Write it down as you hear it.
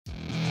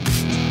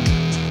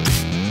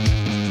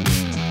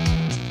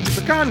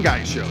The Con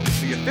Guy Show,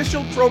 the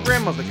official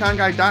program of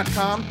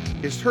theconguy.com,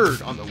 is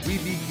heard on the We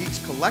Be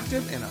Geeks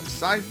Collective and on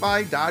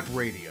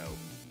sci-fi.radio.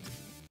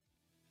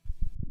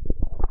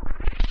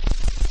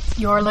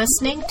 You're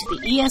listening to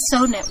the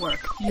ESO Network,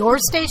 your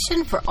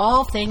station for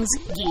all things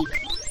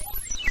geek.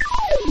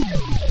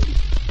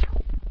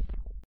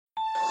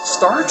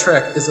 Star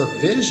Trek is a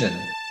vision.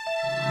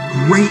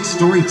 Great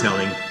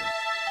storytelling.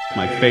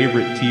 My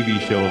favorite TV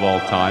show of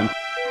all time.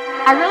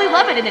 I really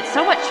love it, and it's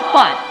so much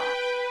fun.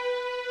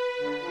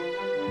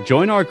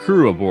 Join our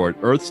crew aboard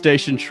Earth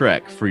Station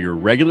Trek for your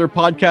regular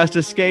podcast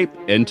escape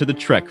into the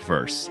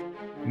Trekverse.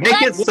 Make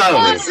it so.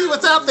 Let's see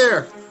what's out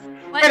there.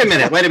 Wait a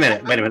minute.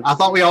 I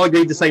thought we all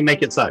agreed to say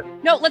make it so.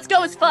 No, let's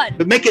go. It's fun.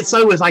 But make it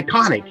so is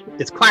iconic.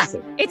 It's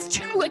classic. It's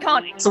too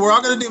iconic. So we're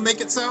all going to do Make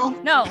It So?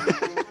 No.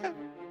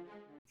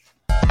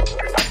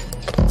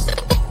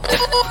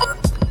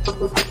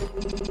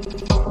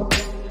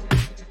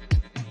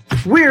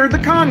 We're the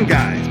Con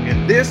Guys,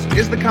 and this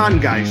is the Con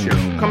Guy Show,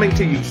 coming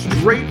to you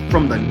straight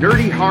from the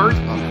nerdy heart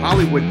of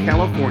Hollywood,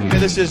 California. Hey,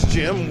 this is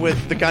Jim with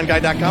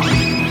theconguy.com.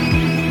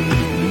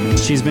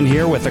 She's been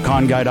here with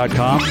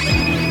theconguy.com.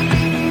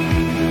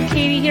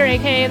 Katie here,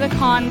 aka the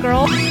Con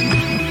Girl.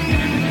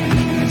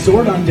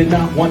 Zordon did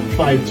not want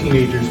 5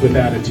 teenagers with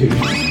attitude.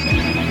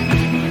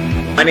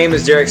 My name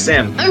is Derek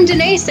Sam. I'm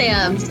Danae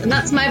Sams, and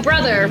that's my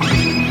brother.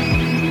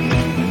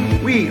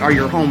 We are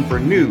your home for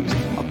news,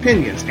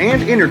 opinions,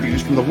 and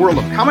interviews from the world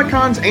of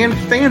Comic-Cons and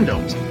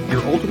fandoms,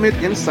 your ultimate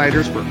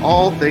insiders for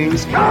all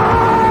things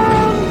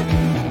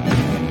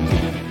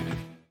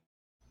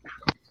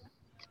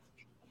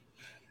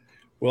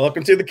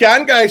Welcome to the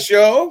Con Guy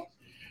Show.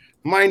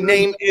 My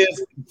name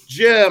is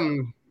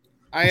Jim.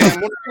 I am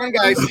one of the Con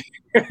Guys.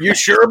 You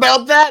sure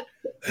about that?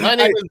 My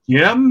name is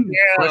Jim?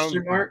 Yeah.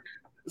 Question mark?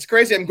 It's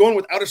crazy. I'm going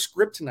without a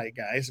script tonight,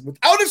 guys.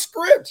 Without a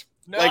script.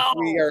 No. Like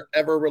we are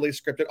ever really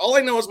scripted. All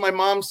I know is my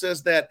mom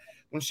says that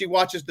when she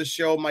watches the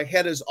show, my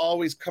head is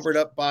always covered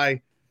up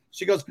by,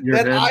 she goes, Your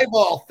that head?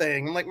 eyeball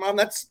thing. I'm like, Mom,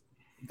 that's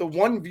the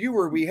one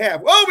viewer we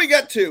have. Well, we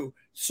got 2.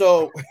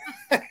 So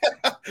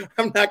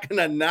I'm not going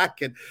to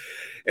knock it.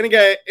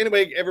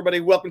 Anyway, everybody,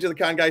 welcome to the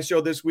Con Guy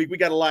Show this week. We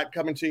got a lot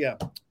coming to you.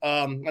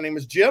 My name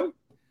is Jim.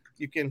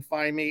 You can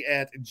find me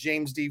at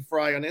James D.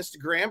 Fry on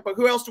Instagram. But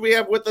who else do we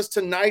have with us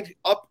tonight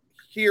up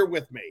here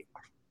with me?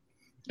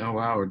 Oh,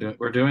 wow.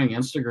 We're doing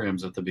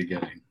Instagrams at the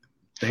beginning.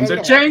 Things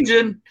are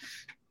changing.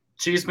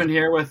 She's been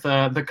here with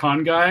the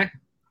Con Guy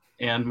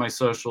and my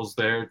socials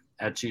there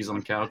at Cheese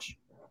on Couch.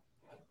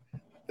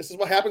 This is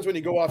what happens when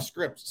you go off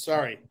script.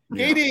 Sorry.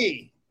 Yeah.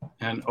 Katie.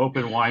 And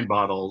open wine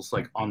bottles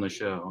like on the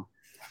show.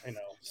 I know.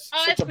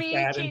 It's me,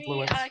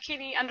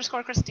 Katie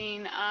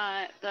 _Christine,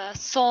 the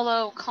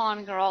solo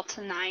con girl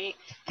tonight,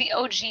 the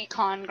OG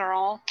con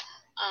girl,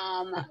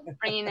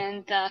 bringing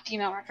in the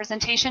female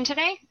representation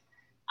today.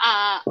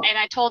 And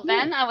I told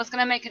Ben I was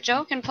going to make a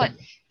joke and put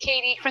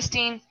Katie,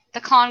 Christine,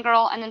 the con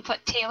girl, and then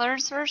put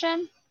Taylor's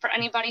version for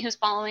anybody who's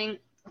following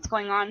what's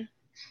going on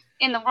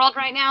in the world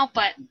right now.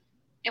 But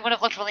it would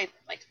have looked really,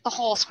 like, the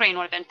whole screen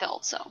would have been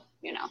filled. So,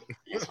 you know,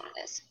 it is what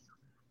it is.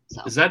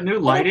 So. Is that new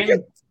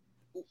lighting?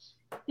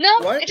 No,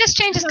 What? it just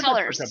changes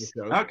colors.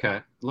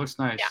 Okay. Looks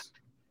nice.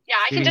 Yeah,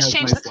 I can just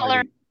change the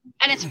color.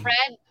 And it's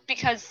red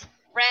because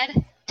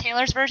red,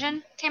 Taylor's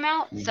version, came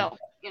out. So,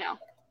 you know.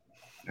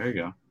 There you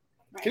go.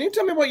 Right. Can you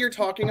tell me what you're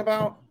talking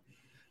about?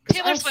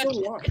 Taylor Swift.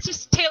 It's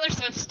just Taylor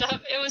Swift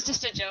stuff. It was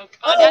just a joke.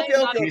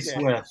 Okay.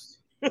 Swift.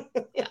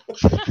 Yeah.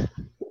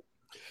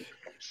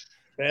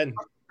 Ben.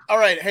 All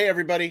right. Hey,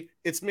 everybody.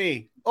 It's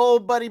me,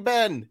 old buddy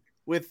Ben,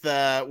 with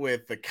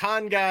the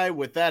Con Guy,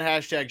 with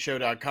that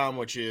 #show.com,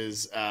 which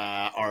is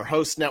our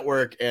host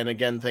network. And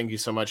again, thank you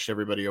so much to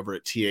everybody over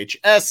at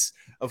THS.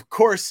 Of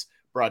course,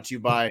 brought to you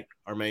by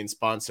our main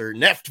sponsor,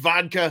 Neft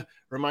Vodka,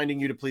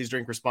 reminding you to please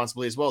drink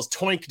responsibly, as well as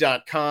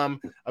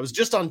Toink.com. I was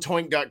just on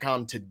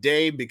Toink.com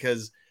today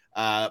because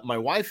my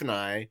wife and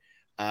I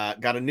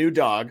got a new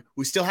dog.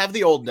 We still have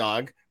the old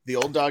dog. The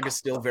old dog is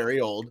still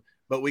very old,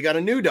 but we got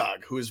a new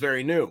dog who is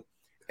very new.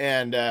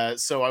 And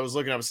so I was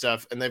looking up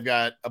stuff, and they've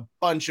got a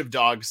bunch of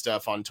dog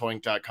stuff on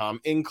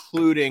Toink.com,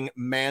 including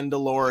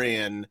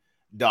Mandalorian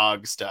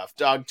dog stuff,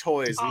 dog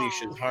toys,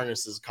 leashes,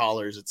 harnesses,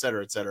 collars,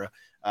 etc., etc.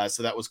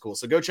 So that was cool.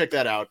 So go check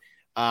that out.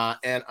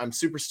 And I'm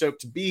super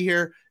stoked to be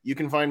here. You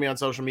can find me on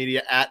social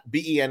media at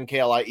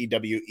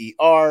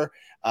BENKLIEWER.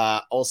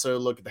 Also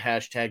look at the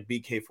hashtag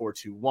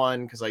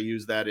BK421 because I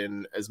use that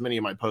in as many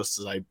of my posts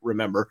as I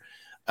remember.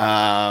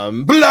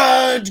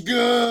 Blood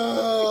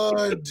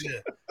good.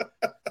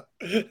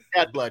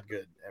 Got blood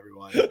good,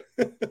 everyone.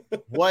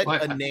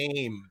 What a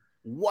name.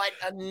 What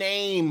a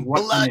name.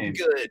 Blood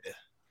good.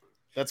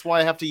 That's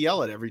why I have to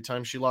yell it every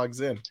time she logs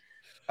in.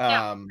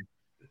 Yeah,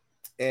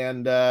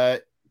 I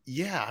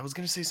was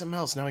going to say something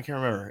else. Now I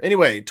can't remember.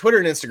 Anyway, Twitter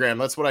and Instagram,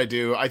 that's what I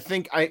do. I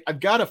think I've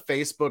got a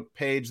Facebook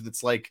page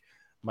that's like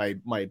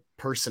my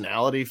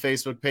personality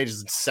Facebook page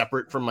is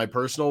separate from my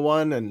personal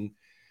one. And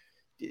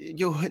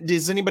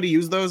does anybody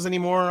use those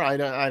anymore? I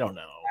don't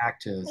know.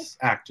 Actors.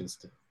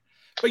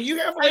 But you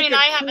have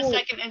I have a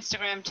second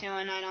Instagram too,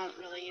 and I don't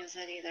really use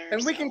it either.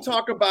 And we can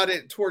talk about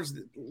it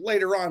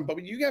later on,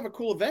 but you have a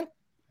cool event.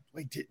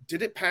 Wait,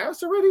 did it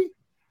pass already?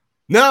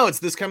 No, it's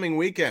this coming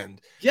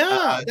weekend.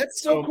 Yeah,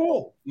 that's so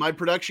cool. My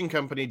production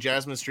company,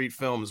 Jasmine Street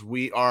Films,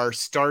 we are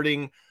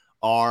starting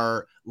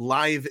our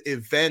live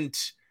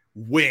event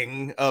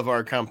wing of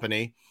our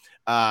company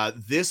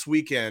this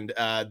weekend.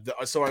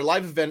 So our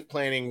live event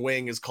planning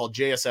wing is called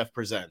JSF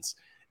Presents.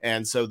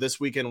 And so this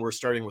weekend we're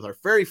starting with our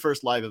very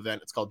first live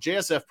event. It's called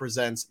JSF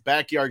Presents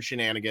Backyard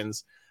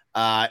Shenanigans.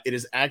 It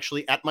is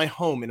actually at my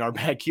home in our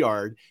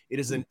backyard. It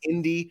is an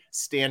indie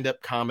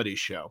stand-up comedy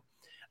show.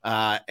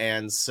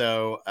 And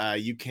so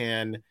you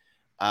can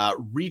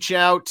reach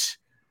out.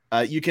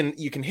 You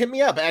can hit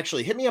me up.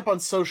 Actually, hit me up on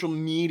social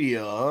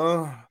media,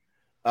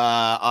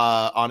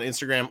 on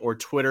Instagram or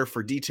Twitter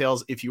for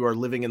details if you are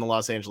living in the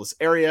Los Angeles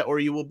area, or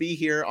you will be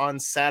here on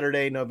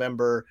Saturday,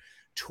 November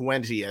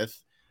 20th.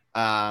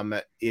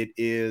 It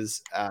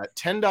is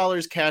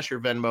 $10 cash or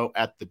Venmo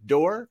at the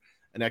door.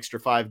 An extra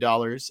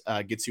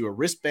 $5 gets you a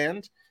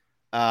wristband.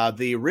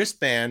 The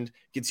wristband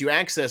gets you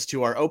access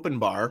to our open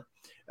bar,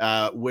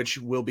 which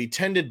will be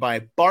tended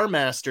by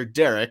Barmaster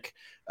Derek.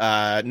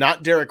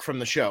 Not Derek from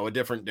the show, a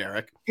different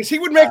Derek. Because he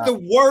would make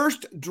the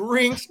worst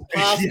drinks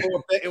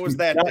possible if it was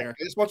that Derek.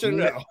 I just want you to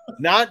know.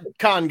 Not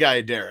Con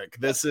Guy Derek.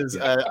 This is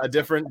a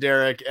different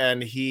Derek,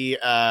 and he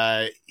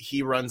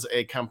runs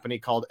a company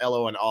called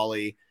Ello and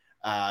Ollie.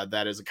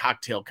 That is a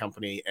cocktail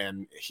company,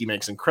 and he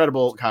makes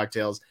incredible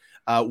cocktails.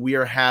 We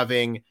are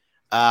having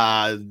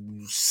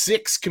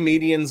 6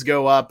 comedians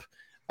go up.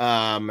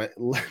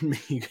 Let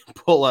me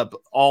pull up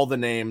all the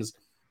names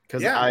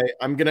because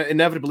I'm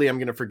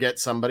gonna forget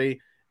somebody,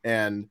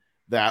 and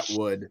that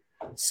would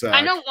suck.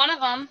 I know one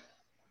of them.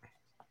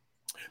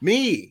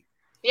 Me.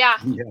 Yeah.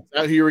 Is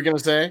that who you were gonna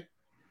say?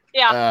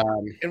 Yeah.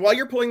 And while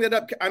you're pulling that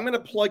up, I'm gonna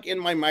plug in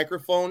my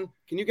microphone.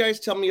 Can you guys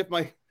tell me if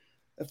I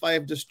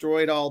have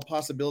destroyed all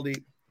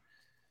possibility?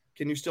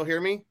 Can you still hear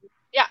me?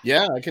 Yeah.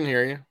 Yeah, I can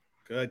hear you.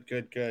 Good.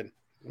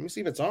 Let me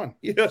see if it's on.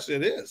 Yes,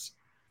 it is.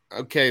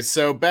 Okay,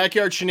 so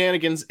Backyard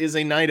Shenanigans is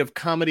a night of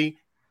comedy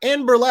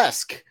and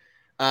burlesque.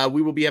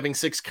 We will be having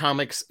 6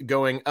 comics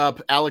going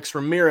up. Alex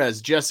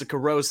Ramirez, Jessica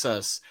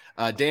Rosas,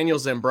 Daniel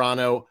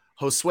Zambrano,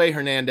 Josue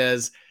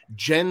Hernandez,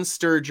 Jen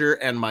Sturger,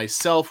 and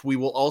myself. We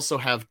will also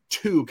have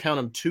 2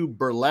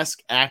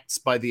 burlesque acts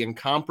by the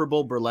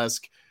incomparable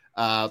burlesque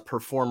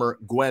performer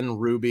Gwen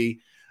Ruby,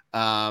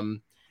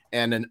 and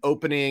an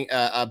opening,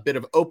 a bit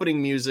of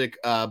opening music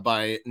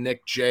by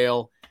Nick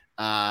Jail.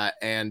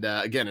 And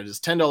again, it is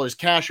 $10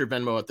 cash or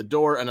Venmo at the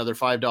door. Another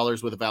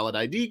 $5 with a valid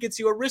ID gets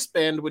you a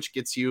wristband, which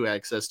gets you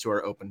access to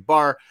our open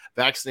bar.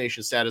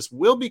 Vaccination status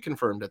will be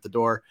confirmed at the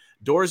door.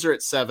 Doors are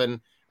at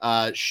 7.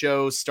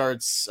 Show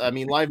starts,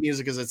 live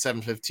music is at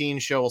 7:15.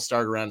 Show will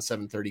start around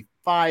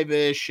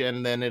 7:35-ish,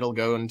 and then it'll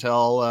go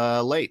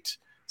until late.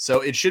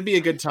 So it should be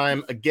a good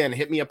time. Again,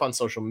 hit me up on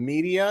social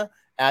media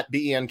at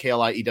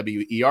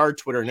BENKLIEWER,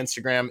 Twitter and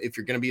Instagram. If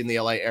you're going to be in the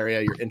LA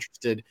area, you're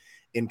interested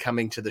in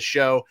coming to the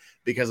show,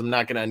 because I'm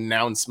not going to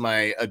announce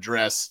my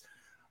address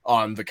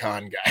on the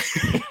Con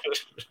Guy.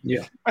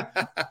 Yeah.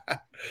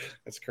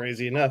 That's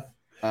crazy enough.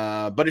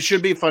 But it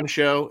should be a fun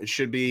show. It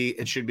should be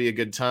a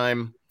good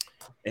time.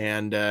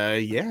 And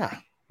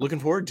looking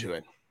forward to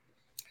it.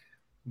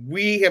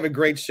 We have a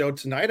great show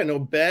tonight. I know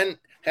Ben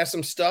has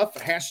some stuff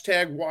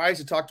 #wise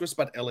to talk to us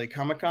about LA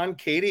Comic-Con.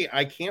 Katie,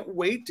 I can't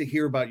wait to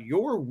hear about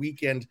your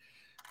weekend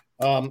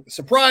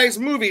surprise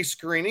movie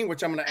screening,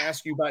 which I'm going to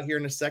ask you about here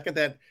in a second.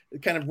 That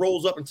kind of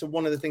rolls up into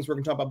one of the things we're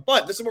going to talk about.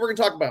 But this is what we're going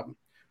to talk about.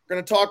 We're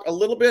going to talk a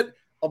little bit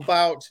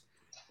about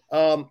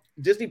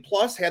Disney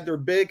Plus had their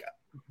big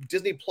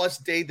Disney Plus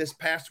day this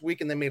past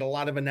week, and they made a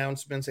lot of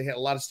announcements. They had a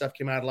lot of stuff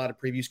came out, a lot of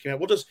previews came out.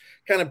 We'll just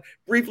kind of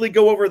briefly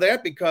go over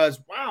that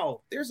because,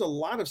 wow, there's a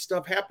lot of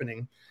stuff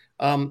happening.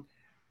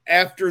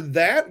 After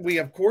that, we,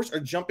 of course, are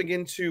jumping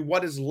into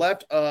what is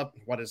left. That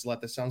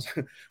sounds.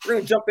 We're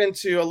going to jump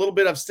into a little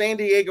bit of San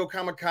Diego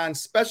Comic-Con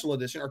Special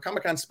Edition or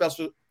Comic-Con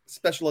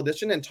Special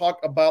Edition and talk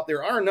about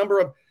there are a number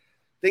of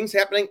things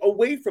happening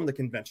away from the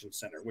convention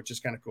center, which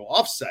is kind of cool.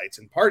 Offsites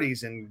and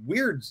parties and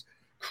weird,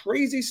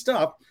 crazy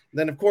stuff. And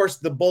then, of course,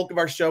 the bulk of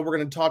our show, we're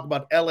going to talk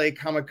about LA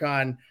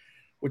Comic-Con,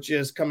 which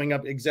is coming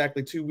up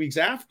exactly 2 weeks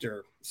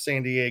after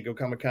San Diego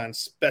Comic-Con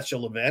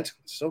special event.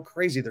 It's so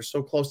crazy. They're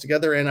so close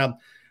together. And, of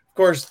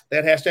course,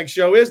 that hashtag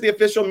show is the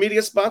official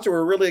media sponsor.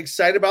 We're really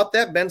excited about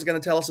that. Ben's going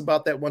to tell us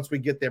about that once we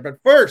get there.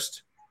 But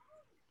first,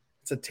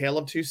 it's a tale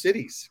of 2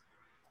 cities,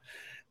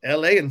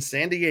 LA and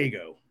San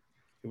Diego.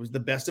 It was the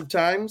best of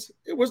times.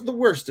 It was the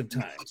worst of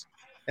times.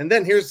 And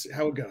then here's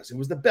how it goes. It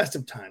was the best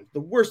of times, the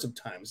worst of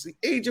times, the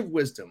age of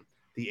wisdom,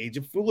 the age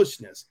of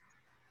foolishness,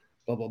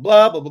 blah, blah,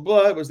 blah, blah, blah,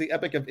 blah. It was the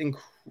epic of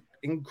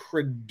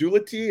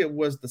incredulity. It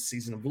was the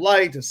season of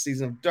light, a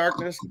season of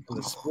darkness,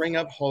 the spring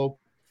of hope.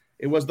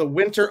 It was the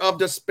winter of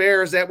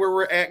despair. Is that where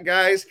we're at,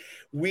 guys?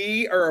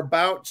 We are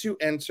about to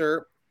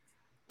enter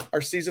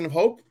our season of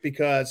hope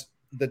because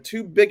the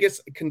 2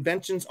 biggest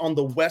conventions on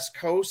the West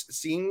Coast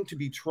seem to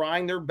be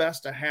trying their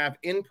best to have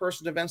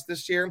in-person events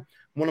this year.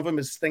 One of them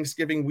is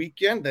Thanksgiving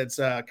weekend. That's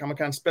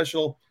Comic-Con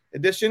special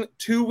edition.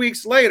 2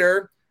 weeks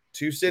later,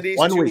 two cities,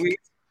 1 2 week.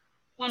 weeks.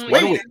 1 week.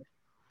 1 week.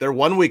 They're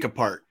 1 week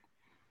apart.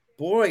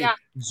 Boy, Yeah.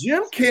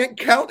 Jim can't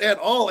count at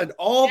all. And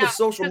all the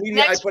social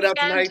media I put out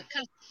tonight.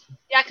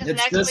 Because It's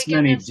next this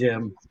weekend many, is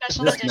Jim.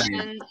 special This edition,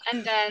 many.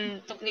 and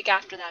then the week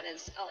after that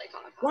is LA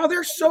Comic Con. Wow,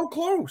 they're so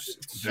close.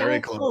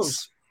 Very So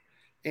close.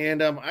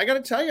 And I got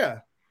to tell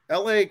you,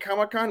 LA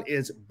Comic Con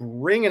is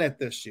bringing it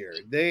this year.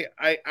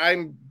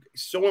 I'm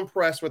so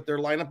impressed with their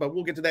lineup, but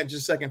we'll get to that in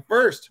just a second.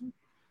 First,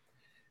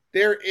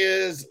 there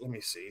is, let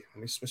me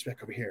switch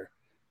back over here.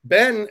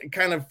 Ben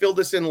kind of filled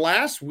us in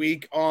last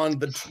week on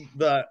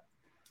the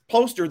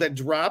poster that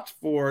dropped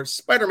for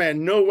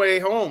Spider-Man No Way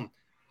Home.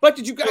 But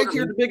did you guys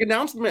hear the big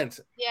announcement?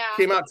 Yeah.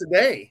 Came out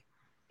today.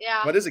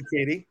 Yeah. What is it,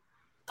 Katie?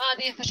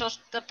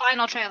 The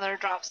final trailer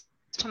drops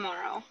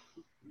tomorrow.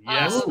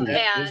 Yes,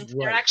 that and is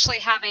they're right. actually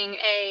having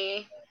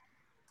a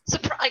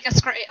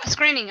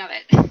screening of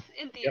it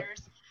in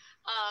theaters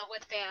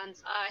with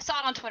fans. I saw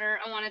it on Twitter.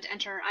 I wanted to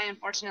enter. I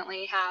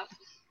unfortunately have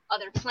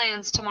other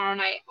plans tomorrow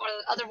night, or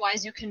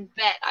otherwise you can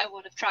bet I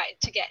would have tried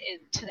to get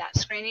into that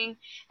screening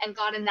and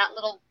got in that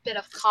little bit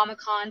of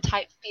Comic-Con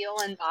type feel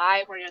and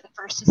vibe where you're the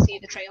first to see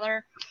the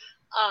trailer.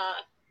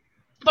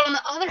 But on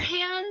the other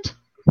hand,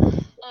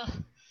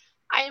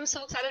 I am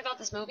so excited about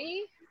this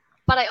movie,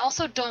 but I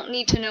also don't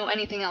need to know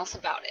anything else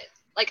about it.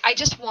 Like, I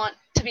just want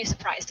to be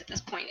surprised at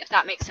this point, if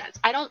that makes sense.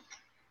 I don't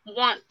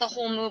want the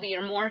whole movie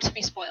or more to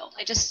be spoiled.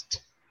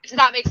 If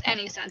that makes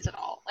any sense at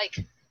all.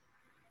 Like,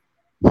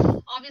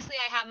 obviously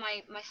I have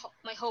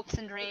my hopes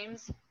and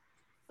dreams,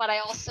 but I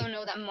also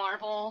know that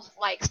Marvel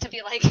likes to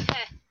be like,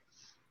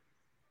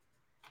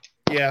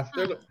 Yeah,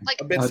 they're like,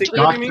 a bit Doctor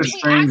secret.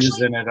 Strange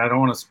is in it. I don't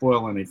want to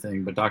spoil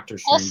anything, but Doctor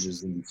Strange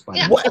is in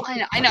yeah,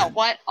 Spider-Man. I know.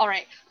 What? All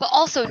right. But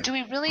also, do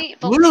we really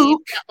believe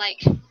that,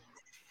 like,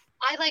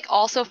 I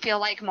also feel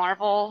like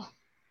Marvel,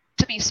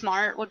 to be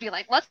smart, would be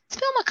like, let's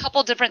film a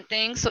couple different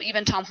things so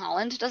even Tom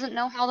Holland doesn't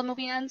know how the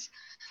movie ends.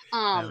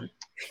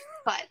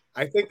 But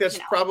I think that's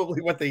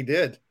probably what they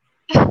did.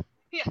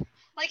 yeah,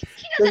 like,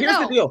 he So doesn't here's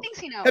know. the deal. He thinks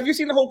he knows. Have you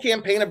seen the whole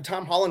campaign of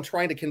Tom Holland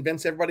trying to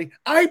convince everybody?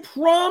 I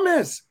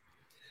promise,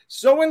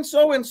 so and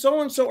so and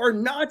so and so are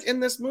not in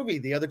this movie.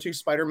 The other two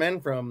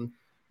Spider-Men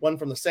one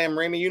from the Sam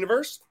Raimi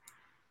universe.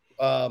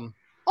 Well,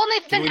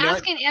 they've been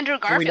asking Andrew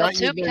can we not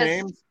Garfield too use their because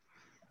names?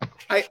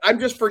 I'm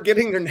just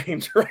forgetting their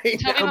names right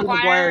now. Tobey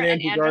Maguire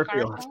and Andrew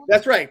Garfield.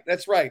 That's right.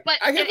 That's right. But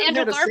I haven't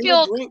Andrew had a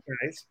single Garfield, drink,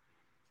 guys.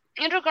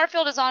 Andrew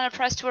Garfield is on a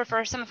press tour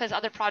for some of his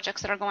other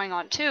projects that are going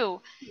on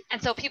too,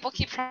 and so people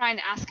keep trying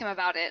to ask him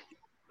about it,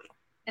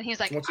 and he's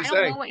like, What's he "I don't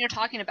say? know what you're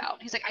talking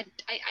about." He's like, "I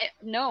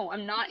no,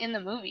 I'm not in the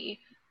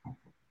movie."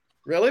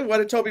 Really? What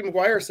did Tobey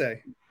Maguire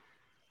say?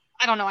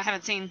 I don't know. I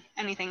haven't seen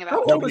anything about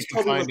How it. old is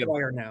Tobey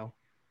Maguire now?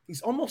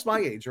 He's almost my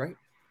age, right?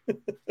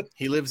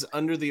 He lives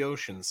under the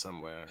ocean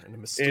somewhere in a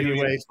mysterious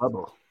Anyway,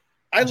 bubble.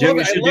 I Jim, love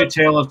we it. should do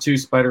Tale of Two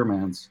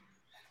Spider-Mans.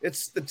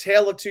 It's the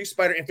tale of two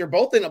Spider. If they're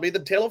both in, it'll be the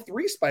tale of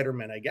three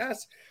Spider-Men, I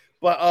guess.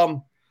 But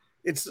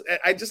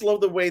I just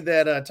love the way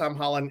that Tom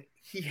Holland,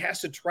 he has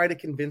to try to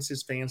convince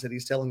his fans that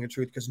he's telling the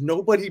truth because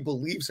nobody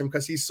believes him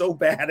because he's so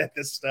bad at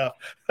this stuff.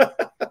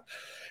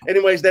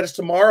 Anyways, that is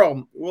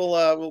tomorrow.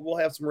 We'll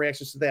have some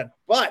reactions to that.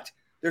 But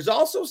there's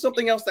also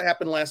something else that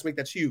happened last week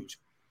that's huge.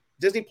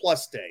 Disney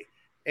Plus Day.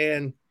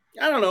 And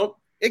I don't know,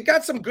 it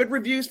got some good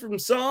reviews from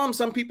some.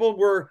 Some people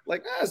were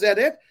like, is that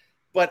it?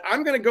 But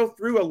I'm going to go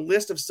through a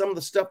list of some of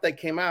the stuff that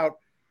came out.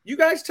 You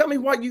guys tell me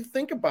what you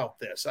think about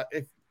this.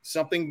 If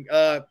something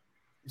that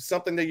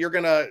you're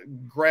going to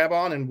grab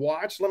on and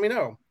watch, let me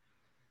know.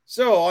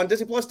 So on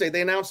Disney Plus Day,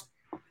 they announced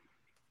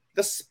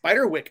the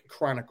Spiderwick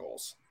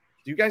Chronicles.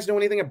 Do you guys know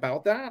anything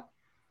about that?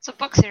 It's a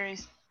book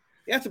series.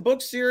 Yeah, it's a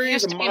book series. There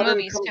used to be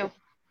movies too.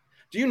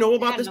 Do you know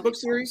about Yeah, this book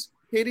series,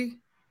 Katie?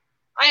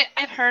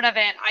 I've heard of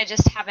it. I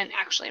just haven't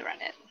actually read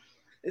it.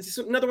 It's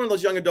another one of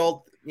those young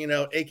adult,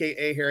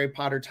 AKA Harry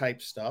Potter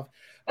type stuff.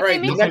 All But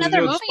right, they made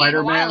another movie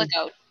a while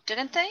ago,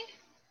 didn't they?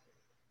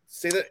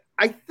 Say that.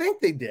 I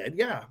think they did.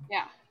 Yeah.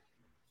 Yeah.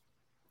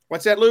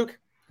 What's that, Luke?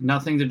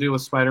 Nothing to do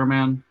with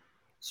Spider-Man.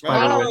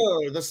 Spider-Man.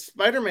 Oh, the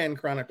Spider-Man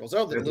Chronicles.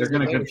 Oh, They're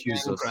going to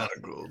confuse us.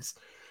 Chronicles.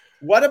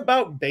 What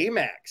about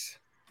Baymax?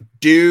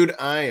 Dude,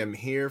 I am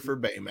here for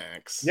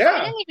Baymax. Yeah.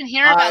 I didn't even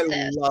hear about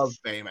this. I love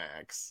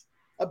Baymax.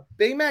 A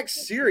Baymax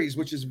series,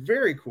 which is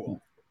very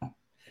cool.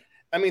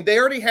 I mean, they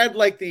already had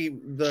like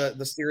the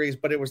series,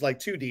 but it was like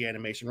 2D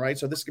animation, right?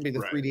 So this could be the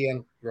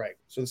 3D, right?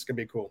 So this could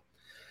be cool.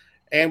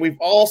 And we've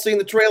all seen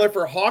the trailer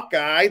for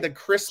Hawkeye, the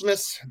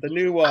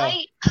new.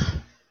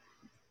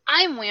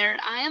 I'm weird.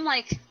 I am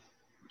like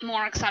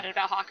more excited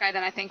about Hawkeye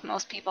than I think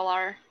most people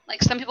are.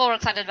 Like some people were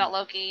excited about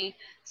Loki,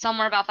 some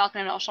were about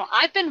Falcon and Winter.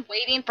 I've been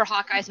waiting for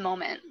Hawkeye's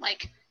moment,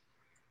 like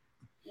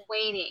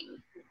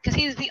waiting, because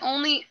he's the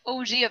only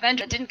OG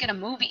Avenger that didn't get a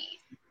movie.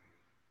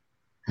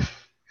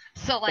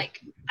 So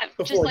like, I'm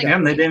just like,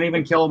 damn, they didn't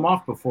even kill him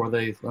off before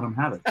they let him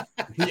have it.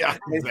 Yeah,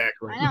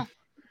 exactly. I know.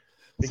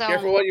 Be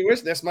careful what you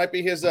wish. This might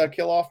be his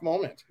kill-off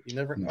moment. You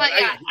never know. But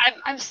yeah,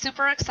 I'm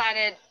super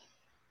excited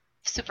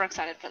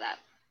for that.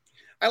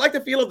 I like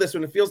the feel of this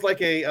one. It feels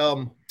like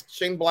a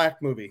Shane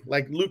Black movie.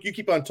 Like Luke, you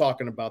keep on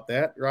talking about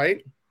that,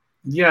 right?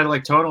 Yeah,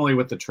 like totally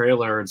with the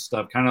trailer and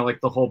stuff, kind of like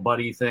the whole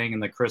buddy thing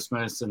and the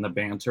Christmas and the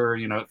banter.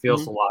 It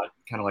feels a lot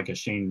kind of like a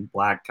Shane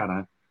Black kind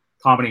of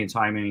comedy and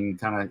timing.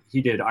 Kind of,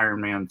 he did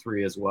Iron Man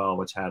 3 as well,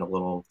 which had a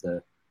little of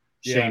the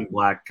Shane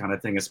Black kind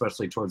of thing,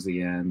 especially towards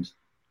the end.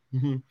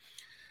 Mm-hmm.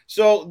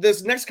 So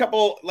this next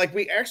couple, like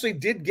we actually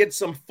did get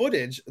some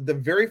footage. The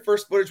very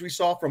first footage we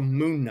saw from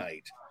Moon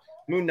Knight,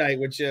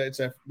 which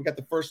we got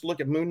the first look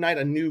at Moon Knight,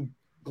 a new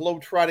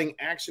globetrotting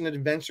action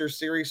adventure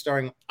series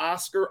starring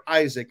Oscar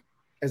Isaac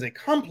as a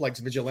complex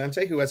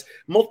vigilante who has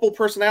multiple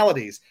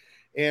personalities,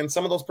 and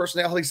some of those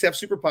personalities have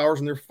superpowers,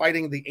 and they're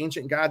fighting the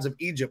ancient gods of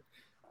Egypt.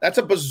 That's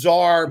a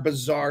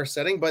bizarre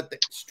setting, but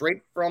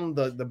straight from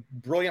the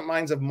brilliant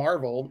minds of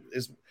Marvel.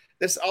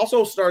 This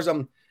also stars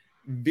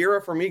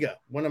Vera Farmiga,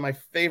 one of my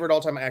favorite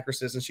all-time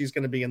actresses, and she's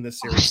going to be in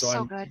this series.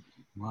 So good.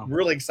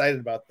 Really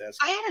excited about this.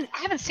 I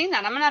haven't seen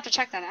that. I'm gonna have to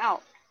check that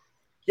out.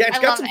 Yeah, it's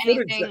got some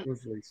footage that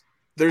was released.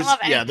 There's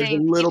a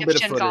little bit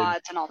of footage.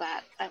 Gods and all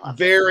that. I love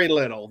very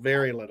little,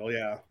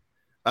 yeah.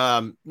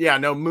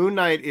 Moon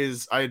Knight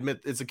is, I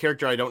admit, it's a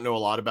character I don't know a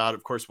lot about.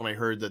 Of course, when I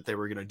heard that they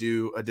were going to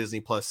do a Disney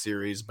Plus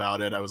series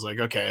about it, I was like,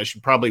 okay, I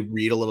should probably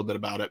read a little bit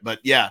about it. But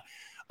yeah,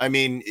 I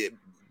mean,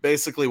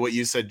 basically what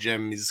you said,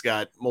 Jim, he's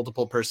got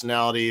multiple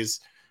personalities.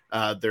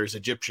 There's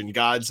Egyptian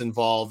gods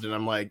involved, and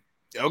I'm like,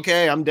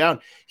 okay, I'm down.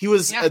 He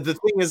was, the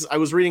thing is, I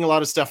was reading a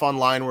lot of stuff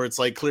online where it's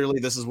like, clearly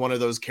this is one of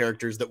those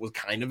characters that was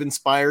kind of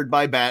inspired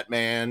by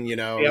Batman,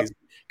 he's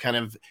kind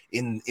of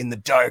in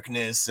the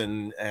darkness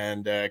and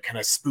kind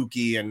of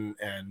spooky and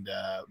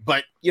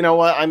but you know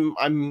what,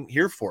 I'm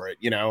here for it.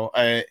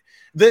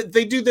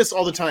 They do this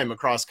all the time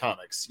across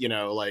comics,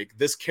 like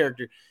this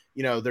character,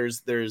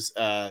 there's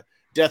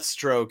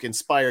Deathstroke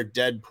inspired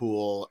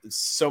Deadpool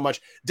so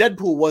much.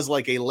 Deadpool was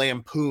like a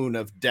lampoon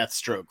of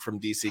Deathstroke from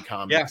DC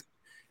Comics. Yeah.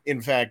 In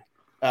fact,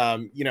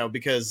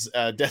 because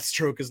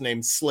Deathstroke is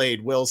named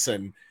Slade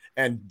Wilson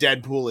and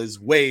Deadpool is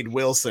Wade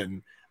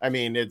Wilson. I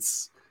mean,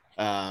 it's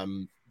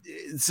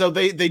so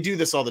they do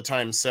this all the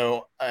time.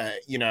 So,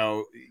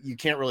 you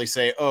can't really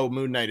say, oh,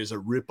 Moon Knight is a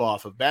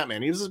ripoff of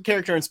Batman. He was a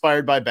character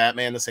inspired by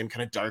Batman, the same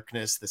kind of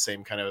darkness, the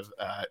same kind of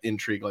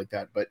intrigue like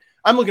that. But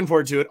I'm looking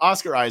forward to it.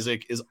 Oscar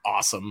Isaac is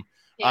awesome.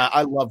 Yeah.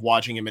 I love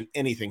watching him in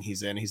anything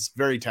he's in. He's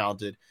very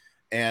talented.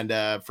 And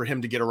for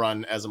him to get a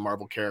run as a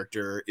Marvel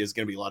character is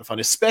going to be a lot of fun,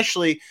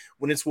 especially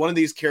when it's one of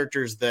these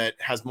characters that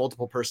has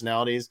multiple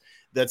personalities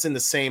that's in the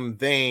same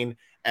vein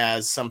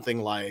as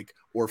something like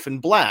Orphan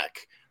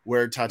Black,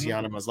 where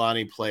Tatiana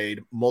Maslany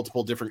played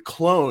multiple different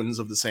clones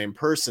of the same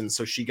person.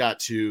 So she got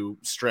to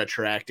stretch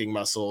her acting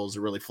muscles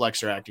or really flex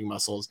her acting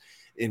muscles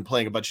in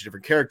playing a bunch of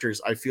different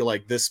characters. I feel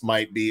like this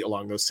might be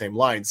along those same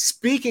lines.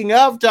 Speaking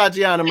of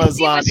Tatiana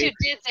Maslany, what you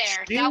did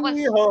there.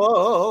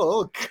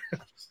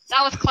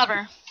 That was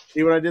clever.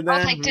 See what I did there? I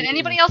was like, did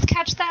anybody else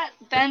catch that?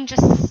 Ben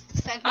just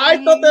said.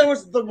 I thought that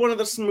was one of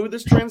the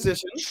smoothest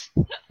transitions.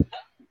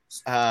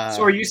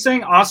 So are you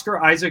saying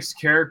Oscar Isaac's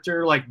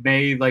character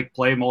may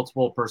play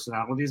multiple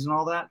personalities and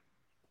all that?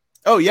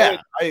 Oh yeah.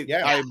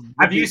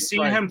 Have you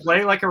seen him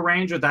play like a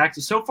range with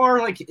actors? So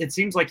far, it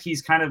seems like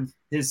he's kind of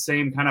his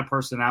same kind of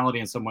personality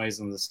in some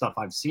ways in the stuff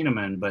I've seen him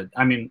in. But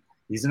I mean,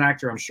 he's an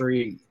actor. I'm sure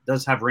he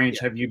does have range.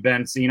 Yeah. Have you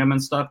seen him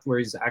and stuff where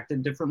he's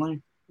acted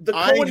differently? The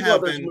Coen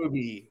Brothers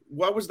movie.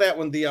 What was that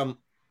one? The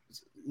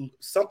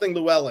something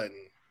Llewellyn.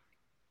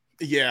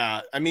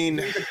 Yeah, I mean,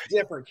 he's a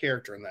different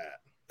character in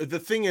that. The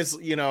thing is,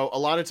 a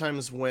lot of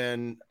times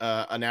when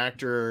an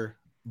actor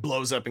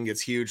blows up and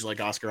gets huge, like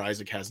Oscar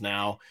Isaac has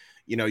now,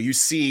 you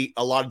see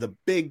a lot of the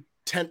big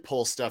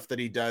tentpole stuff that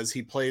he does.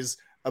 He plays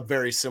a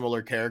very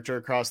similar character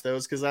across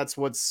those because that's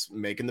what's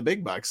making the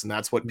big bucks, and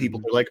that's what people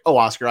are like. Oh,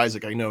 Oscar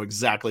Isaac, I know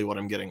exactly what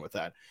I'm getting with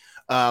that.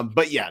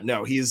 But yeah,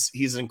 no,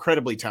 he's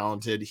incredibly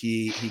talented.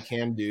 He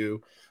can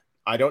do.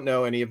 I don't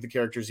know any of the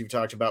characters you've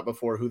talked about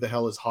before. Who the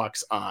hell is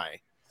Hawk's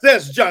Eye?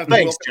 Says Jonathan.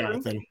 Thanks,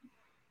 Jonathan.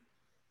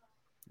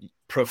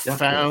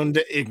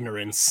 Profound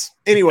ignorance.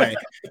 Anyway,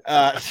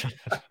 but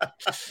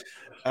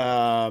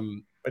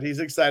he's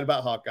excited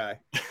about Hawkeye.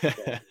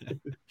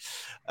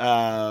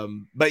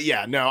 But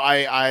yeah, no,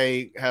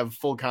 I have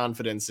full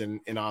confidence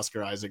in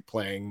Oscar Isaac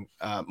playing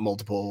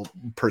multiple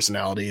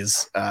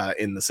personalities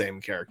in the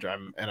same character.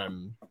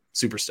 I'm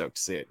super stoked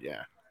to see it.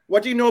 Yeah.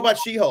 What do you know about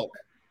She-Hulk?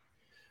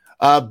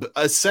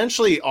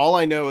 Essentially, all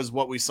I know is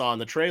what we saw in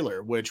the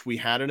trailer, which we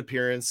had an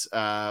appearance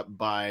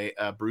by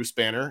Bruce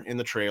Banner in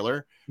the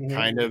trailer,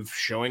 kind of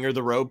showing her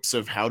the ropes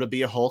of how to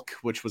be a Hulk,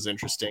 which was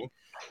interesting.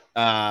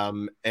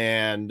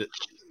 And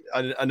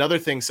another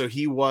thing, so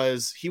he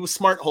was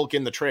Smart Hulk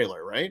in the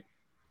trailer, right?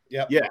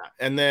 Yeah. Yeah.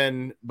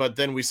 But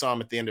then we saw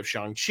him at the end of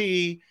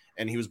Shang-Chi,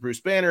 and he was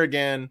Bruce Banner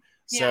again.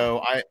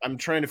 So I'm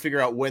trying to figure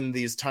out when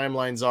these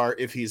timelines are,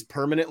 if he's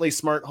permanently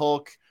Smart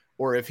Hulk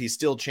or if he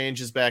still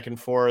changes back and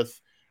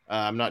forth.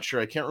 I'm not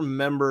sure. I can't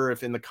remember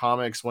if in the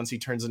comics, once he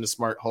turns into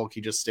Smart Hulk,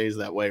 he just stays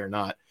that way or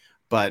not.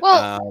 But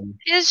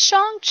is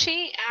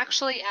Shang-Chi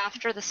actually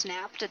after the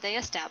snap? Did they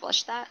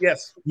establish that?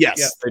 Yes,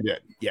 they did.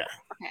 Yeah.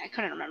 Okay, I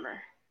couldn't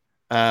remember.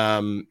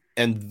 And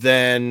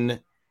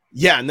then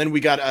we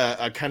got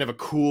a kind of a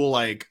cool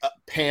like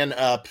pan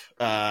up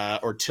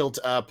or tilt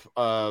up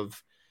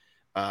of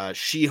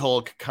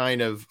She-Hulk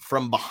kind of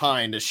from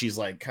behind as she's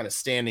like kind of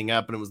standing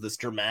up, and it was this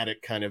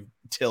dramatic kind of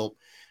tilt.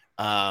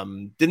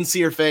 Didn't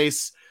see her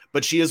face,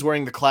 but she is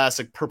wearing the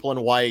classic purple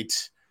and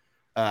white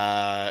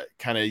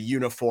kind of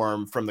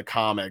uniform from the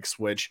comics,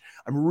 which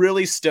I'm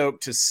really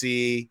stoked to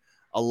see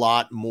a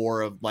lot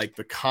more of like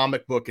the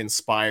comic book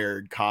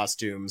inspired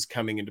costumes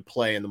coming into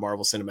play in the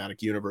Marvel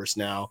Cinematic Universe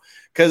now.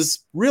 Because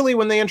really,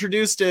 when they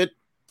introduced it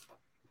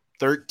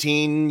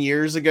 13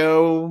 years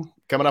ago,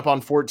 coming up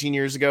on 14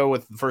 years ago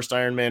with the first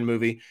Iron Man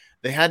movie,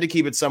 they had to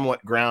keep it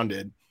somewhat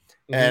grounded.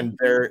 And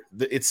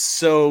it's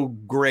so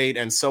great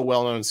and so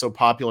well known and so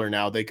popular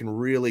now, they can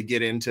really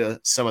get into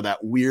some of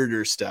that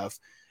weirder stuff.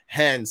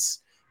 Hence,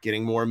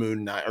 getting more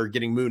Moon Knight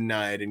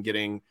and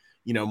getting,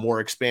 you know, more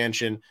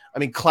expansion. I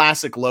mean,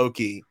 classic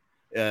Loki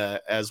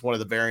as one of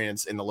the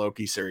variants in the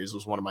Loki series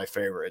was one of my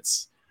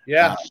favorites.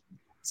 Yeah.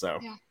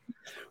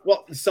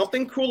 Well,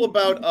 something cool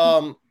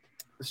about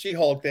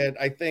She-Hulk that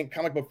I think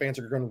comic book fans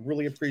are going to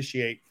really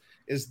appreciate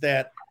is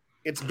that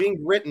it's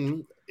being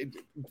written.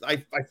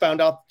 I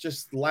found out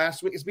just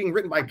last week, it's being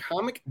written by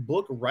comic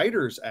book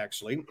writers,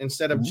 actually,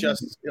 instead of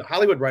just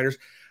Hollywood writers.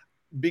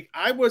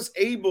 I was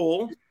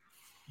able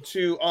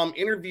to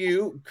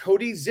interview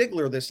Cody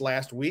Ziegler this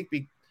last week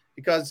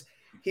because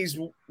he's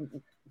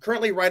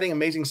currently writing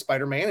Amazing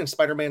Spider-Man, and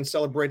Spider-Man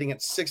celebrating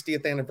its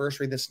 60th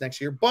anniversary this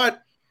next year.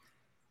 But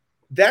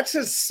that's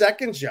his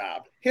second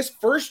job. His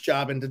first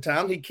job into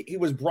town, he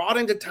was brought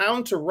into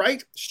town to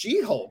write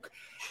She-Hulk.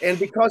 And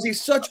because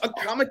he's such a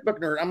comic book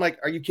nerd, I'm like,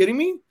 are you kidding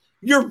me?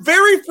 Your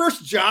very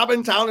first job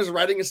in town is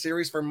writing a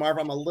series for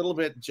Marvel. I'm a little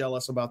bit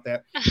jealous about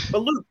that. But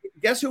Luke,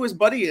 guess who his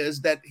buddy is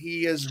that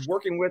he is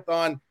working with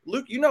on?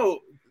 Luke, you know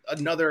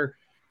another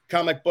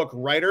comic book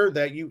writer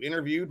that you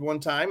interviewed one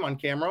time on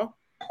camera,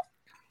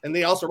 and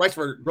they also writes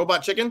for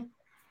Robot Chicken.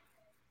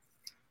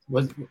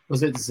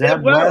 Was it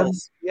Zeb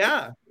Wells?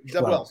 Yeah,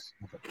 Zeb Wells.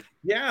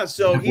 Yeah,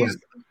 so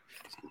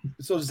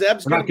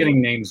Zeb's not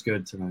getting names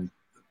good tonight.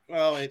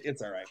 Well,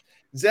 it's all right.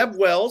 Zeb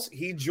Wells,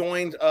 he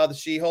joined the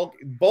She-Hulk.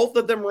 Both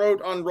of them wrote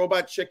on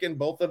Robot Chicken.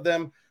 Both of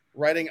them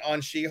writing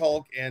on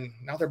She-Hulk, and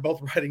now they're both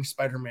writing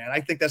Spider-Man.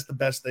 I think that's the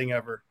best thing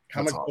ever.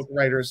 Comic book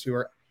writers who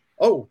are.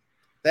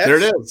 There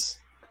it is.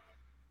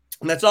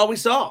 And that's all we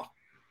saw.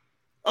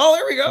 Oh,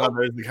 there we go. Oh,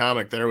 there's the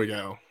comic. There we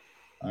go.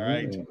 All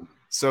right.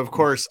 So, of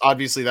course,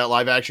 obviously, that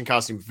live action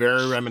costume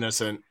very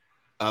reminiscent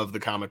of the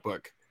comic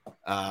book.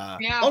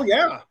 Yeah. Oh,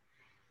 yeah.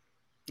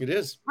 It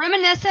is.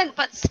 Reminiscent,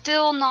 but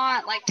still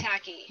not like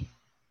tacky.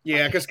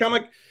 Yeah, because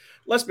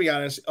let's be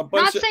honest.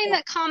 Not saying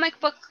that comic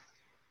book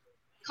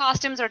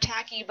costumes are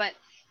tacky, but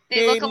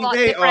they look a lot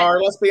different. They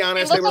are. Let's be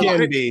honest. They were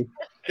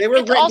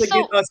written to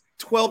get us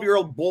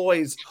 12-year-old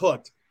boys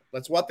hooked.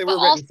 That's what they were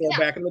written for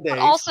back in the day.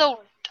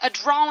 Also, a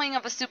drawing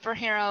of a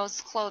superhero's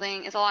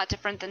clothing is a lot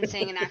different than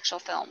seeing an actual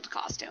filmed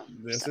costume.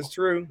 This is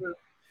true.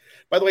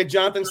 By the way,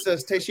 Jonathan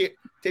says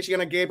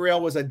Tatiana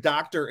Gabriel was a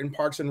doctor in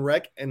Parks and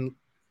Rec, and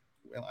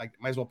I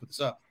might as well put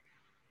this up.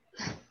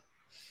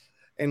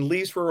 And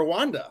leaves for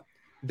Rwanda.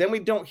 Then we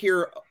don't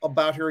hear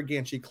about her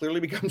again. She clearly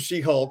becomes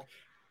She-Hulk,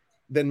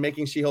 then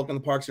making She-Hulk in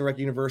the Parks and Rec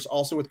universe,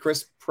 also with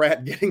Chris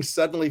Pratt getting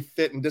suddenly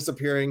fit and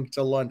disappearing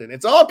to London.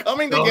 It's all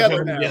coming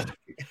together now.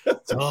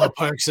 It's all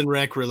Parks and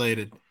Rec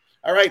related.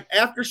 All right,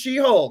 after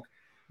She-Hulk,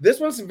 this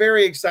one's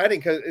very exciting,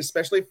 because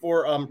especially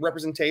for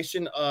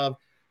representation of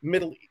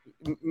Middle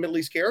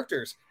East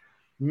characters.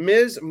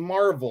 Ms.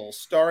 Marvel,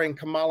 starring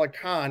Kamala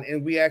Khan,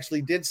 and we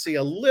actually did see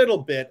a little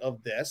bit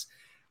of this.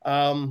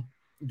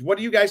 What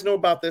do you guys know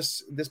about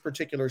this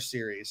particular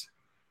series?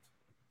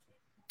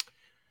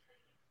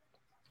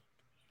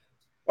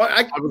 Well,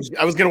 I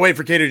was going to wait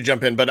for Katie to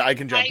jump in, but I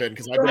can jump in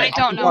because I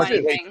don't know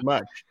anything.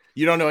 Much.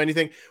 You don't know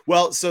anything?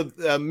 Well, so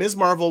Ms.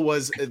 Marvel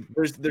was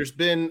there's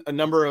been a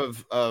number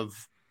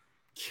of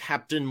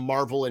Captain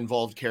Marvel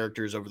involved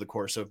characters over the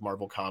course of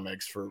Marvel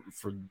Comics for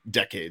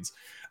decades.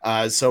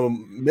 So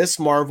Ms.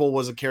 Marvel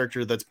was a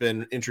character that's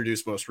been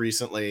introduced most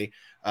recently.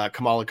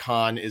 Kamala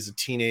Khan is a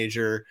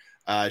teenager.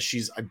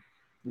 She's, I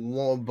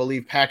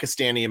believe,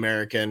 Pakistani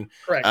American.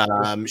 Correct.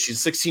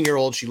 She's a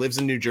 16-year-old. She lives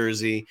in New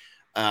Jersey.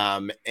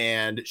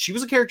 And she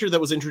was a character that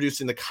was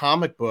introduced in the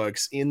comic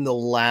books in the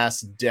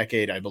last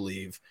decade, I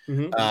believe.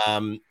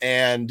 Mm-hmm.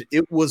 And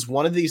it was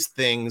one of these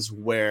things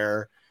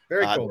where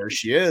Very cool. there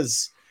she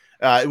is.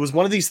 It was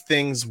one of these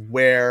things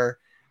where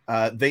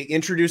they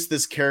introduced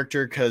this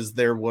character because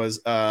there was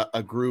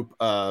a group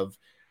of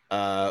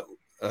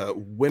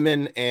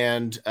women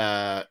and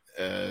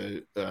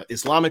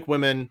Islamic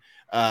women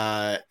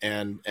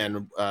and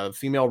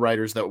female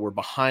writers that were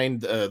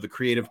behind the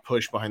creative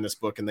push behind this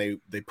book, and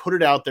they put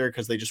it out there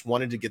because they just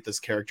wanted to get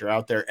this character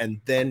out there, and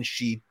then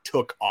she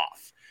took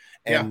off.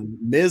 And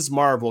Ms.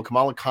 Marvel,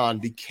 Kamala Khan,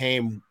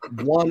 became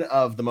one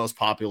of the most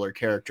popular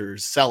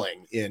characters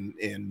selling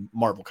in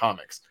Marvel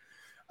Comics.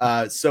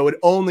 So it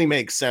only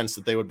makes sense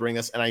that they would bring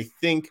this. And I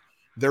think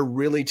they're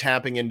really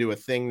tapping into a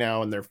thing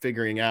now, and they're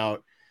figuring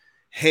out,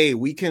 hey,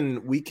 we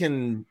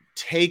can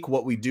take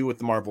what we do with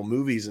the Marvel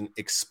movies and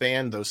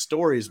expand those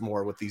stories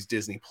more with these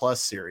Disney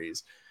Plus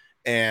series.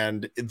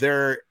 And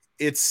they're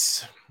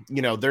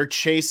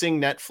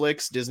chasing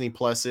Netflix, Disney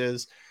Plus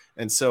is.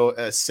 And so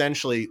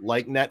essentially,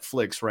 like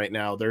Netflix right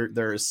now,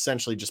 they're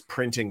essentially just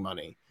printing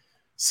money.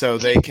 So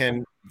they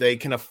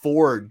can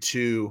afford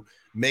to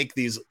make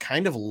these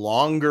kind of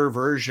longer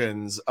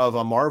versions of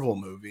a Marvel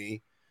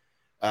movie.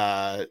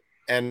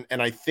 And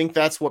I think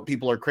that's what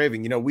people are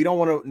craving. We don't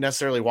want to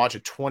necessarily watch a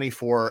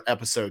 24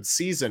 episode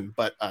season,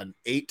 but an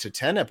 8 to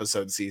 10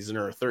 episode season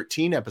or a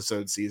 13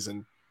 episode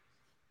season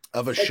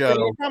of a show.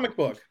 A comic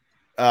book.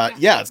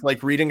 It's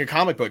like reading a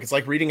comic book. It's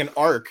like reading an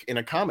arc in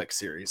a comic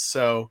series.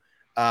 So,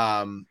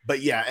 but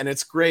yeah, and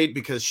it's great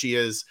because she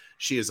is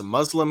a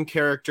Muslim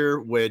character,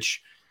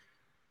 which,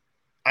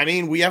 I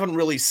mean, we haven't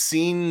really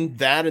seen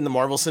that in the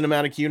Marvel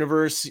Cinematic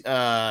Universe.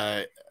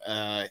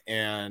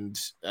 And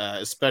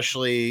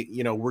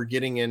especially, we're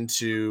getting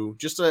into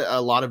just a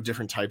lot of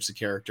different types of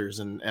characters,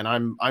 and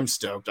I'm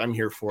stoked. I'm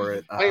here for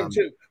it. I am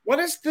too. What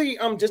is the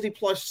Disney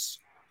Plus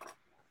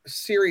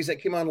series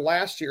that came on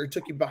last year? It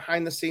took you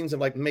behind the scenes of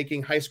like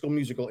making High School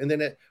Musical, and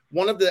then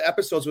one of the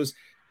episodes was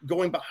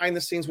going behind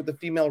the scenes with the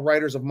female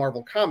writers of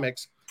Marvel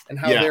Comics and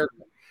how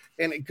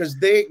because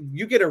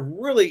you get a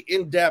really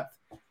in-depth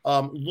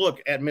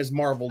look at Ms.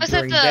 Marvel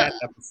during that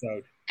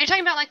episode. Are you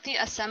talking about like the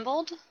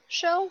Assembled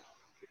show?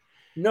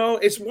 No,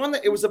 it's one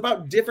that it was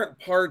about different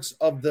parts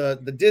of the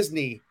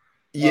Disney.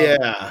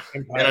 Empire.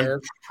 And I'm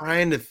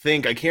trying to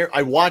think.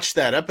 I watched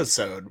that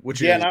episode,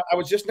 and I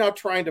was just now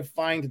trying to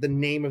find the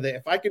name of it.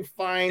 If I can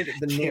find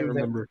the name,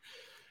 remember.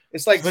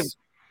 It's like,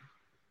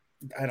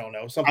 I don't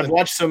know, something. I've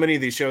watched so many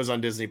of these shows on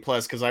Disney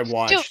Plus because I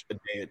watched a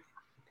day.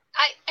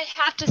 I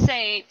have to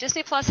say,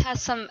 Disney Plus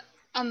has some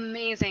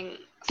amazing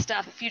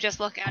stuff if you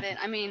just look at it.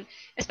 I mean,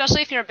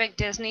 especially if you're a big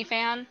Disney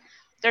fan.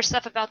 There's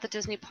stuff about the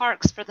Disney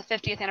parks for the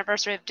 50th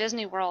anniversary of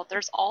Disney World.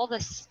 There's all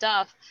this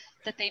stuff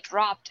that they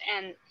dropped.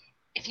 And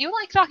if you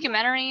like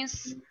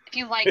documentaries, if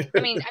you like,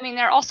 I mean,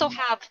 they also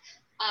have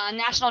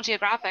National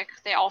Geographic.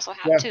 They also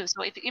have too.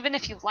 So even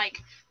if you like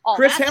all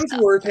Chris that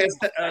Hemsworth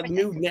stuff, has a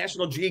new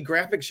National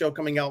Geographic show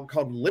coming out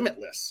called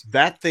Limitless.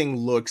 That thing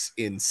looks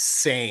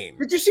insane.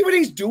 Did you see what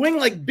he's doing?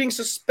 Like being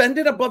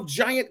suspended above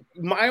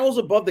miles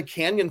above the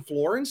canyon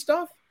floor and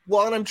stuff?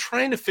 Well, and I'm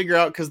trying to figure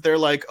out because they're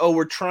like, oh,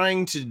 we're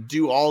trying to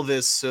do all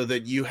this so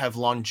that you have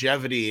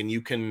longevity and you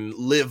can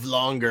live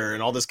longer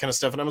and all this kind of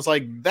stuff. And I was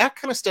like, that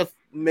kind of stuff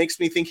makes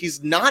me think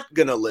he's not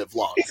going to live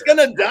longer. He's going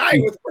to die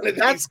with one of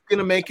these. That's going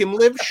to make him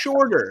live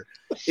shorter.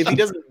 If he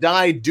doesn't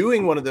die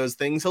doing one of those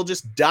things, he'll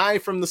just die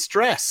from the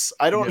stress.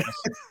 I don't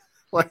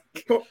like.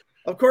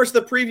 Of course,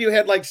 the preview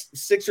had like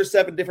 6 or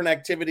 7 different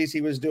activities he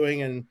was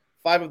doing, and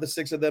 5 of the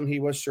 6 of them he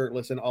was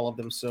shirtless in all of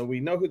them. So we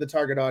know who the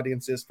target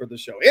audience is for the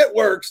show. It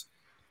works.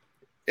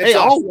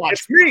 I'll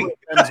watch me. He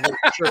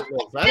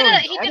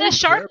did a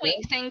Shark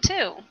Week thing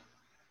too.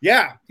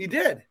 Yeah, he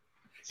did.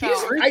 So,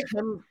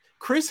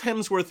 Chris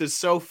Hemsworth is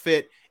so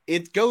fit.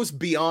 It goes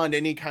beyond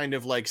any kind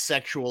of like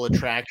sexual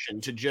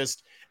attraction to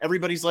just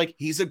everybody's like,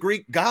 he's a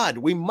Greek god.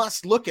 We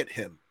must look at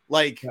him.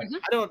 Like,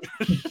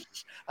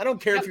 I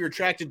don't care if you're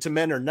attracted to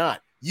men or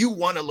not. You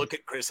want to look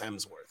at Chris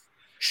Hemsworth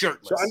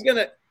shirtless. So I'm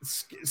gonna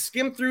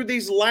skim through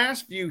these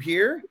last few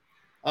here.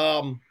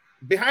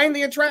 Behind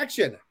the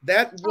Attraction.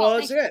 That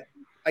was it.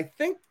 I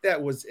think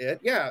that was it.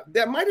 Yeah,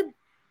 that might have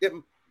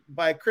been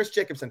by Chris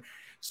Jacobson.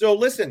 So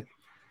listen,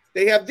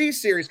 they have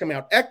these series coming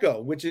out.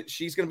 Echo,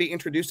 she's going to be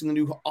introduced in the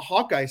new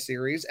Hawkeye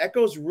series.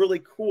 Echo's really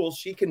cool.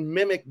 She can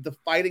mimic the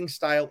fighting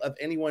style of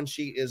anyone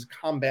she is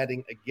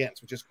combating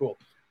against, which is cool.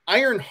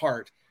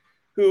 Ironheart,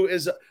 who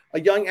is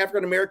a young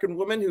African-American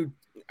woman who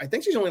I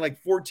think she's only like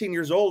 14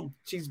 years old.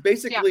 She's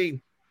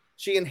basically,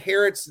 she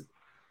inherits,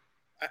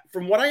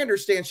 from what I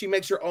understand, she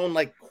makes her own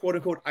like quote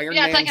unquote Iron Man.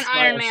 Yeah, it's like an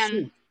Iron Man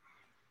suit.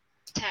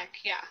 Tech,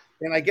 yeah.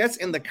 And I guess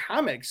in the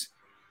comics,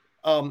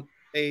 a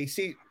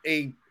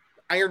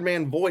Iron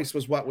Man voice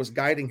was what was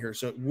guiding her.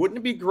 So wouldn't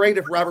it be great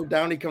if Robert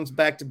Downey comes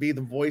back to be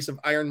the voice of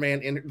Iron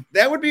Man?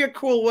 That would be a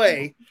cool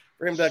way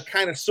for him to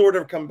kind of sort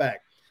of come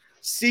back.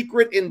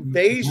 Secret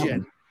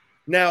Invasion.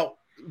 Now,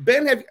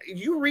 Ben, have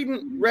you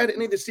read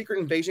any of the Secret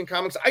Invasion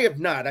comics? I have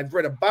not. I've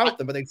read about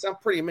them, but they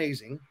sound pretty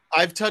amazing.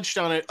 I've touched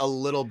on it a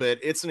little bit.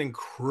 It's an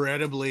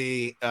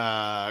incredibly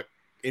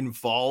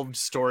involved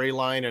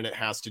storyline, and it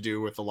has to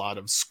do with a lot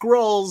of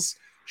Skrulls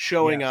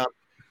showing up.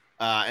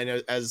 And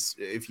as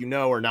if you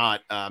know or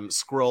not,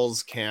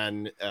 Skrulls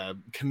can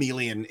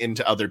chameleon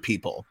into other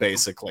people,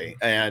 basically.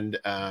 And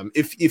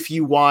if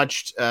you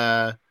watched,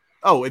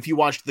 if you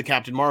watched the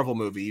Captain Marvel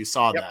movie, you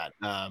saw that.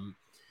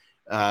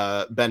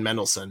 Ben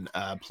Mendelsohn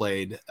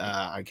played.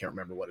 I can't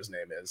remember what his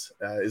name is.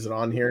 Is it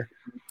on here?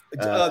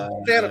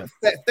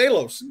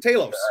 Talos.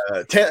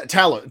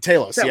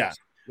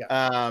 Yeah.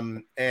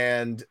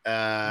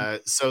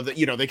 So that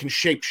they can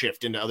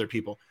shapeshift into other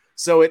people.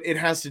 So it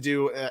has to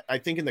do. I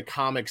think in the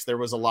comics there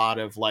was a lot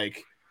of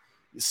like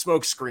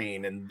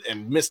smokescreen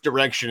and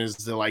misdirection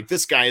is like,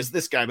 this guy is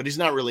this guy, but he's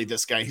not really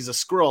this guy. He's a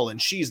Skrull,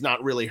 and she's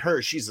not really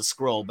her. She's a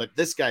Skrull, but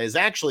this guy is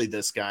actually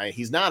this guy.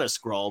 He's not a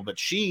Skrull, but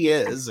she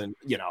is, and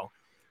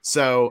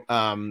So,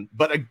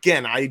 but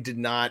again, I did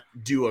not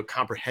do a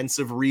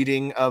comprehensive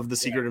reading of the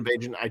Secret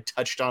Invasion. I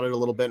touched on it a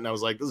little bit, and I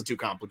was like, this is too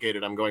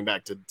complicated. I'm going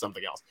back to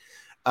something else.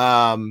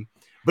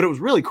 But it was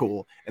really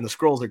cool, and the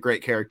Skrulls are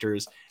great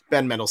characters.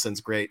 Ben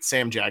Mendelsohn's great.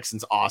 Sam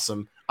Jackson's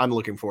awesome. I'm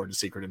looking forward to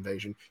Secret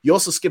Invasion. You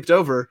also skipped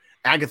over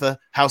Agatha,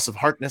 House of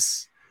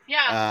Harkness.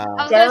 Yeah,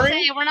 I was gonna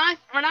say we're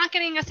not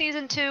getting a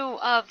season 2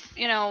 of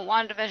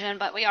WandaVision,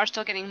 but we are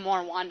still getting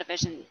more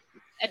WandaVision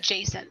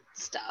adjacent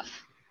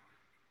stuff.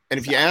 And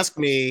if you ask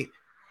me,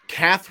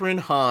 Catherine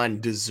Hahn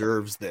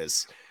deserves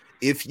this.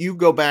 If you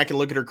go back and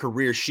look at her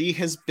career, she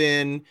has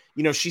been,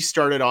 she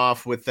started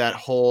off with that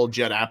whole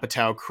Judd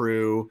Apatow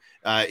crew,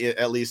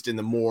 at least in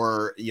the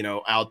more,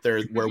 out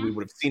there where we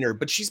would have seen her.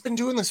 But she's been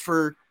doing this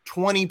for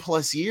 20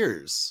 plus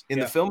years in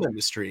the film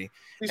industry.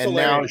 She's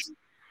hilarious.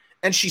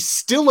 And she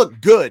still looked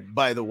good,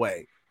 by the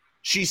way.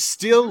 She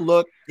still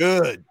looked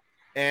good.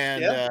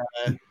 And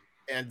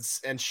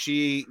and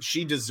she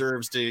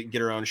deserves to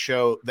get her own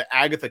show. The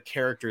Agatha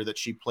character that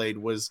she played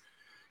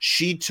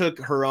she took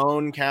her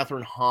own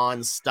Catherine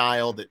Hahn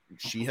style that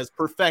she has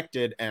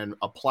perfected and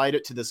applied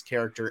it to this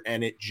character,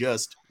 and it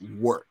just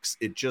works.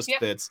 It just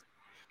fits.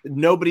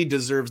 Nobody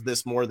deserves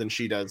this more than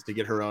she does to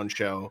get her own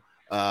show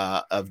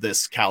of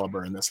this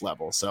caliber and this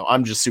level. So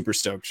I'm just super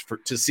stoked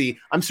to see.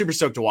 I'm super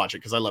stoked to watch it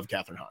because I love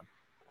Catherine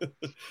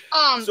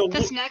Hahn. So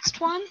this next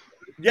one?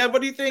 Yeah,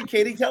 what do you think,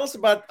 Katie? Tell us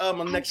about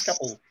the next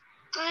couple.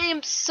 I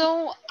am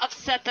so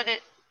upset that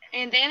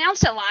and they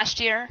announced it last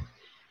year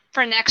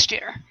for next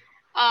year.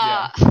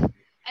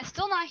 It's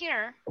still not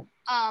here.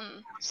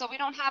 So we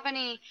don't have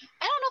any.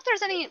 I don't know if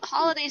there's any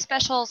holiday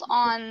specials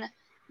on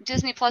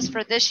Disney Plus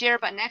for this year,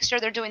 but next year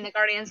they're doing the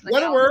Guardians of the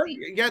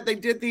Galaxy. Yeah, they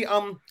did the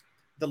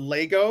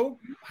Lego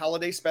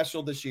holiday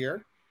special this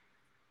year,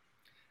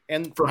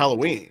 and for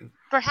Halloween.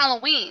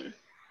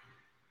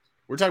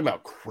 We're talking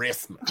about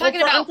Christmas.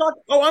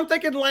 I'm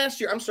thinking last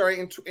year. I'm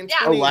sorry.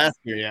 Last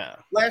year, yeah.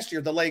 Last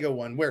year, the Lego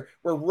one, where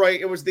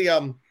it was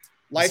the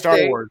Life Star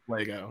Day. Wars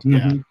Lego.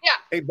 Yeah.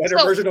 A better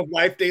version of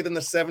Life Day than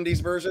the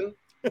 70s version.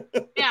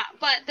 Yeah,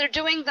 but they're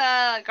doing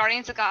the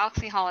Guardians of the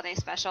Galaxy holiday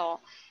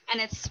special, and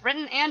it's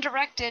written and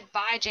directed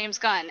by James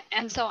Gunn,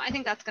 and so I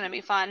think that's going to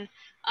be fun.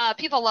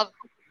 People love,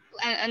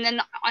 and then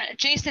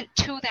adjacent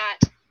to that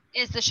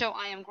is the show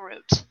I Am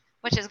Groot,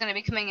 which is going to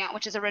be coming out,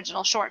 which is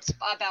original shorts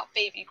about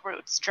baby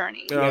Groot's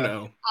journey. Oh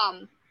no.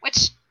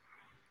 Which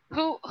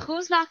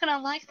who's not going to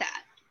like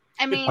that?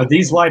 I mean, are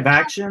these live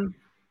action?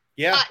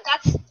 Yeah.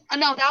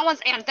 That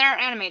one's they're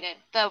animated.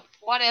 The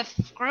What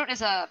If Groot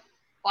is I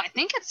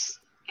think it's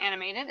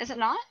animated, is it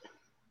not?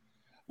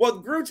 Well,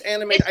 Groot's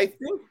animated, I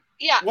think.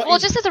 Yeah,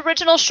 just as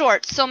original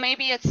shorts, so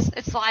maybe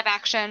it's live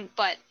action,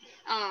 but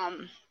I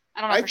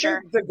don't know for sure. I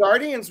think the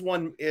Guardians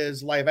one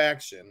is live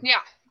action. Yeah.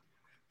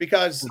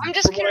 Because I'm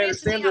just from what I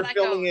understand, goes.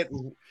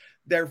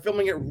 they're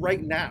filming it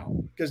right now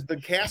because the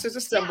cast is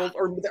assembled,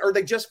 or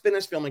they just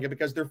finished filming it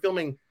because they're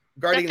filming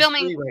Guardians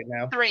 3 right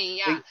now.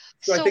 3, yeah.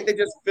 So I think they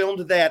just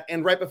filmed that,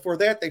 and right before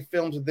that, they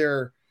filmed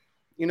their,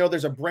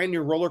 there's a brand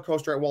new roller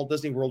coaster at Walt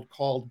Disney World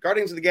called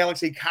Guardians of the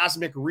Galaxy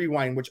Cosmic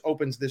Rewind, which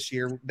opens this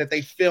year. That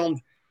they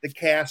filmed the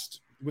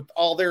cast with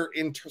all their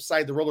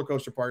inside the roller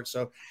coaster parts.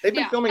 So they've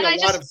been filming a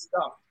lot of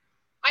stuff.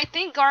 I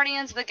think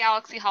Guardians of the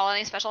Galaxy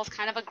Holiday Special is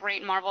kind of a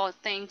great Marvel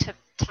thing to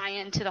tie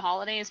into the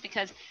holidays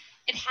because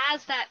it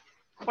has that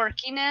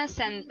quirkiness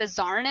and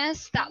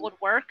bizarreness that would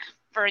work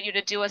for you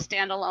to do a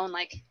standalone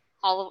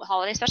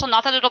holiday special.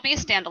 Not that it'll be a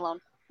standalone.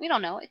 We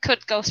don't know. It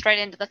could go straight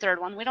into the third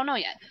one. We don't know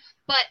yet.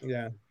 But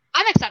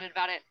I'm excited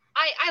about it.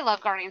 I love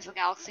Guardians of the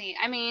Galaxy.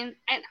 I mean,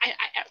 and I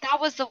that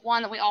was the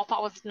one that we all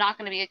thought was not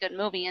going to be a good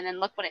movie, and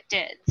then look what it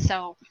did.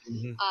 So,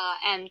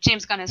 and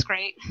James Gunn is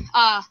great.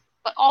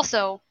 But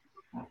also,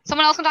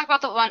 someone else can talk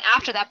about the one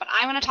after that, but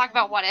I'm going to talk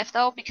about What If,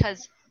 though,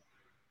 because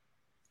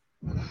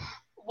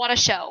what a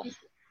show.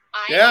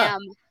 I am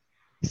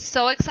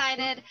so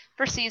excited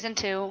for season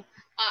 2.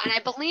 And I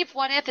believe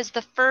What If is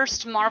the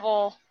first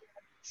Marvel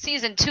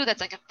season 2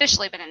 that's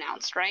officially been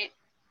announced, right?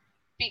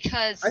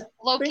 Because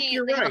Loki,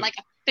 they haven't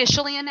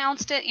officially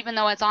announced it, even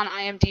though it's on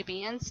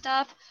IMDb and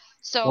stuff.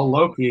 So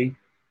Loki.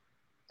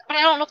 But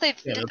I don't know if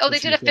they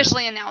did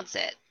officially announce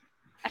it.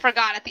 I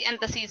forgot at the end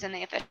of the season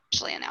they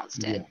officially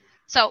announced it.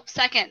 So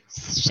second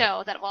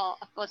show that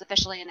was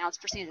officially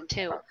announced for season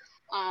 2.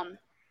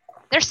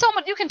 There's so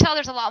much, you can tell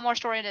there's a lot more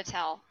story to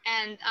tell.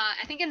 And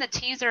I think in the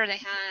teaser they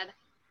had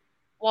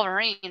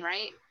Wolverine,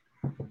 right?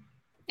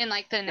 In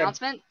the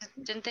announcement,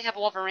 didn't they have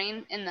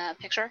Wolverine in the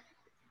picture?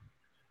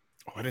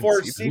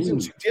 For season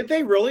 2, did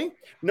they really?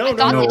 No.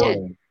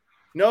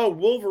 No,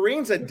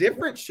 Wolverine's a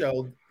different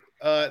show.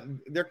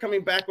 They're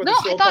coming back with a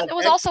show. I thought it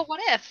was also What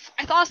If.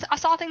 I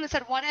saw a thing that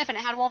said What If and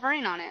it had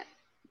Wolverine on it.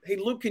 Hey,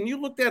 Luke, can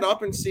you look that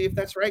up and see if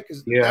that's right?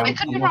 Because I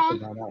could be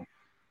wrong.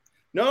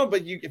 No,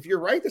 but if you're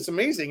right, that's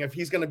amazing if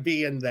he's going to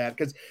be in that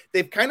because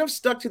they've kind of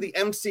stuck to the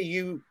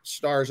MCU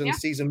stars in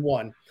season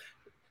 1.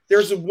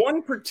 There's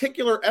one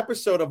particular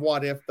episode of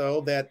What If,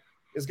 though, that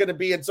is going to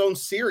be its own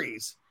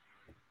series.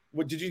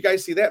 Did you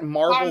guys see that?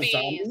 Marvel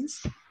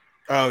Zombies?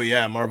 Oh,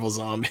 yeah, Marvel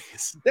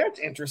Zombies. That's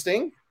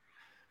interesting.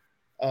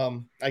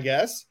 I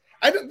guess.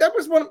 That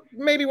was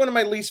maybe one of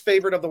my least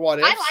favorite of the What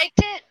Ifs. I liked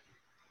it.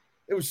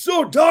 It was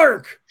so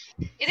dark.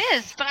 It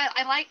is, but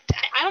I liked.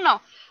 I don't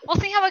know.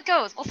 We'll see how it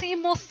goes. We'll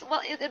see. Well,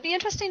 it'd be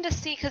interesting to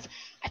see because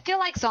I feel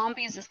like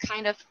Zombies is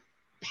kind of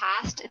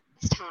past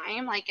its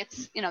time. Like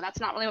it's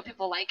that's not really what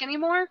people like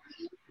anymore.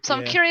 So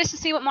I'm curious to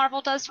see what Marvel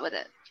does with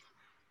it.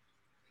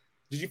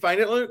 Did you find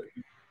it, Luke?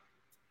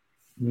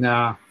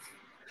 Nah.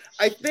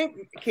 I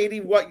think,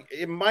 Katie, what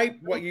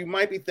you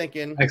might be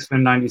thinking.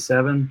 X-Men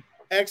 97.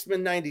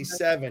 X-Men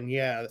 97,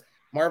 yeah.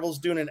 Marvel's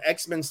doing an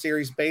X-Men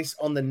series based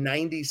on the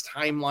 90s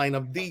timeline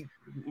of the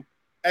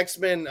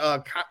X-Men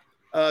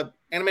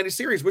animated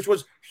series, which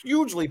was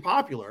hugely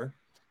popular.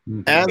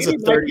 As a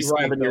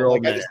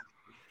 37-year-old man.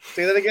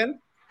 Say that again?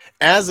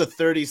 As a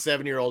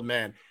 37-year-old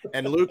man,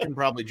 and Luke can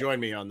probably join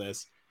me on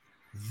this,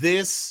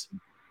 this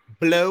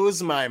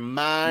blows my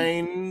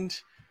mind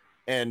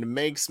and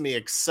makes me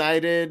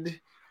excited.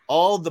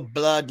 All the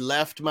blood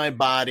left my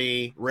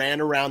body,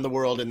 ran around the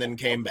world, and then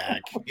came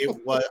back.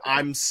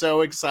 I'm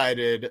so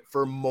excited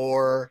for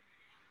more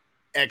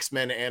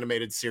X-Men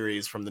animated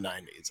series from the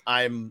 90s.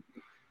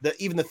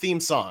 Even the theme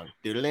song.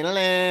 Yeah.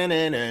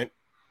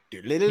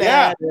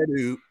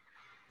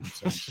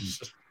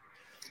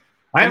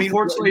 I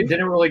unfortunately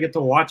didn't really get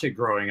to watch it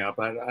growing up.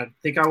 I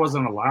think I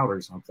wasn't allowed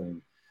or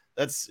something.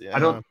 I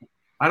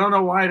don't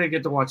know why I didn't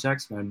get to watch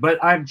X-Men, but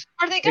I'm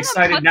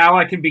excited now.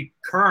 I can be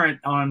current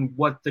on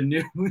what the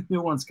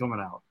new one's coming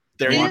out.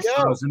 There you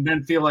go, and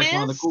then feel like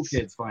one of the cool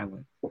kids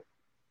finally.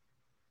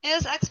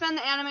 Is X-Men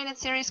the animated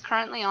series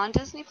currently on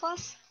Disney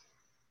Plus?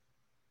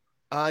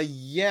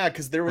 Yeah,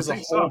 because there was a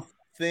whole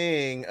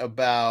thing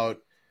about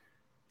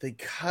they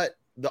cut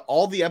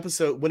all the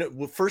episodes when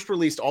it first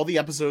released. All the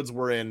episodes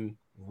were in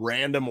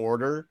random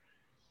order,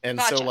 and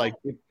Gotcha. so like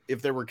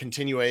if there were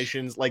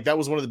continuations, like that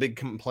was one of the big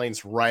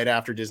complaints right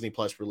after Disney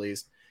Plus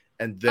released,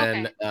 and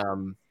then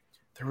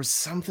there was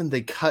something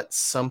they cut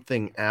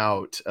something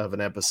out of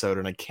an episode,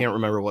 and I can't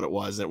remember what it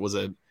was. It was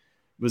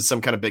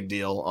some kind of big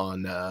deal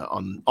on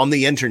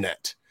the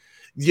internet.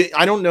 Yeah,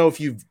 I don't know if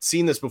you've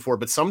seen this before,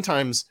 but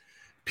sometimes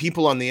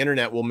people on the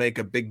internet will make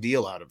a big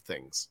deal out of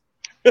things.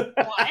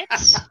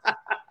 What?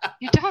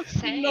 You don't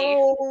say.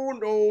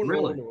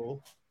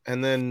 No.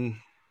 And then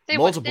They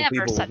multiple would never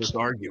people will such just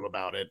argue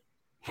about it.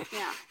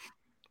 Yeah.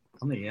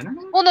 On the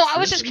internet? Well, no, I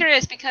was just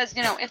curious because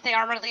if they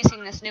are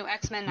releasing this new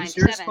X-Men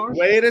 97,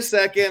 wait a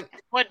second.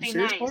 it would be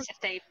nice if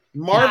they.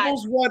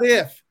 Marvel's What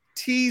If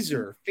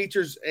teaser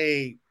features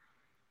a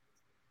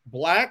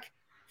black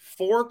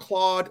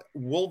 4-clawed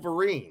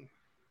Wolverine.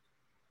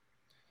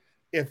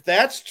 If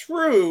that's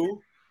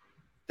true,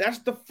 that's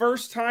the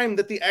first time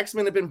that the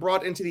X-Men have been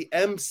brought into the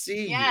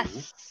MCU.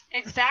 Yes,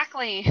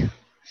 exactly.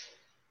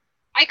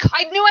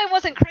 I knew I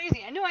wasn't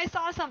crazy. I knew I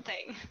saw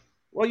something.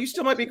 Well, you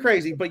still might be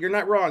crazy, but you're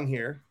not wrong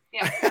here.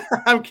 Yeah.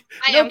 I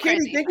am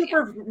crazy. Katie, thank you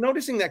for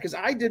noticing that because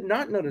I did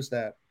not notice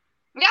that.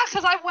 Yeah,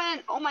 because I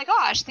went, oh my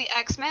gosh, the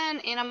X-Men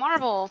in a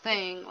Marvel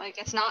thing. Like,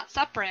 it's not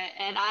separate.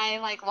 And I,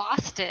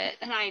 lost it.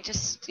 And I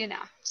just,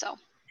 so.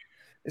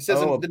 It says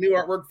the new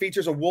artwork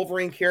features a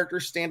Wolverine character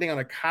standing on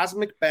a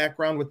cosmic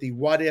background with the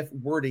What If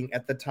wording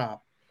at the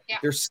top. Yeah.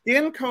 Their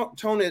skin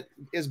tone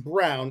is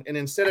brown, and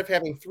instead of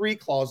having 3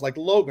 claws like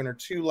Logan or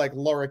 2 like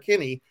Laura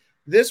Kinney,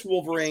 this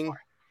Wolverine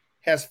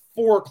has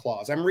 4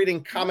 claws. I'm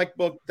reading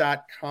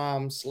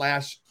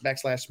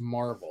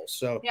comicbook.com//Marvel.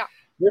 So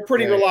they're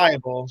pretty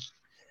reliable.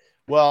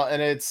 Well,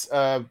 and it's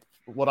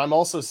what I'm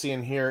also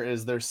seeing here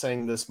is they're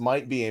saying this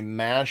might be a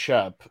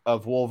mashup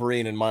of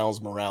Wolverine and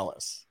Miles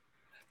Morales.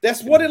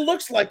 That's what it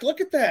looks like. Look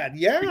at that.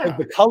 Yeah. Because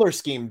the color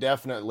scheme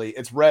definitely,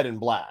 it's red and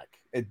black.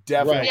 It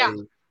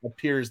definitely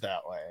appears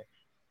that way.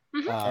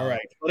 Mm-hmm. All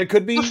right. But it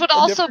could be which would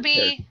also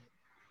be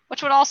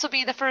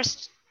the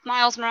first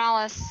Miles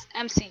Morales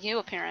MCU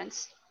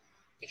appearance.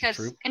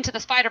 Because Into the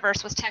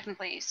Spider-Verse was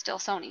technically still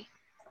Sony.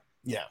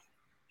 Yeah.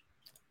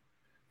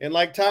 And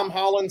like Tom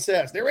Holland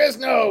says, there is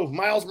no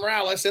Miles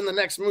Morales in the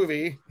next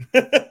movie.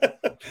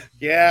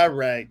 Yeah,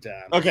 right,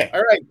 Tom. Okay.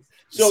 All right.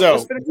 So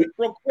let's finish it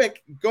real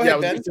quick. Go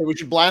ahead, Ben. We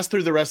should blast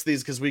through the rest of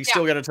these because we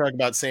still got to talk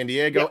about San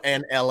Diego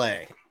and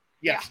LA.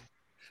 Yeah.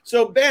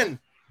 So, Ben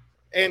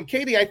and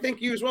Katie, I think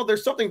you as well,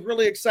 there's something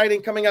really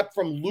exciting coming up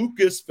from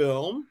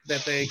Lucasfilm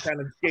that they kind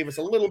of gave us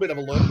a little bit of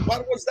a look.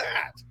 What was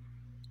that?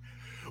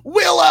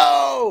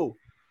 Willow!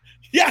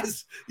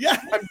 Yes! Yeah.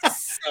 I'm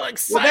so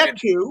excited. Well, that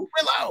too.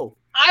 Willow!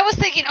 I was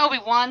thinking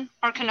Obi-Wan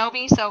or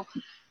Kenobi, so.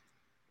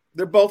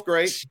 They're both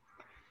great.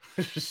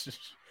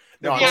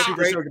 No, I'm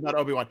super stoked about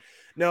Obi-Wan.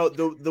 No,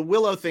 the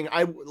Willow thing,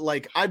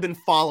 I've been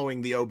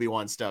following the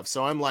Obi-Wan stuff,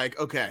 so I'm like,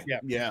 okay,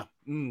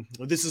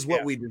 this is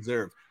what we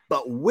deserve.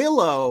 But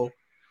Willow,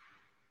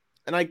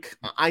 and I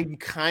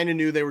kind of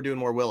knew they were doing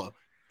more Willow,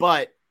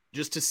 but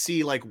just to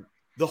see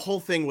the whole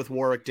thing with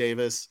Warwick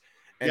Davis,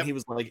 and he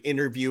was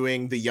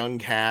interviewing the young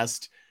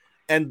cast,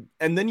 and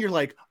then you're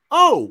like,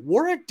 oh,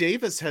 Warwick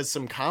Davis has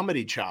some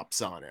comedy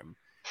chops on him,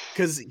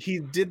 because he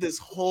did this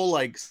whole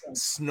like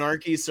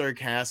snarky,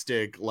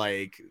 sarcastic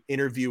like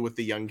interview with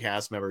the young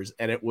cast members,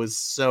 and it was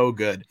so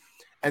good.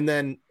 And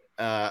then,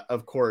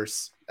 of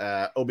course,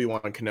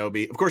 Obi-Wan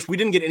Kenobi. Of course, we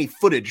didn't get any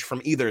footage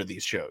from either of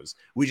these shows.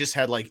 We just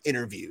had like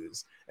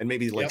interviews and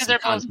maybe like because they're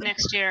both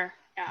next year.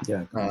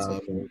 Yeah.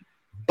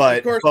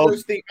 But of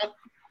course, there's the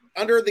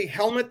Under the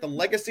Helmet, The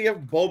Legacy of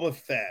Boba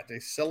Fett, a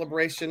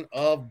celebration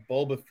of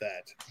Boba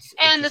Fett.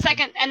 And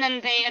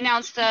then they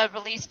announced the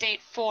release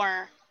date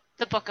for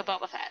the Book of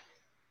Boba Fett.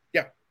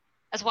 Yeah.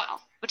 As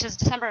well, which is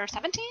December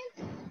 17th.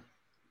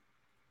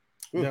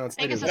 No, I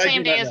think it's the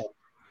same day as.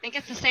 I think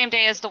it's the same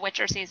day as The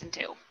Witcher season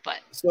 2, but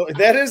so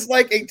that is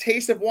like a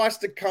taste of what's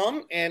to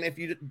come. And if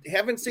you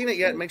haven't seen it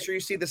yet, make sure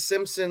you see the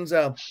Simpsons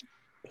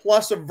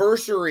Plus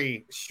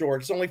Anniversary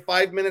short. It's only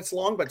 5 minutes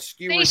long, but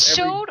skewers.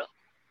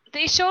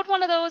 They showed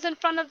one of those in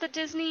front of the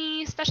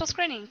Disney special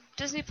screening,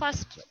 Disney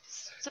Plus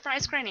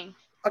surprise screening.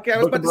 Okay, I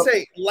was about to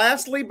say,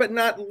 lastly but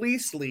not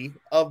leastly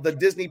of the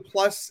Disney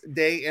Plus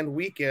day and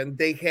weekend,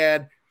 they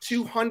had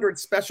 200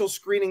 special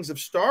screenings of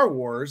Star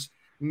Wars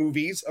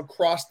movies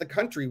across the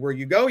country. Where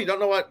you go, you don't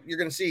know what you're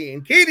going to see.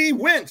 And Katie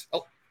went.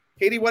 Oh,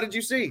 Katie, what did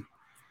you see?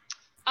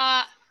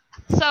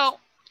 So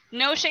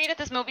no shade at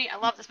this movie. I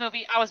love this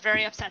movie. I was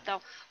very upset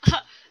though.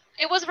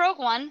 It was Rogue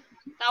One.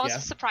 That was a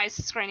surprise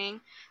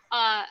screening.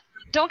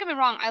 Don't get me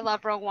wrong. I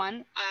love Rogue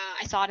One.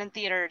 I saw it in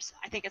theaters.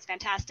 I think it's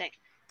fantastic.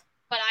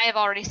 But I have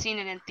already seen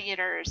it in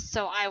theaters,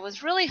 so I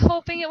was really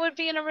hoping it would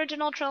be an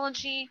original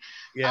trilogy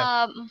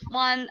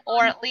one,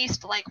 or at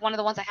least like one of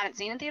the ones I hadn't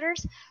seen in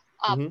theaters.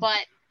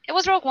 But it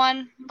was Rogue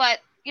One, but,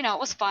 you know, it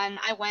was fun.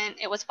 I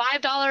went. It was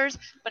 $5,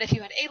 but if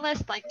you had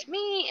A-list like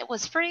me, it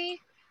was free.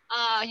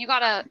 You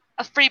got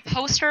a free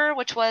poster,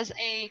 which was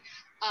a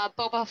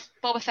Boba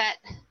Fett,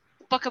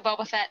 Book of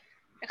Boba Fett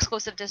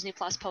exclusive Disney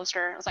Plus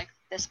poster. It was like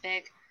this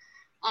big.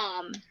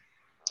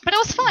 But it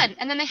was fun.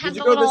 And then they had Did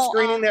you go to the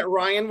screening that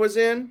Ryan was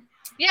in?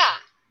 Yeah.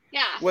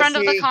 Friend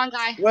of the con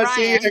guy, was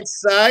Ryan. he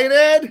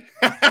excited?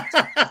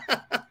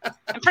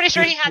 I'm pretty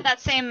sure he had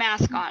that same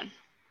mask on.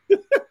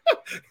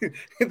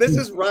 This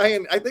is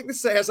Ryan. I think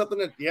this has something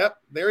to. Yep,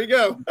 there you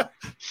go.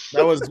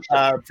 That was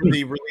for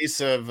the release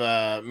of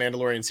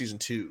Mandalorian season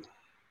 2.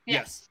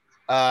 Yes.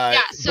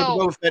 So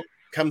Boba Fett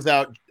comes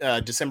out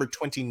December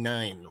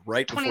 29,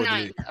 right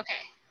 29. before the. Okay.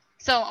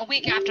 So a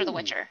week after The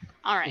Witcher.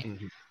 All right.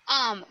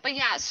 But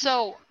yeah.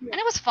 So and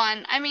it was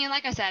fun. I mean,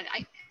 like I said,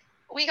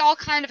 we all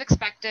kind of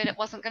expected it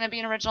wasn't going to be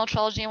an original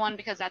trilogy one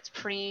because that's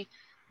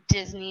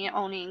pre-Disney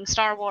owning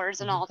Star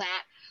Wars and all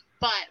that.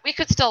 But we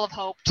could still have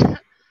hoped.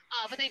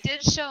 But they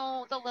did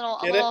show the little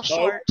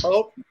short.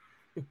 Oh.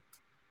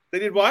 They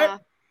did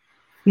what?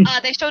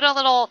 They showed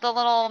the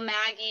little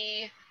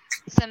Maggie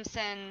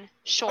Simpson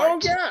short. Oh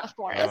yeah,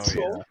 before that's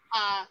cool.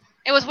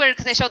 It was weird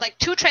because they showed like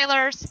 2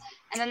 trailers,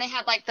 and then they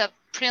had like the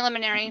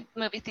preliminary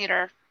movie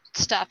theater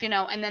stuff, you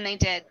know, and then they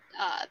did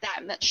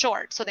that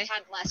short, so they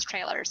had less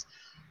trailers.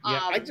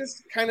 Yeah, I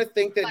just kind of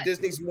think that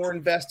Disney's more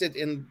invested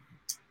in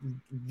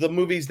the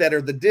movies that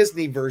are the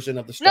Disney version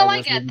of the Star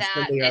Wars. No, I get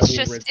that. It's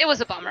just it was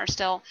a bummer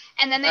still.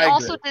 And then they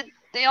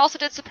also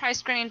did surprise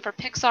screening for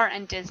Pixar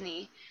and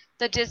Disney.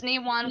 The Disney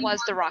one was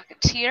The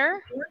Rocketeer,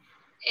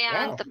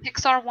 and the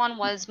Pixar one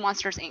was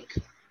Monsters Inc.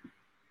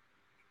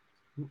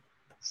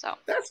 So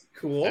that's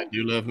cool. I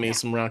do love me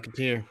some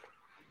Rocketeer.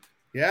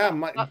 Yeah,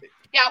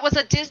 it was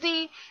a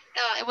Disney.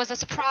 It was a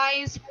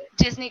surprise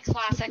Disney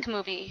classic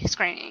movie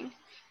screening,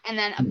 and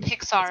then a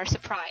Pixar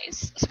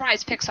surprise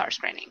Pixar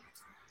screening.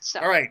 So.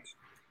 All right.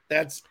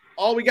 That's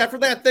all we got for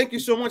that. Thank you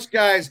so much,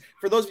 guys.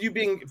 For those of you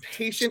being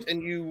patient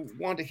and you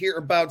want to hear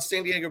about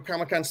San Diego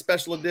Comic-Con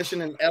Special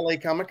Edition and LA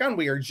Comic-Con,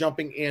 we are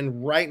jumping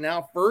in right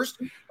now.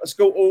 First, let's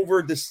go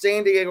over the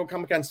San Diego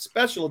Comic-Con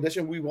Special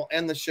Edition. We will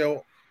end the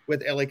show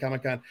with LA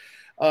Comic-Con.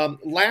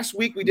 Last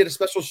week, we did a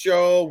special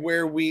show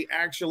where we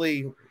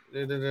actually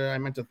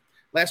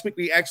last week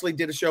we actually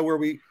did a show where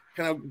we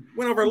kind of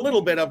went over a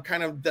little bit of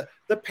kind of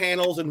the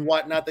panels and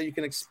whatnot that you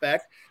can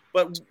expect.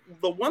 But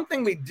the one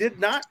thing we did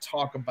not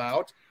talk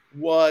about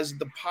was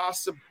the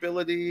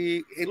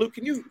possibility. Hey, Luke,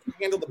 can you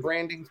handle the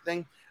branding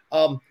thing?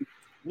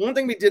 One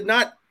thing we did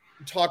not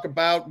talk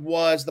about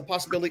was the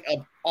possibility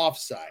of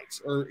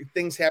offsites or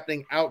things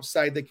happening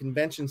outside the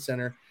convention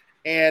center.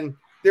 And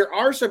there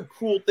are some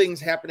cool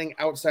things happening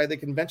outside the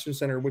convention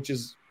center, which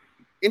is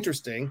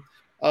interesting.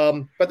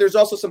 But there's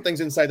also some things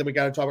inside that we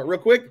got to talk about real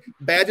quick.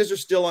 Badges are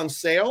still on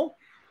sale.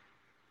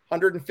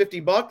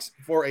 $150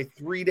 for a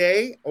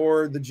 3-day,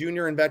 or the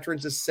junior and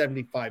veterans is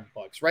 $75,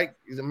 right?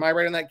 Am I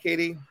right on that,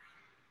 Katie?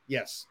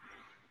 Yes.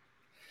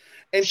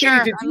 And sure,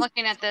 Katie, I'm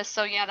looking at this,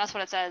 so yeah, that's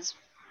what it says.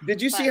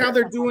 Did you see how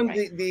they're doing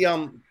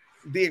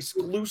the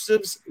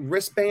exclusives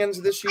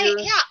wristbands this year?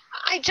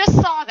 I just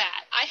saw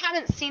that. I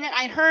hadn't seen it.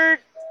 I heard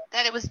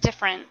that it was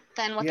different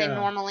than what they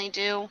normally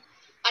do,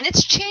 and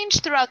it's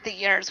changed throughout the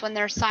years when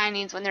there's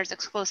signings, when there's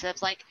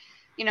exclusives. Like,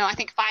 you know, I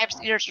think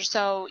 5 years or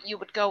so, you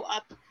would go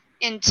up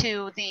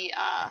into the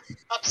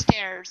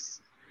upstairs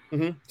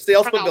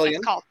sales pavilion.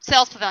 It's called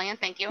sales pavilion.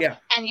 Thank you. Yeah.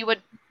 And you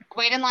would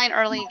wait in line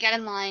early, get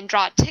in line,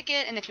 draw a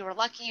ticket, and if you were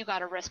lucky, you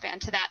got a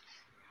wristband to that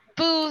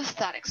booth,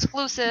 that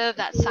exclusive,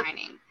 that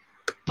signing.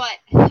 But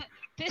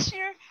this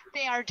year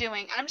they are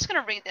doing, and I'm just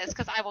going to read this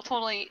because I will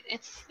totally,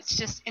 it's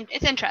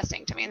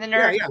interesting to me. And the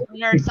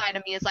nerd side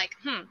of me is like,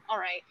 all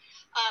right.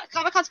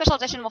 Comic-Con Special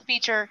Edition will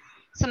feature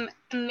some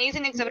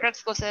amazing exhibitor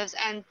exclusives,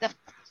 and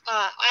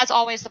as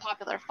always, the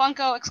popular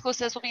Funko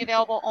exclusives will be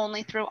available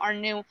only through our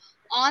new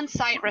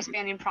on-site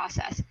wristbanding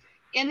process.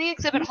 In the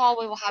exhibit hall,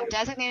 we will have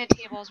designated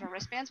tables where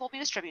wristbands will be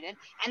distributed,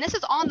 and this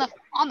is on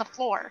the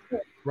floor,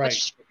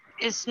 which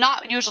is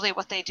not usually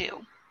what they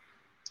do.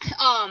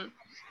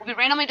 Will be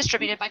randomly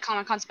distributed by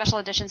Comic-Con Special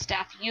Edition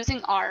staff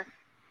using our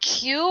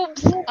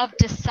Cubes of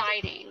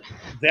Deciding.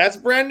 That's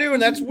brand new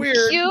and that's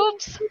weird.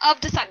 Cubes of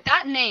Deciding.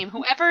 That name,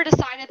 whoever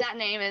decided that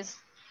name is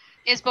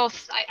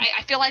both.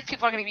 I feel like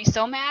people are going to be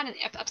so mad and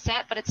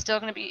upset, but it's still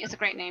going to be. It's a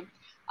great name.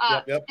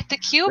 If the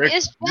cube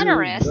is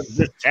generous,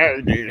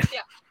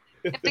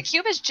 if the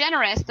cube is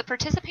generous, the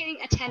participating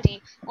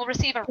attendee will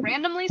receive a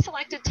randomly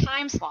selected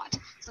time slot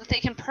so that they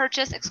can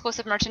purchase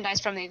exclusive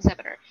merchandise from the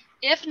exhibitor.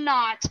 If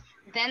not,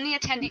 then the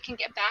attendee can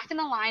get back in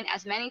the line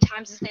as many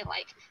times as they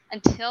like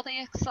until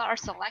they are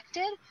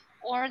selected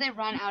or they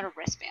run out of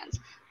wristbands.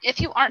 If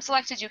you aren't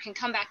selected, you can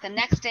come back the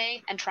next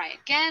day and try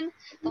again.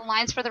 The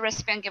lines for the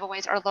wristband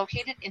giveaways are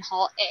located in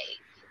Hall A.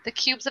 The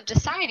Cubes of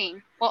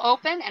Deciding will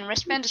open and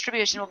wristband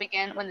distribution will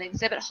begin when the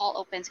exhibit hall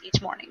opens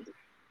each morning.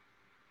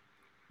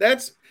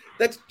 That's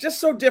just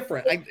so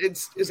different.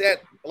 Is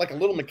that like a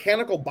little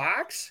mechanical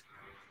box?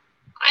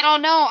 I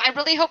don't know. I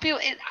really hope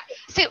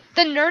see,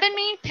 the nerd in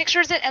me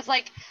pictures it as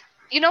like,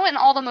 in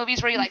all the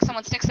movies where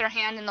someone sticks their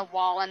hand in the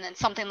wall and then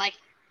something like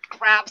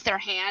grabs their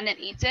hand and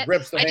eats it.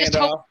 Rips the hand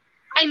off.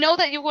 I know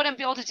that you wouldn't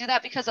be able to do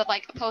that because of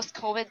like a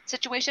post-COVID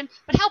situation,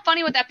 but how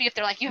funny would that be if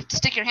they're like, you have to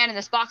stick your hand in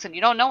this box and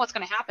you don't know what's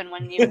going to happen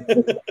when you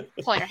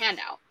pull your hand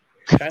out.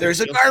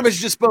 There's a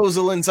garbage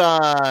disposal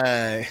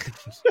inside.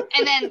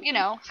 And then,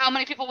 how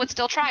many people would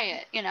still try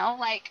it, but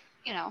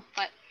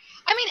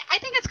I mean, I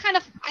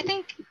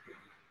think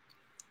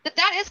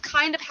that is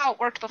kind of how it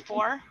worked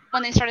before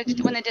when they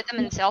did them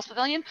in the sales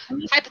pavilion.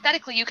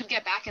 Hypothetically, you could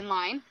get back in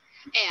line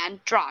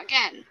and draw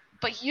again.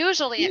 But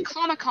usually at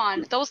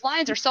Comic-Con, those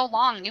lines are so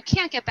long, you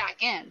can't get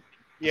back in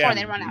before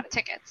they run out of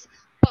tickets.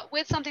 But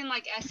with something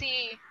like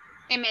SE,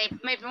 it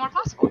may be more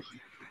possible.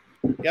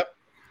 Yep.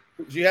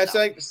 Do you have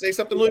to say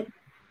something, Luke?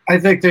 I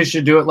think they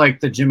should do it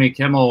like the Jimmy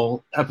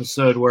Kimmel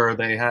episode where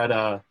they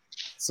had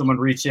someone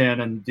reach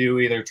in and do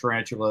either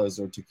tarantulas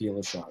or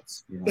tequila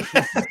shots.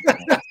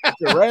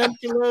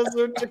 Tarantulas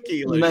or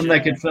tequila and then shots. they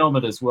could film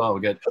it as well,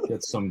 get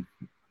some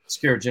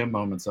Scare Jim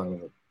moments out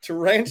of it.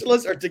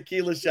 Tarantulas or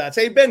tequila shots.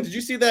 Hey, Ben, did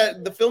you see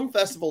the film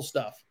festival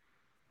stuff?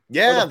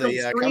 Yeah,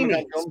 the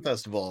Comic-Con Film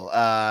Festival.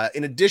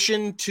 In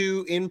addition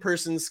to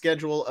in-person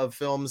schedule of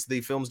films,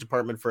 the films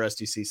department for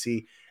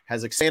SDCC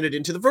has expanded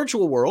into the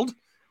virtual world,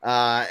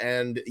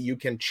 and you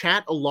can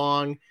chat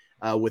along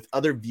with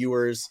other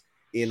viewers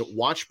in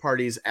watch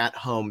parties at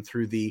home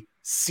through the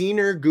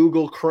Scener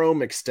Google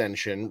Chrome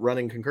extension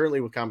running concurrently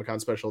with Comic-Con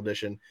Special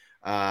Edition.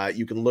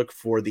 You can look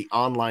for the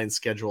online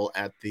schedule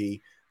at the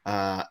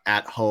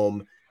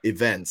at-home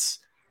events.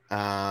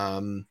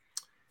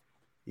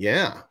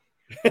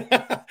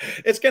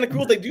 It's kind of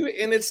cool they do,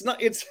 and it's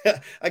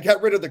I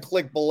got rid of the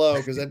click below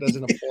because that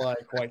doesn't apply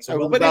quite so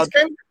well. But it's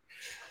kind of,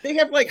 they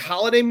have like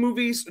holiday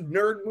movies,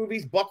 nerd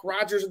movies, Buck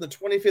Rogers in the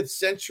 25th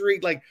century,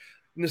 like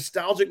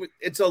nostalgic.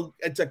 It's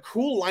a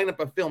cool lineup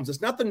of films.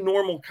 It's not the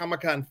normal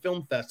Comic-Con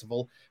Film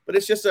Festival, but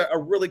it's just a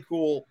really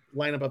cool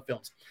lineup of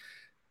films.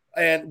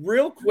 And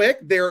real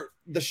quick, the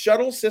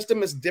shuttle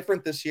system is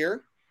different this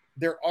year.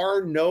 There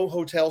are no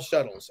hotel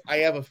shuttles. I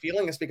have a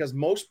feeling it's because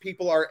most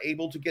people are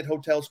able to get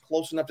hotels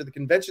close enough to the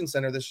convention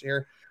center this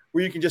year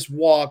where you can just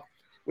walk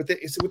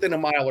within a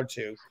mile or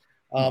two,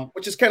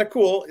 which is kind of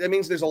cool. That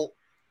means there's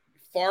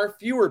far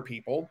fewer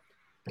people.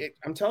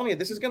 I'm telling you,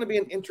 this is going to be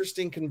an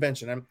interesting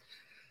convention.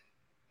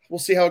 We'll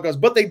see how it goes.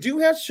 But they do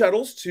have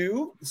shuttles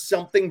to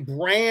something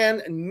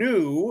brand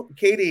new.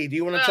 Katie, do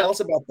you want to tell us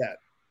about that?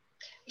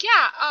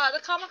 Yeah,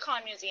 the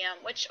Comic-Con Museum,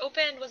 which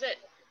opened,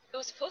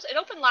 it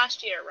opened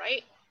last year,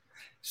 right?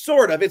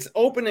 Sort of. It's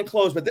open and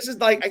closed, but this is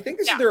I think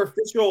this is their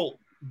official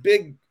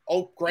big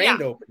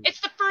grand opening. It's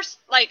the first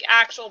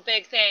actual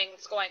big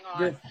things going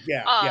on.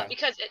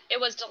 Because it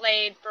was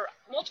delayed for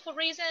multiple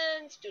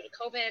reasons due to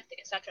COVID,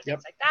 etc.,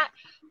 things like that.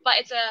 But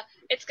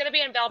it's going to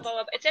be in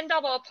Balboa. It's in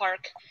Balboa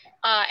Park,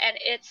 and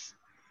it's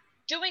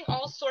doing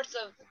all sorts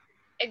of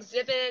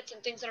exhibits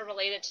and things that are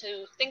related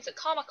to things that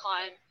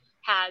Comic-Con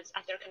has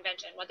at their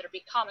convention, whether it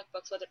be comic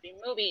books, whether it be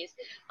movies.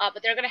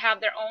 But they're going to have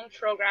their own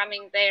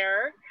programming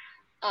there.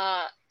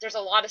 There's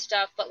a lot of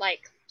stuff, but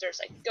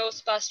there's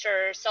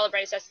Ghostbusters,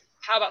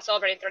 how about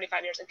celebrating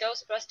 35 years of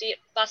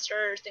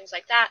Ghostbusters, things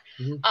like that.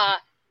 Mm-hmm.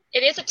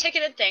 It is a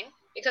ticketed thing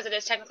because it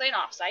is technically an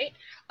offsite,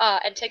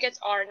 and tickets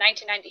are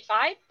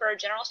 $19.95 for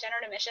general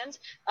standard admissions.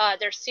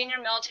 There's senior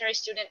military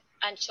student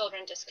and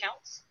children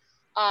discounts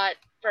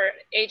for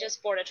ages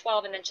 4 to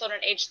 12, and then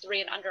children age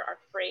 3 and under are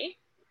free.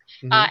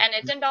 and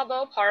it's in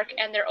Balboa Park,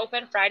 and they're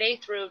open Friday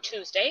through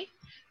Tuesday,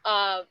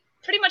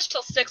 pretty much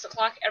till 6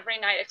 o'clock every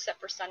night except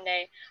for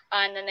Sunday,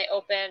 and then they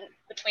open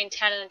between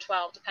 10 and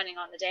 12 depending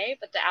on the day,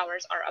 but the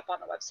hours are up on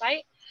the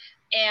website.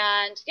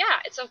 And yeah,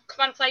 it's a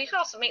fun play. You can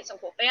also meet some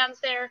cool fans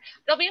there.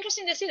 It'll be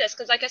interesting to see this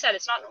because, like I said,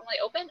 it's not normally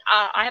open.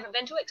 I haven't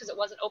been to it because it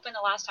wasn't open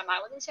the last time I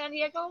was in San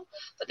Diego,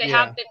 but they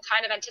have been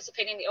kind of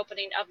anticipating the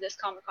opening of this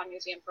Comic-Con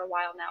museum for a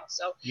while now.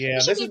 So yeah,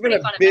 this has been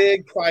a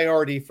big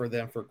priority for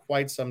them for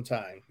quite some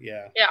time.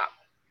 Yeah.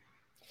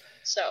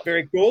 So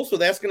very cool. So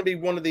that's going to be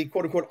one of the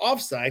quote unquote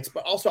offsites,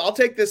 but also I'll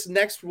take this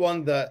next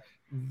one, the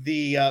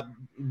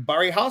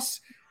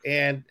Bari-Haus.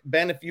 And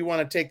Ben, if you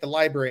want to take the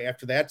library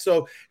after that.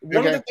 So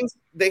one of the things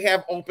they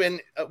have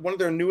open, one of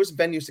their newest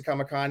venues to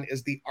Comic-Con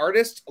is the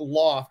Artist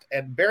Loft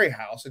at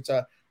Bari-Haus. It's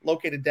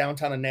located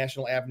downtown on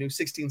National Avenue,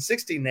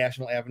 1660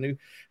 National Avenue.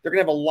 They're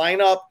going to have a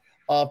lineup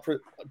of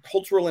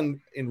cultural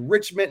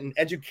enrichment and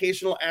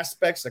educational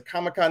aspects, the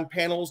Comic-Con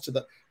panels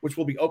which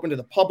will be open to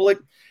the public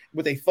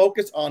with a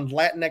focus on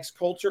Latinx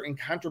culture and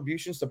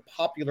contributions to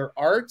popular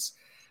arts.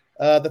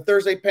 The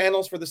Thursday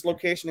panels for this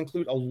location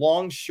include a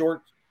long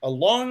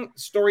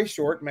story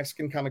short,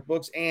 Mexican comic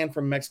books, and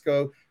from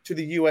Mexico to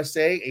the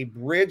USA, a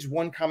bridge,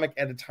 one comic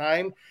at a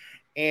time.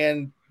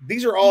 And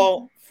these are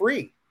all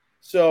free.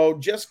 So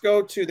just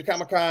go to the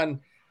Comic-Con,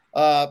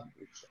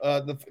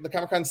 the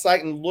Comic-Con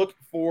site and look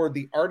for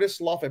the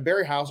Artist Loft at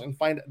Bari-Haus and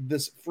find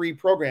this free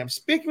program.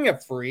 Speaking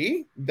of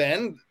free,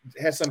 Ben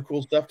has some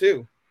cool stuff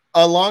too.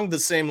 Along the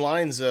same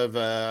lines of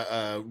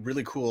a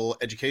really cool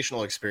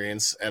educational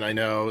experience. And I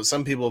know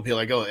some people will be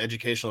like, oh,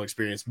 educational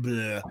experience.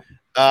 Bleh.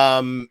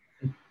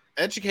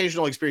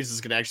 Educational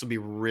experiences can actually be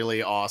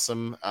really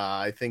awesome.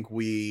 I think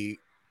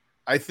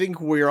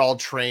we're all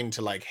trained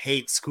to like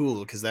hate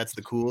school because that's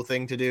the cool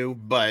thing to do,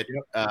 but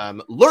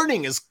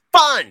learning is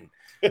fun.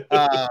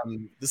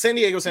 The San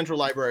Diego Central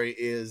Library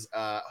is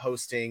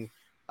hosting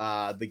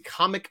the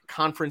Comic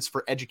Conference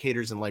for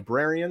Educators and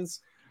Librarians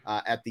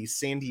at the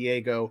San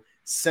Diego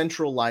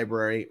Central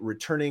Library,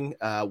 returning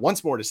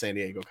once more to San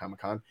Diego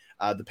Comic-Con.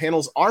 The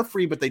panels are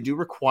free, but they do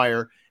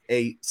require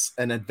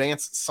an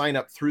advanced sign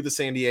up through the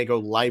San Diego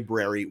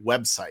Library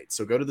website.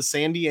 So go to the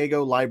San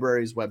Diego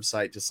Library's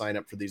website to sign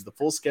up for these. The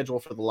full schedule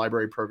for the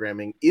library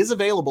programming is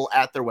available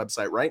at their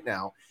website right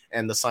now,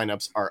 and the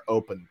signups are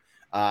open.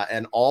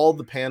 And all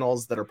the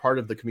panels that are part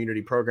of the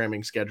community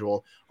programming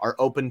schedule are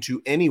open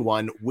to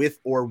anyone with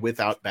or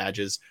without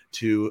badges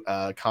to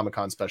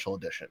Comic-Con Special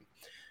Edition.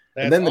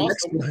 And then the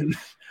next one,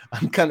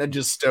 I'm kind of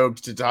just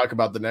stoked to talk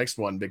about the next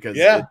one because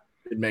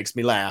it makes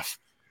me laugh.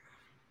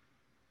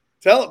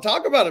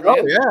 Talk about it, man.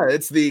 Oh, yeah.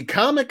 It's the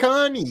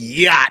Comic-Con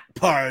Yacht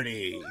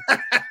Party.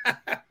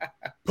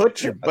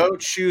 Put your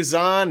boat shoes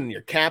on and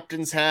your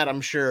captain's hat. I'm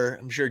sure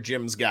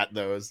Jim's got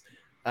those.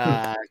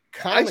 I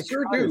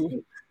sure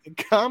do.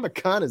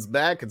 Comic-Con is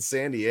back in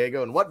San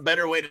Diego, and what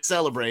better way to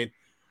celebrate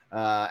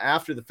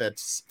after the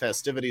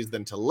festivities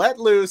than to let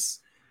loose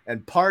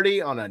and party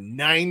on a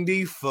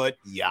 90-foot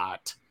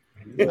yacht.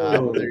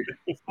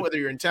 Whether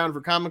you're in town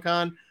for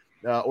Comic-Con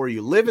or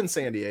you live in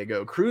San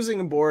Diego, cruising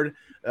aboard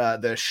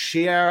the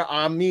Cher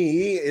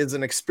Ami is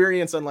an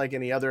experience unlike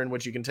any other, in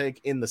which you can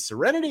take in the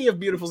serenity of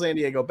beautiful San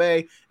Diego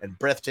Bay and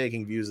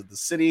breathtaking views of the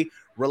city.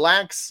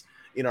 Relax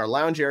in our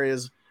lounge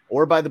areas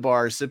or by the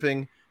bar,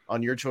 sipping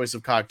on your choice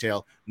of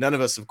cocktail. None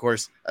of us, of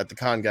course, at the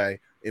Con Guy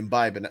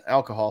imbibe in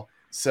alcohol,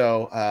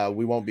 so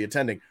we won't be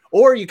attending.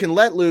 Or you can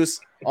let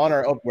loose on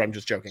our I'm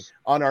just joking,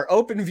 on our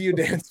open view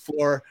dance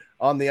floor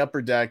on the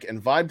upper deck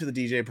and vibe to the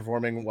DJ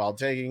performing while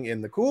taking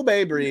in the cool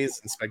bay breeze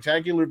and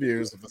spectacular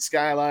views of the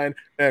skyline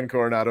and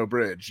Coronado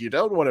Bridge. You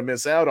don't want to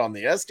miss out on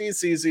the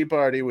SDCC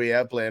party we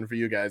have planned for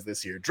you guys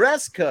this year.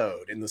 Dress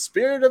code. In the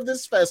spirit of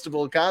this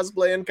festival,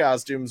 cosplay and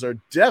costumes are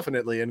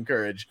definitely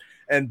encouraged,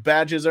 and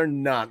badges are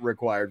not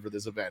required for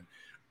this event.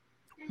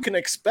 You can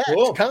expect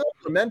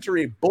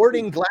complimentary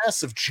boarding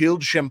glass of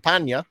chilled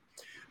champagne,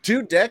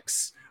 2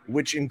 decks,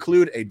 which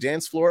include a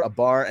dance floor, a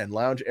bar, and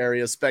lounge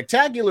area,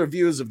 spectacular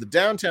views of the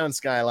downtown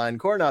skyline,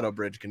 Coronado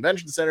Bridge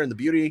Convention Center, and the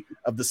beauty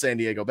of the San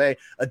Diego Bay,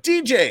 a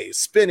DJ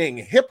spinning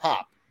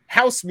hip-hop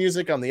house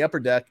music on the upper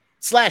deck,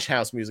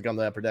 /house music on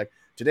the upper deck.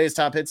 Today's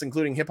top hits,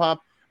 including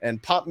hip-hop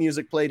and pop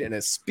music played in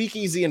a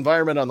speakeasy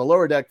environment on the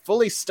lower deck,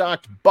 fully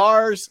stocked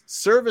bars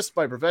serviced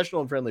by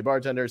professional and friendly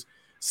bartenders.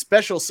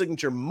 Special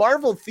signature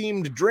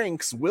Marvel-themed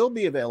drinks will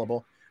be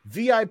available.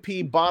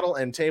 VIP bottle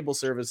and table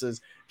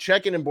services.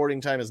 Check-in and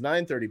boarding time is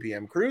 9:30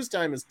 p.m. Cruise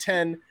time is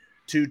 10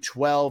 to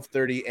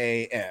 12:30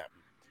 a.m.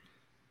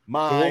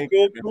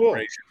 Cool.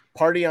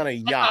 Party on a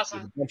yacht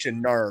with a bunch of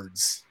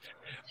nerds.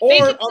 Or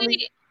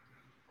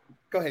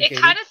go ahead, it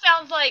Katie. kind of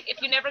sounds like if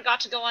you never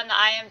got to go on the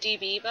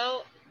IMDb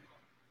boat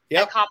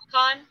at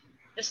Comic-Con,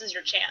 this is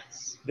your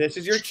chance. This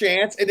is your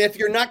chance. And if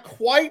you're not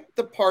quite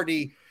the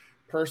party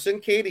person,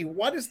 Katie,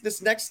 what is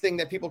this next thing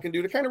that people can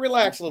do to kind of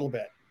relax a little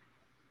bit?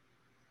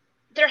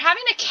 They're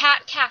having a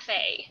cat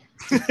cafe.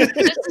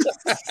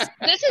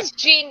 This is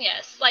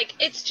genius. Like,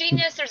 it's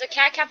genius. There's a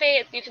cat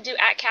cafe you can do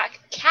at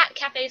Cat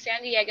Cafe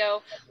San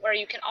Diego, where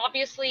you can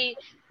obviously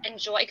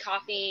enjoy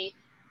coffee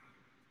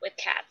with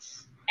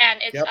cats.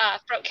 And it's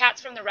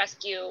cats from the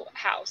rescue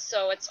house.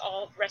 So it's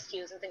all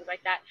rescues and things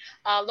like that.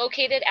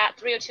 Located at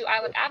 302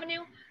 Island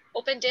Avenue.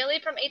 Open daily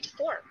from 8 to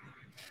 4.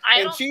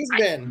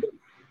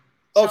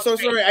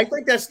 Sorry. I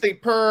think that's the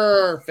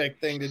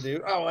perfect thing to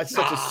do. Oh, that's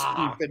such a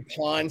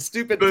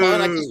stupid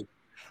pun.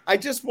 I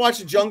just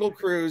watched Jungle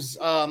Cruise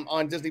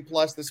on Disney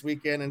Plus this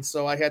weekend, and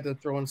so I had to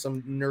throw in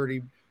some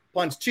nerdy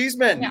puns.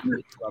 Cheeseman,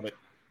 love it.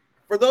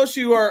 For those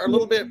who are a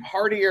little bit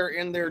hardier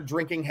in their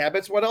drinking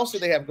habits, what else do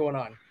they have going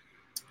on?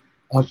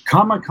 A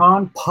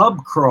Comic-Con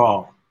pub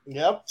crawl.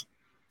 Yep.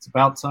 It's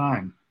about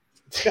time.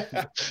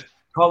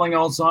 Calling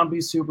all zombie,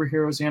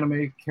 superheroes,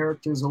 anime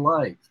characters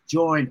alike.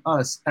 Join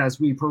us as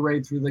we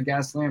parade through the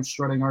gas lamps,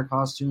 strutting our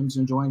costumes,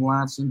 enjoying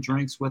laughs and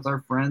drinks with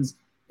our friends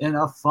in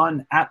a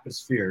fun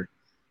atmosphere.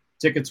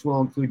 Tickets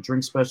will include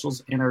drink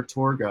specials and our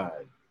tour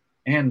guide.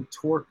 And a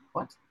tour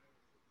guide.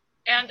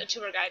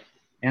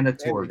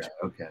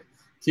 Okay.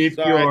 Keep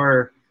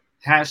your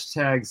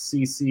hashtag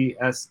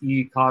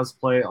CCSE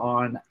cosplay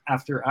on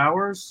after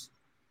hours.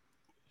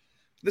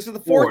 This is the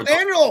fourth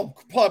annual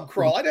pub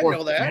crawl. I didn't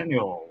know that.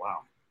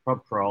 Wow.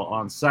 Pub crawl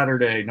on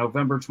Saturday,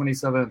 November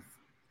 27th,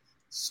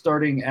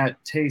 starting at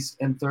Taste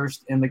and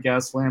Thirst in the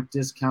Gas Lamp.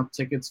 Discount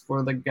tickets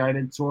for the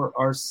guided tour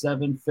are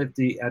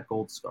 $7.50 at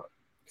Gold Star.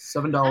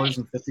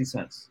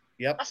 $7.50.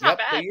 Yep. That's not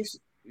bad.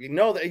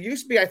 It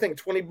used to be, I think,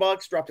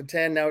 $20, dropped to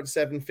 $10. Now it's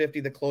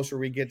 $7.50 the closer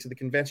we get to the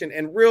convention.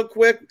 And real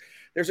quick,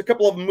 there's a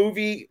couple of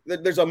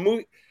there's a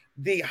movie.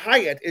 The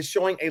Hyatt is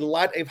showing a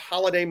lot of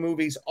holiday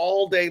movies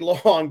all day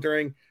long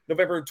during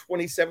November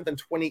 27th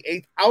and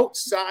 28th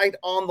outside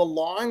on the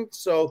lawn.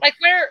 So,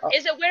 where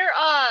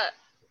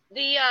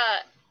the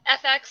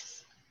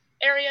FX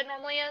area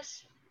normally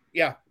is?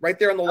 Yeah, right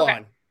there on the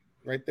lawn.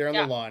 Right there on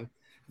the lawn.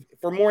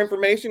 For more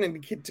information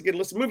and to get a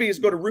list of movies,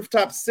 go to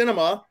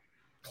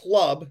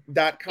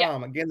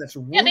rooftopcinemaclub.com. Again, that's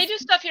they do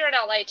stuff here in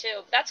LA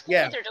too. That's cool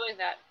that they're doing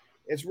that.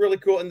 It's really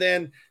cool. And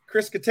then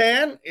Chris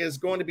Kattan is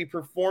going to be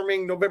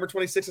performing November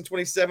 26th and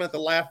 27th at the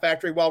Laugh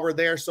Factory while we're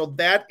there. So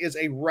that is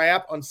a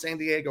wrap on San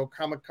Diego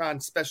Comic-Con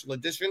Special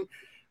Edition.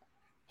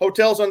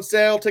 Hotels on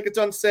sale, tickets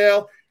on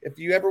sale. If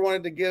you ever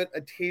wanted to get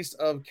a taste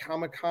of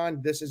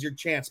Comic-Con, this is your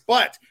chance.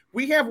 But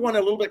we have one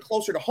a little bit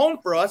closer to home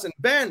for us. And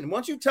Ben, why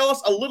don't you tell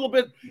us a little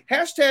bit,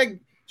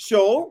 hashtag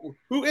show,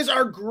 who is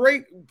our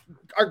great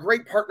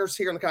partners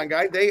here on the Con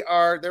Guy.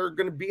 They're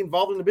going to be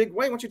involved in a big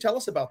way. Why don't you tell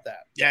us about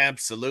that? Yeah,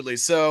 absolutely.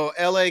 So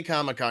LA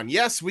Comic-Con.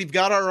 Yes, we've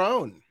got our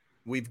own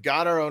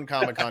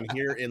Comic-Con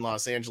here in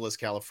Los Angeles,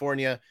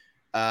 California.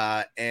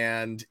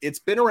 And it's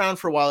been around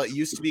for a while. It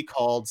used to be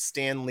called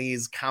Stan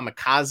Lee's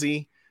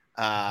Kamikaze.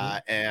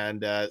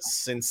 And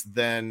since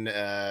then,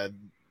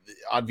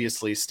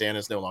 obviously Stan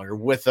is no longer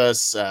with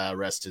us,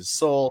 rest his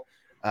soul.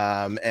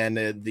 And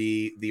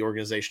the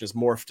organization has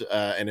morphed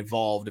and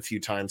evolved a few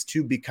times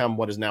to become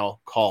what is now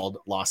called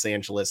Los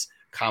Angeles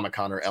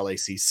Comic-Con, or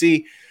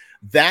LACC.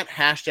 That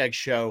hashtag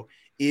show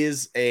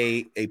is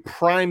a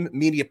prime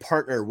media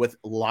partner with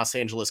Los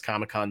Angeles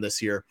Comic-Con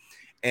this year.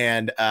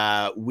 And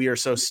we are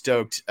so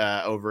stoked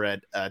over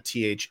at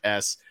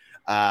THS.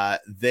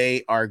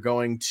 They are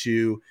going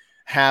to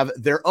have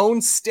their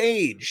own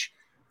stage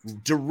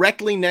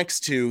directly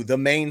next to the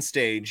main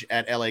stage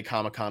at LA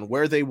Comic-Con,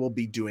 where they will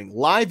be doing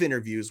live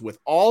interviews with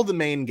all the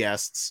main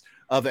guests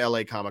of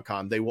LA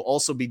Comic-Con. They will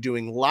also be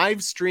doing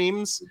live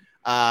streams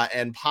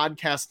and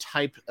podcast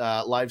type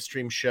live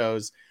stream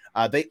shows.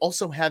 They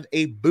also have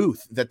a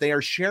booth that they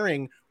are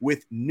sharing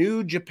with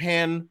New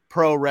Japan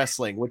Pro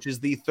Wrestling, which is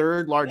the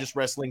third largest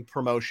wrestling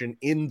promotion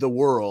in the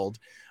world.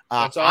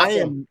 That's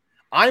awesome.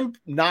 I'm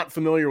not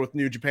familiar with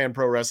New Japan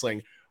Pro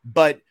Wrestling,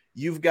 but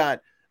you've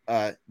got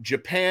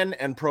Japan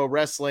and pro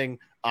wrestling.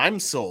 I'm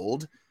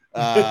sold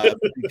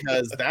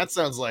because that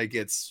sounds like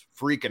it's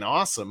freaking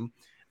awesome.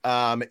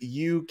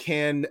 You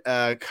can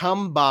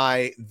come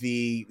by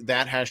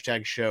that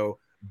hashtag show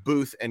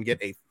booth and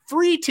get a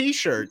free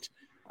t-shirt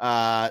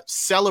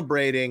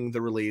celebrating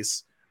the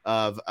release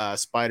of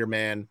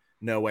Spider-Man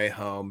No Way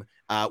Home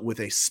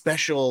with a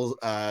special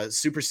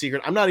super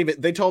secret.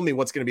 They told me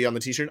what's going to be on the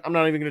t-shirt. I'm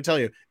not even going to tell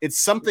you. It's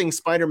something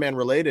Spider-Man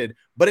related,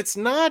 but it's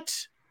not.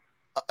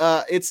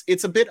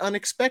 It's a bit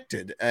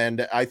unexpected,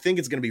 and I think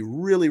it's going to be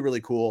really,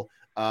 really cool.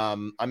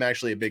 I'm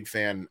actually a big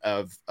fan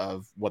of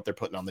what they're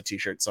putting on the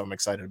t-shirt, so I'm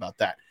excited about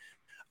that.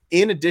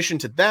 In addition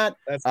to that,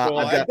 that's cool.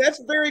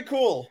 That's very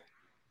cool.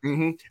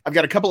 I've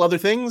got a couple other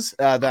things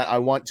that I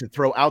want to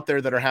throw out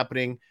there that are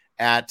happening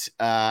at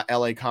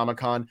LA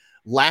Comic-Con.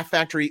 Laugh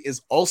Factory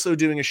is also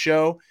doing a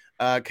show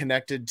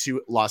connected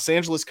to Los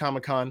Angeles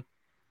Comic-Con.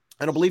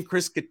 I don't believe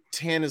Chris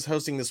Kattan is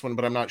hosting this one,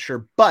 but I'm not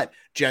sure. But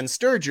Jen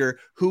Sturger,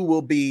 who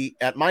will be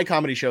at my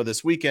comedy show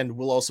this weekend,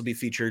 will also be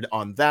featured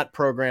on that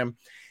program.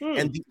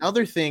 And the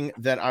other thing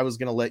that I was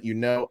going to let you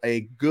know,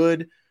 a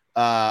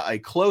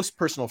close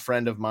personal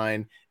friend of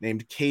mine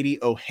named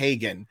Katie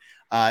O'Hagan.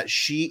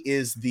 She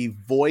is the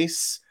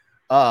voice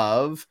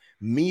of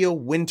Mia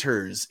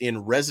Winters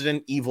in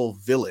Resident Evil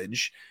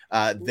Village.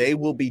 They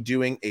will be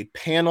doing a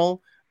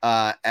panel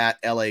at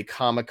LA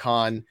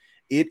Comic-Con.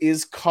 It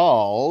is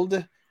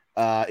called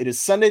It is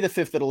Sunday the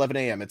 5th at 11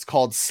 a.m. It's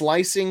called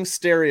Slicing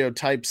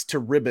Stereotypes to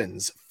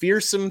Ribbons,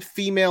 Fearsome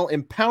Female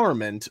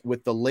Empowerment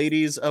with the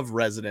Ladies of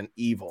Resident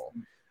Evil.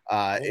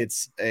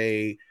 It's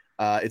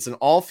an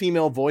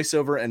all-female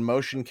voiceover and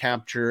motion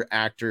capture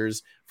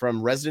actors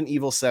from Resident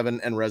Evil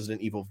 7 and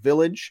Resident Evil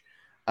Village.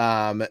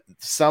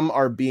 Some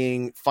are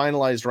being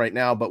finalized right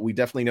now, but we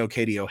definitely know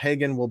Katie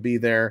O'Hagan will be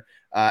there,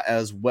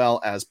 as well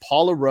as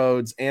Paula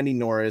Rhodes, Andy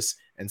Norris,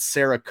 and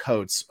Sarah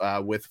Coates,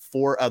 with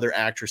 4 other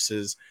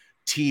actresses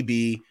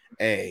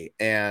TBA.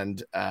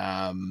 And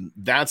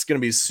that's going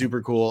to be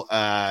super cool.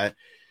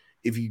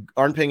 If you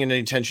aren't paying any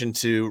attention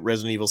to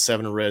Resident Evil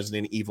 7 and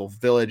Resident Evil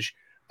Village,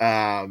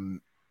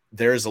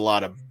 there's a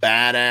lot of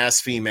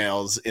badass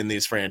females in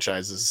these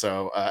franchises.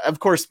 So, of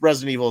course,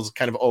 Resident Evil has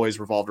kind of always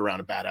revolved around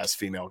a badass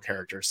female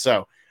character.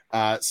 So,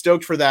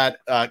 stoked for that.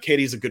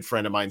 Katie's a good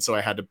friend of mine, so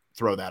I had to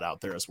throw that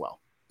out there as well.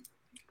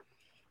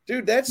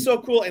 Dude, that's so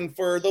cool. And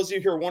for those of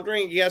you who are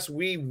wondering, yes,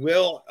 we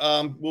will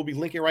we'll be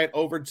linking right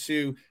over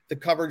to the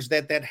coverage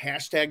that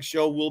hashtag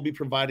show will be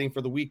providing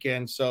for the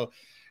weekend. So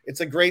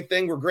it's a great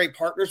thing. We're great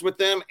partners with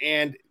them.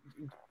 And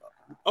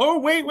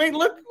wait,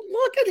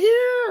 look at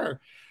here.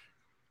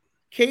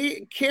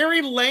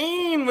 Carrie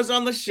Lane was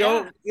on the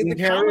show in the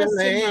comments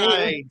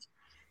tonight.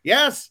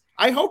 Yes,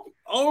 I hope.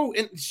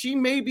 And she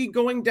may be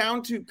going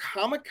down to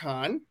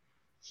Comic-Con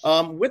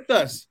with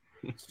us.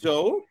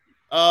 So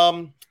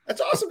that's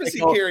awesome to see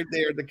Carrie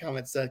there in the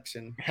comment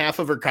section. Half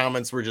of her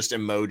comments were just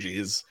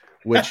emojis,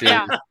 which is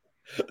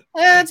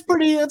it's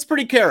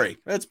pretty Carrie.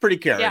 That's pretty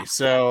Carrie. Yeah.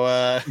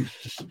 So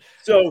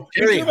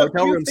Carrie,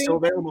 hotel room still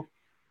available.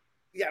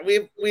 Yeah,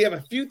 we have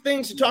a few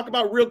things to talk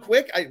about real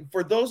quick.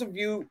 For those of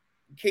you,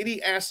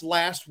 Katie asked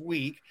last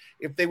week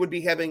if they would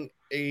be having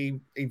a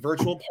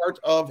virtual part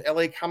of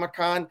LA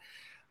Comic-Con.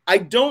 I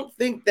don't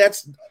think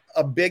that's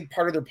a big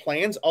part of their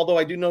plans, although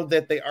I do know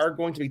that they are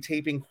going to be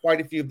taping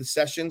quite a few of the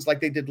sessions like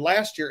they did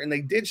last year, and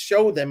they did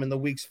show them in the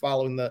weeks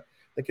following the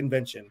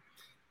convention.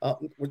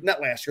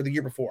 Not last year, the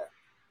year before.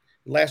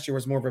 Last year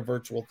was more of a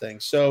virtual thing.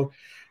 So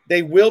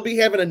they will be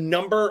having a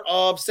number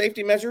of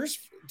safety measures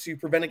to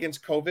prevent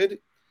against COVID.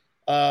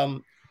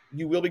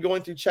 You will be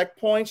going through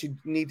checkpoints. You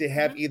need to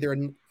have either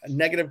a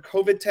negative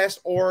COVID test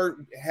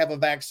or have a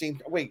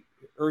vaccine. Wait,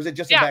 or is it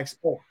just a vaccine?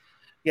 Oh,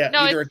 yeah, no,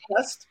 either a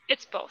test.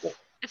 It's both.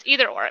 It's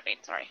either or.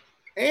 Sorry.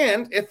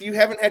 And if you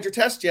haven't had your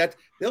test yet,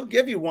 they'll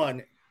give you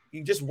one.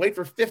 You just wait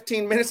for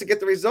 15 minutes to get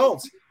the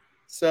results.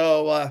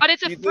 So, but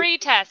it's a free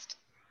test,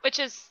 which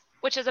is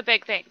a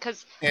big thing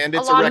because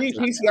it's a free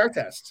PCR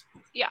test.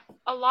 Yeah,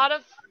 a lot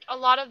of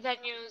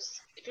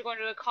venues. If you're going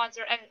to a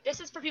concert, and this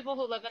is for people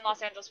who live in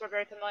Los Angeles, we're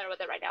very familiar with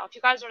it right now. If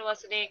you guys are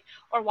listening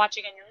or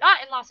watching and you're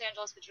not in Los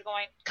Angeles, but you're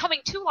coming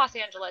to Los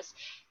Angeles,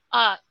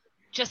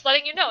 just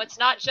letting you know, it's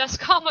not just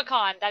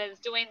Comic-Con that is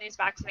doing these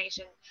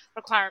vaccination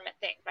requirement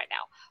things right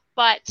now.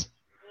 But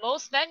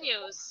most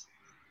venues,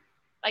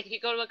 like if you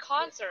go to a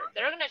concert,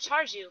 they're going to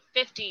charge you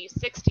 $50,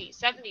 $60,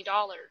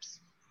 $70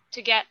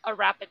 to get a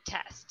rapid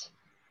test.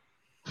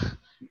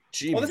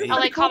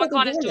 LA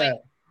Comic-Con is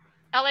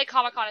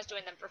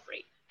doing them for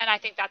free. And I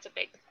think that's a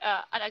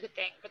good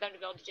thing for them to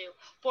be able to do.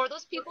 For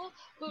those people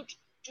who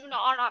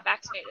are not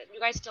vaccinated, you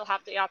guys still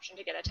have the option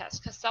to get a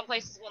test because some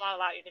places will not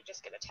allow you to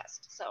just get a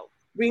test. So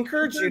we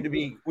encourage you to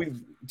be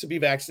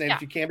vaccinated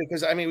if you can,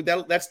 because I mean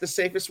that's the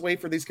safest way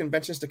for these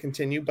conventions to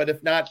continue. But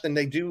if not, then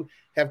they do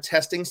have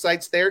testing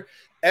sites there.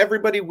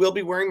 Everybody will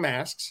be wearing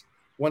masks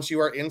once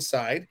you are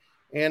inside,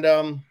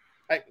 and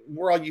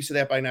we're all used to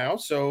that by now.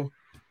 So.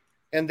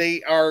 And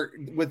they are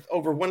with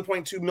over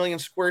 1.2 million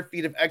square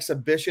feet of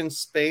exhibition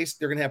space.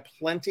 They're going to have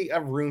plenty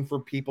of room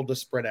for people to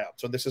spread out.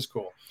 So this is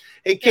cool.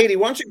 Hey, Katie,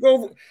 why don't you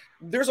go?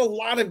 There's a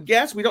lot of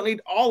guests. We don't need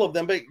all of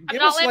them, but I'm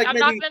not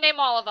going to name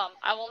all of them.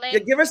 I will name. Yeah,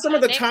 give us some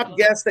of the top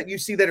guests that you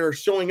see that are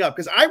showing up.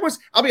 Because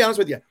I'll be honest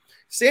with you,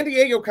 San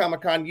Diego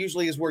Comic-Con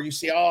usually is where you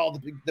see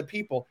all the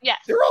people. Yes.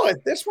 They're all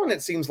at this one,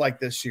 it seems like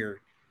this year.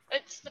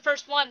 It's the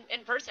first one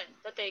in person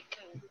that they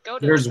can go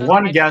to. There's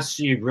one guest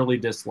she really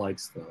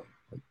dislikes, though.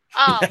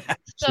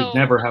 She'd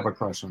never have a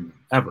crush on them,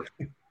 ever.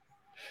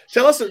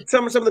 Tell us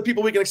some of the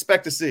people we can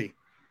expect to see.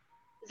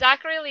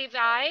 Zachary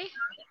Levi,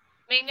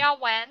 Ming-Na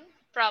Wen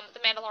from The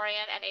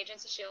Mandalorian and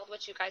Agents of S.H.I.E.L.D.,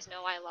 which you guys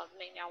know I love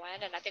Ming-Na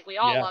Wen, and I think we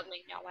all love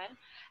Ming-Na Wen.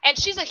 And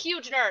she's a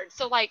huge nerd,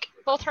 so like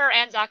both her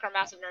and Zach are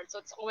massive nerds, so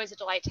it's always a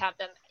delight to have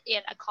them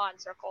in a con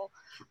circle.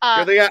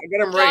 Here they got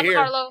them right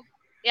here.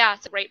 Yeah,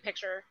 it's a great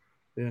picture.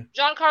 Yeah.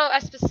 Giancarlo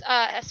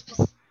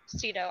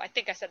Esposito, I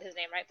think I said his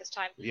name right this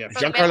time. Yeah,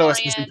 Giancarlo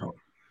Esposito.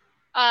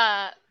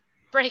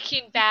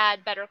 Breaking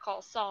Bad, Better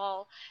Call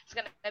Saul is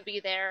going to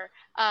be there.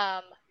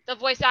 The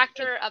voice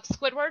actor of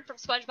Squidward from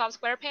SpongeBob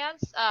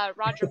SquarePants,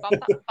 Roger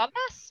Bumpus?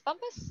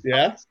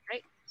 Yeah. Bumpus,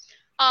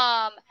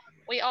 right?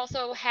 We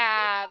also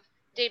have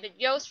David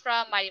Yost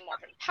from Mighty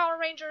Morphin Power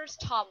Rangers,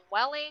 Tom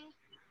Welling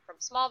from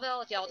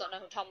Smallville. If y'all don't know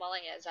who Tom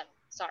Welling is, I'm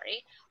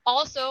sorry.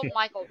 Also,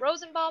 Michael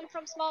Rosenbaum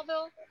from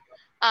Smallville.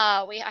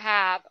 We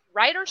have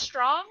Ryder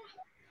Strong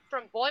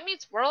from Boy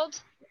Meets World.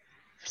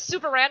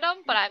 super random,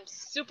 but I'm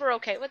super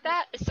okay with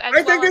that.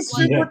 I think it's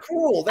super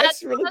cool.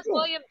 That's really cool.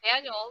 William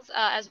Daniels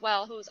as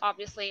well, who's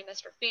obviously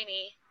Mr.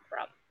 Feeney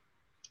from,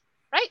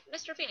 right?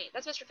 Mr. Feeney.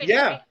 That's Mr. Feeney.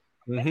 Yeah.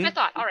 Right? Mm-hmm. I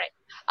thought. All right.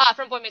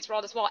 From Boy Meets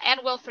World as well, and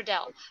Will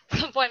Friedle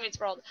from Boy Meets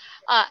World.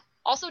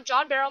 Also,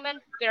 John Barrowman,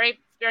 very,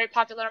 very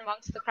popular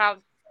amongst the crowd,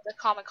 the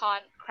Comic-Con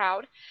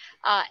crowd.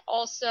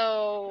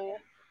 Also,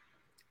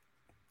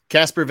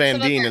 Casper Van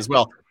Dien as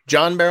well.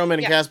 John Barrowman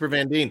and Casper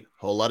Van Dien.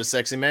 Whole lot of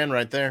sexy man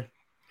right there.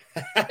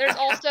 There's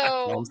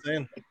also I'm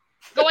saying.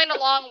 Going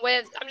along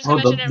with. I'm just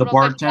going to mention the it real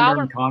bartender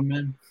quick. and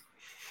conman.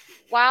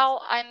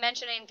 While I'm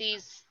mentioning the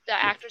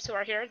actors who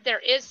are here, there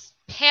is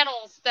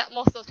panels that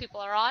most of those people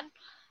are on.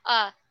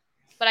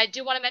 But I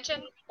do want to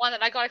mention one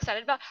that I got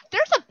excited about.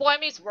 There's a Boy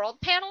Meets World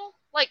panel.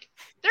 Like,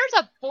 there's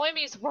a Boy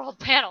Meets World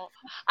panel.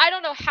 I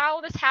don't know how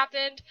this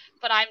happened,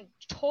 but I'm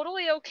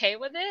totally okay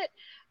with it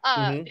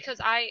because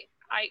I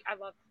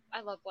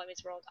love Boy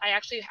Meets World. I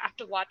actually have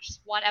to watch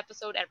one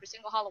episode every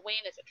single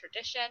Halloween. It's a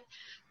tradition.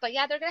 But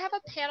yeah, they're going to have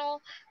a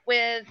panel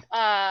with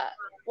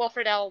Will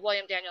Friedle,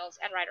 William Daniels,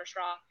 and Ryder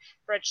Strong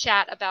for a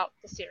chat about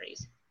the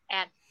series.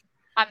 And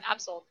I'm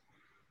sold.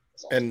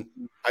 And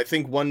I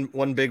think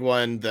one big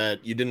one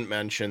that you didn't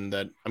mention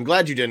that I'm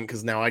glad you didn't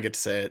because now I get to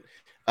say it.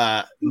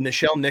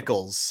 Nichelle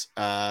Nichols,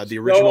 the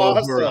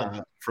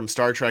original from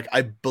Star Trek.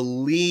 I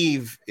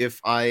believe,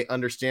 if I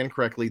understand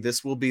correctly,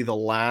 this will be the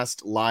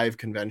last live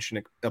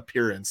convention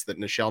appearance that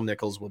Nichelle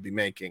Nichols will be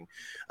making.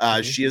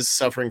 She is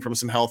suffering from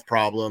some health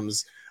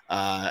problems,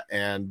 but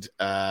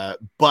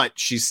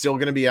she's still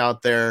going to be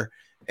out there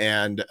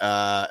and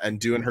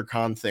doing her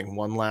con thing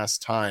one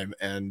last time.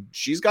 And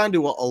she's gone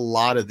to a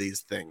lot of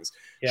these things.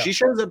 Yeah. She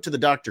shows up to the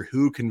Doctor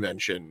Who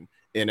convention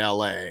in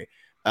LA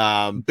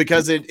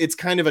because it's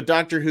kind of a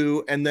Doctor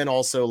Who and then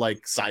also like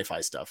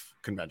sci-fi stuff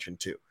convention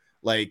too.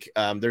 Like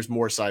there's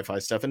more sci-fi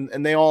stuff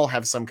and they all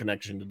have some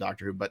connection to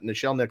Doctor Who, but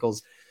Nichelle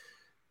Nichols,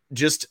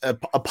 just a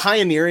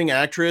pioneering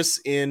actress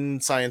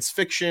in science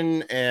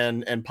fiction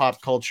and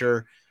pop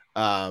culture,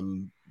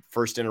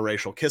 first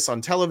interracial kiss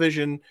on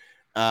television.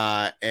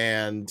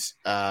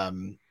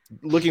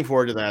 Looking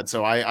forward to that.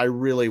 So I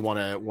really want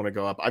to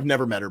go up. I've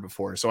never met her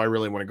before, so I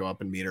really want to go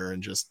up and meet her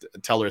and just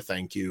tell her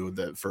thank you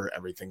for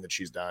everything that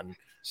she's done,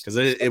 because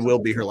it will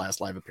be her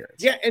last live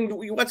appearance. Yeah, and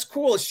what's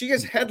cool is she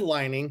is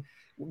headlining.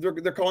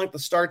 They're calling it the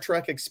Star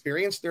Trek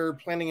Experience. They're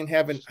planning on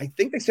having, I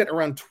think they said,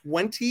 around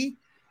 20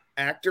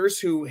 actors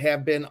who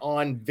have been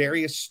on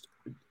various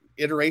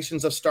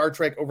iterations of Star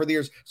Trek over the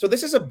years. So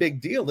this is a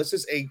big deal. This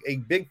is a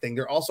big thing.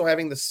 They're also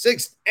having the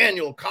 6th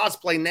annual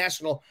Cosplay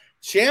National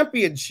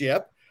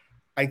Championship.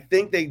 I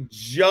think they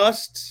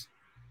just,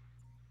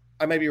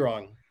 I may be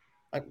wrong.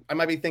 I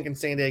might be thinking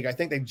San Diego. I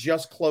think they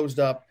just closed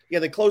up. Yeah,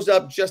 they closed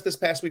up just this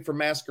past week for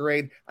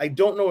Masquerade. I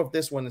don't know if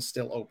this one is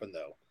still open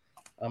though.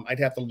 I'd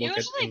have to look at.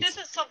 Usually this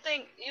is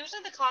something.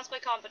 Usually the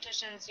cosplay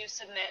competitions you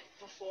submit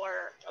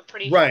before a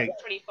pretty far in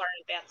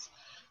advance.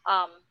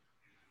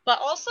 But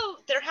also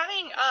they're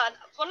having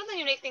one of the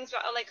unique things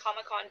about LA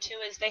Comic-Con too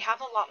is they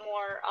have a lot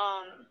more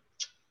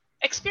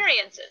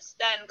experiences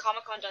than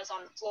Comic-Con does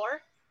on the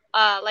floor.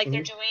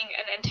 They're doing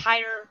an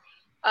entire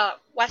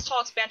West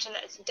Hall expansion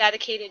that is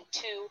dedicated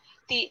to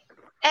the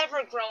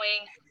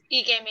ever-growing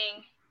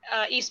e-gaming,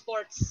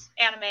 esports,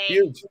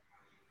 anime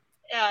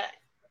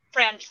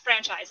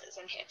franchises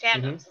and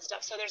fandoms and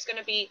stuff. So there's going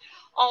to be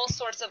all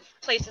sorts of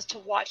places to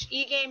watch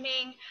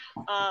e-gaming.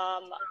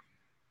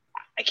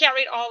 I can't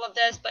read all of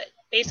this, but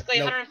basically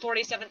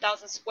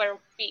 147,000 square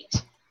feet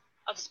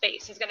of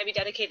space is going to be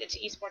dedicated to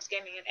esports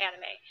gaming and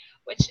anime,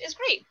 which is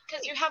great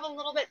because you have a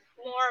little bit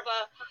more of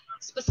a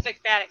specific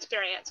fan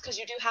experience, because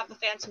you do have the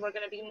fans who are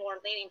going to be more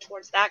leaning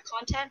towards that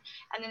content,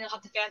 and then you'll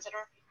have the fans that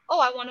are, oh,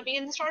 I want to be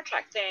in the Star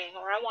Trek thing,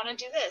 or I want to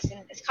do this,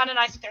 and it's kind of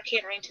nice that they're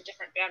catering to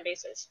different fan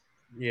bases.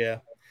 Yeah.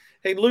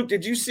 Hey, Luke,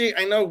 did you see,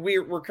 I know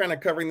we're kind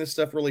of covering this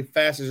stuff really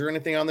fast. Is there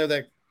anything on there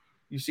that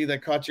you see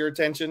that caught your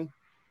attention?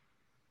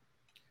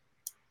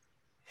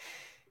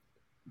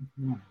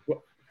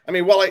 Well, I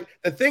mean,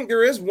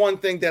 there is one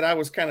thing that I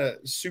was kind of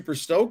super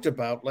stoked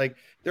about. Like,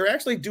 they're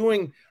actually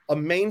doing a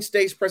main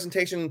stage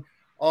presentation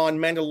on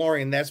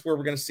Mandalorian. That's where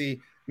we're going to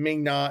see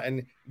Ming-Na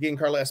and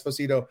Giancarlo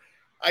Esposito.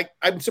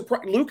 I'm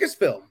surprised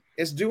Lucasfilm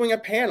is doing a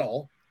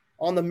panel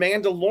on the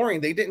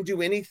Mandalorian. They didn't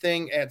do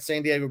anything at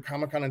San Diego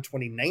Comic-Con in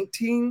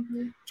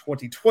 2019,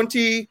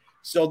 2020.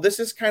 So this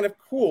is kind of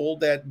cool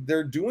that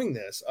they're doing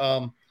this.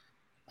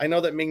 I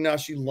know that Ming-Na,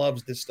 she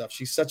loves this stuff.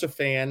 She's such a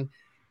fan.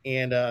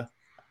 And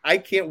I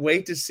can't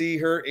wait to see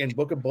her in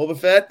Book of Boba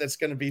Fett. That's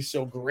going to be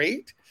so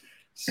great.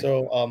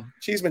 So,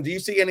 Cheeseman, do you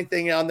see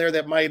anything on there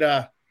that might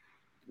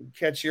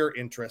catch your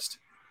interest?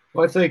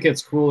 Well, I think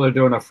it's cool they're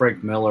doing a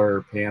Frank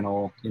Miller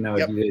panel. You know,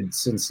 he did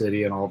Sin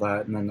City and all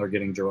that, and then they're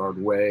getting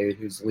Gerard Way,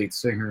 who's lead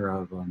singer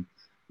of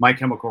My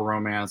Chemical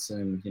Romance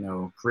and, you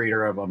know,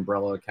 creator of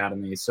Umbrella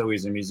Academy. So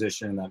he's a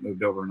musician that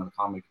moved over into the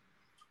comic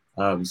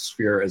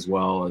sphere as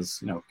well as,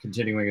 you know,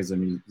 continuing as a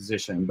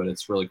musician. But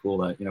it's really cool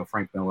that, you know,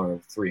 Frank Miller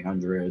of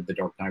 300, The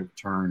Dark Knight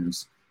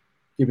Returns,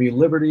 give me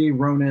Liberty,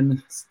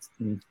 Ronin,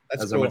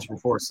 That's I mentioned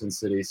before, Sin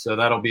City. So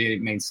that'll be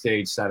main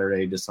stage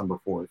Saturday, December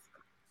 4th.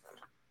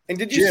 And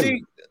did you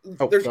see?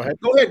 Go ahead.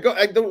 What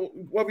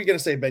were you going to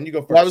say, Ben? You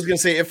go first. Well, I was going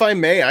to say, if I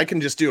may, I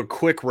can just do a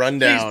quick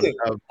rundown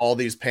of all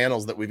these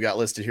panels that we've got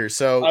listed here.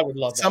 So I would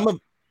love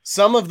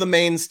some of the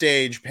main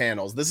stage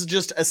panels. This is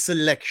just a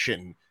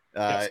selection,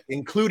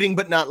 including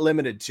but not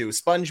limited to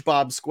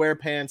SpongeBob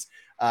SquarePants,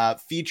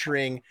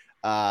 featuring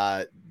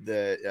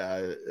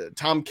the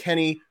Tom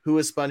Kenny, who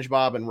is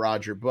SpongeBob, and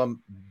Roger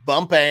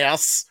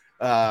Bumpass.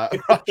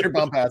 Roger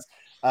Bumpass.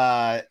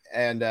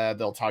 And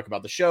they'll talk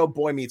about the show.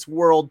 Boy Meets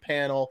World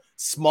panel,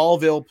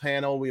 Smallville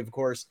panel. We of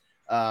course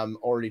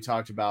already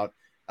talked about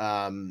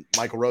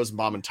Michael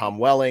Rosenbaum and Tom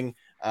Welling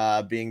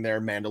being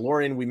there.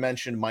 Mandalorian, we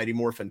mentioned. Mighty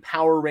Morphin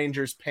Power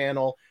Rangers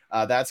panel.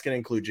 That's going to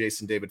include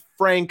Jason David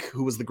Frank,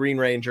 who was the Green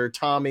Ranger,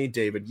 Tommy,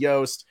 David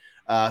Yost,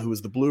 who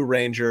was the Blue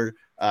Ranger.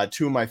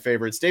 Two of my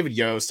favorites. David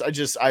Yost.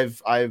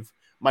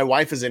 My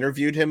wife has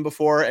interviewed him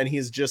before, and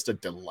he's just a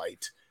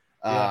delight.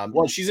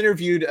 Well, she's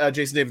interviewed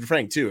Jason David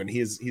Frank too, and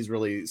he's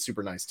really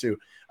super nice too.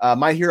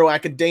 My Hero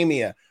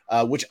Academia,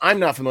 which I'm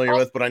not familiar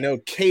with, but I know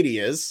Katie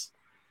is.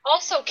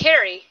 Also,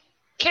 Carrie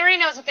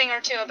knows a thing or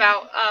two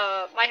about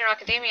My Hero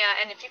Academia,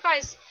 and if you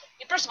guys,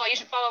 first of all, you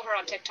should follow her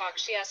on TikTok.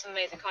 She has some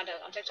amazing content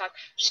on TikTok.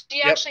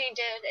 She actually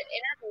did an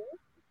interview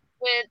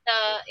with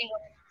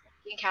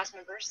English cast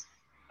members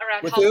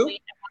around with Halloween.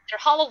 Their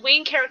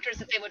Halloween characters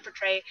that they would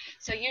portray.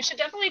 So you should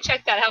definitely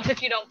check that out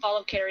if you don't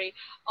follow Carrie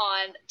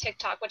on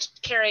TikTok, which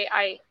Carrie,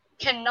 I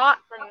cannot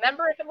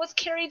remember if it was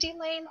Carrie D.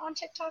 Lane on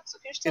TikTok. So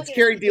if you're still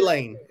Carrie D.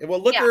 Lane. Well,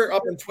 look her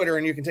up on Twitter,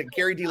 and you can take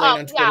Carrie D. Lane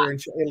on Twitter,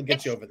 and it'll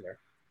get you over there.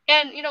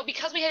 And,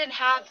 because we didn't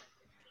have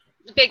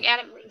the big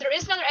anime, there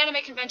is another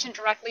anime convention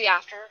directly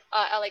after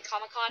LA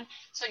Comic-Con,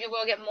 so you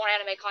will get more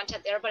anime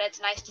content there, but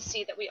it's nice to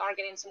see that we are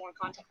getting some more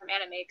content from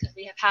anime because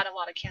we have had a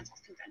lot of canceled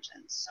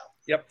conventions. So.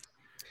 Yep.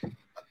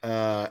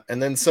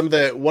 And then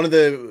one of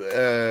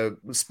the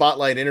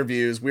spotlight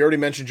interviews, we already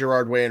mentioned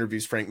Gerard Way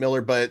interviews Frank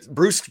Miller, but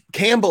Bruce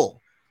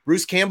Campbell,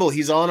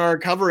 he's on our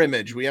cover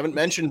image. We haven't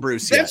mentioned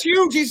Bruce yet. That's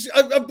huge. He's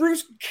a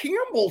Bruce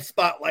Campbell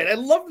spotlight. I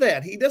love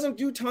that. He doesn't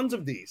do tons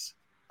of these.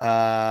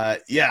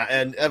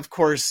 And of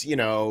course,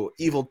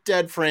 Evil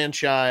Dead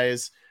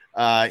franchise.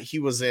 He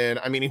was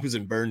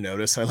in Burn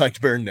Notice. I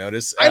liked Burn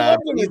Notice. I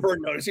loved him in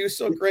Burn Notice. He was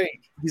so great.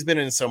 He's been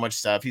in so much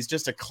stuff. He's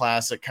just a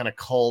classic kind of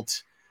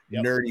cult,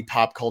 nerdy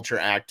pop culture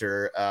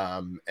actor,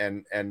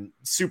 and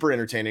super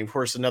entertaining. Of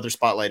course, another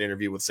spotlight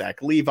interview with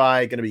Zach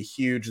Levi, going to be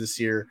huge this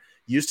year.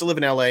 Used to live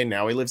in LA,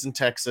 now he lives in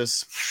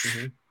Texas.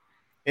 Mm-hmm.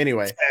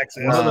 Anyway,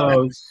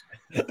 Texas.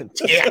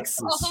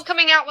 Texas. Also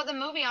coming out with a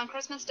movie on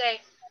Christmas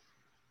Day.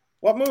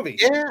 What movie?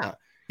 Yeah,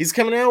 he's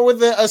coming out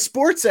with a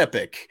sports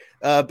epic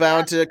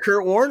about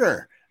Kurt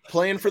Warner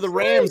playing for the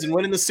Rams and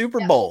winning the Super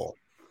Bowl.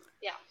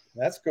 Yeah,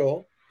 that's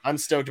cool. I'm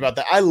stoked about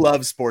that. I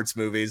love sports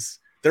movies.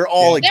 They're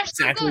all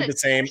exactly the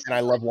same, and I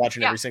love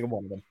watching every single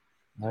one of them.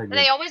 And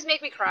they always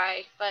make me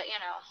cry, but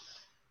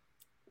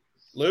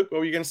Luke, what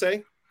were you gonna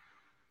say?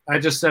 I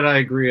just said I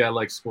agree. I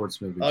like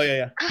sports movies. Oh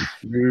yeah.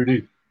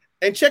 Rudy.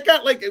 And check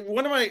out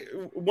one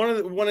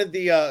of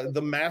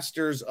the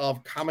masters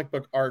of comic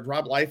book art.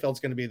 Rob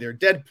Liefeld's going to be there.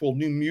 Deadpool,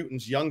 New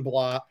Mutants,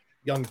 Youngblood.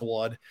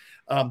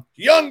 I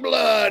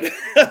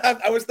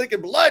was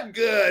thinking Blood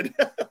Good.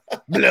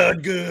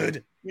 Blood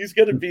Good. He's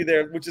going to be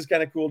there, which is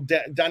kind of cool.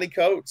 Donnie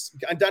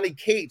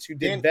Cates, who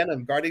did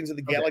Venom, Guardians of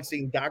the Galaxy,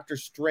 and Doctor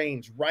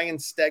Strange. Ryan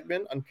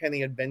Stegman,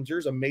 Uncanny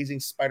Avengers,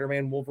 Amazing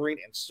Spider-Man, Wolverine,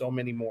 and so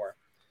many more.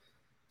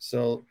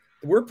 So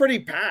we're pretty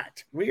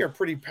packed. We are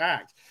pretty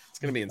packed. It's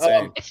going to be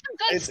insane. It's some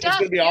good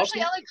stuff. It's Usually awesome.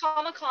 LA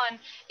Comic-Con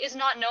is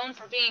not known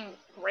for being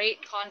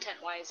great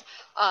content-wise.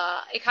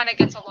 It kind of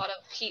gets a lot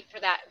of heat for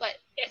that. But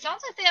it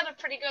sounds like they have a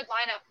pretty good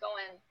lineup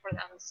going for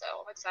them. So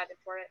I'm excited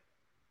for it.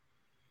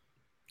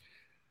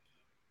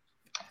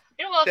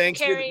 You're welcome, Thanks.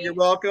 Carrie. You're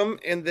welcome.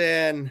 And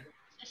then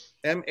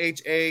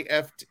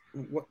MHAFT.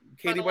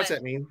 Katie, what's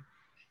that mean?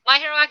 My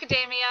Hero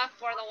Academia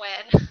for the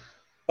win.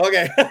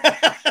 Okay.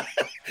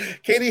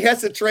 Katie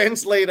has to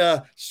translate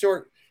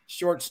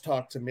shorts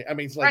talk to me. I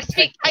mean, it's like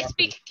I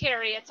speak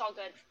Carrie. It's all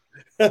good.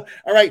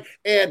 All right.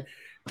 And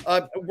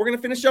we're going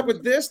to finish up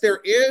with this.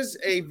 There is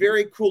a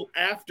very cool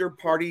after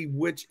party,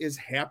 which is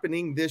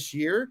happening this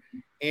year.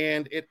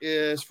 And it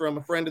is from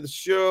a friend of the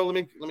show.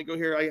 Let me go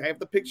here. I have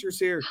the pictures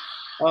here.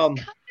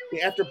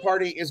 The after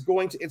party is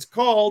it's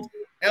called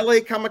LA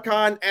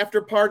Comic-Con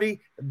After Party,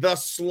 The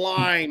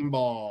Slime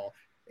Ball.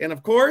 And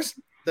of course,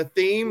 the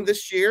theme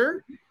this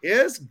year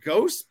is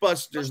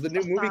Ghostbusters, the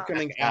new movie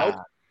coming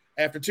out.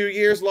 After 2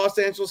 years, Los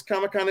Angeles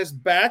Comic-Con is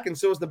back, and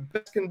so is the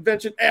best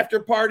convention after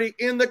party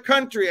in the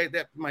country.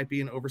 That might be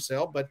an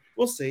oversell, but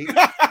we'll see.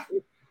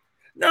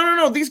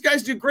 No. These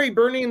guys do great.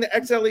 Bernie and the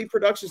XLE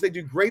Productions, they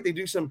do great. They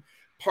do some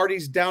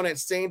parties down at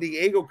San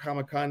Diego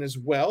Comic-Con as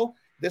well.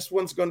 This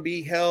one's going to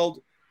be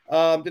held.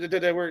 I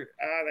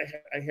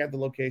had the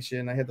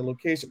location.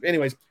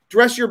 Anyways,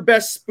 dress your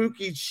best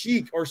spooky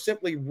chic or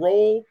simply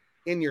roll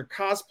in your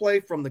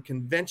cosplay from the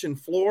convention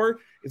floor.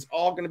 It's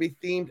all going to be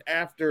themed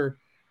after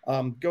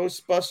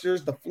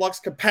Ghostbusters, the Flux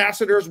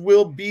Capacitors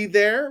will be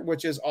there,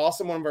 which is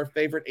awesome. One of our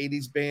favorite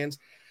 80s bands.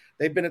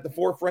 They've been at the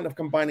forefront of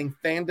combining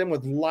fandom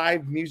with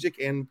live music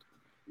and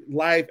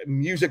live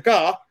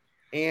musica,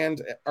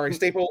 and are a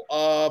staple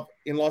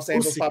in Los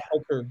Angeles pop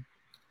culture.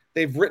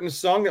 They've written a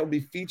song that will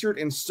be featured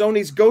in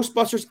Sony's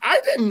Ghostbusters.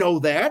 I didn't know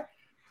that.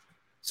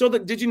 So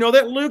did you know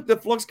that, Luke? The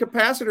Flux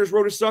Capacitors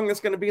wrote a song that's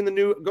going to be in the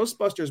new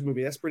Ghostbusters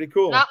movie. That's pretty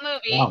cool. Not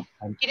movie. Wow.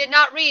 He did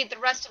not read the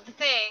rest of the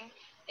thing.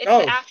 It's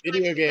the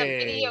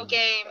video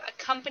game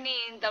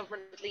accompanying the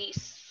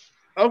release.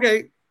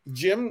 Okay,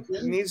 Jim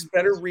needs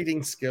better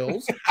reading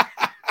skills.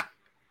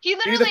 He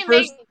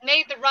literally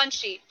made the run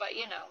sheet, but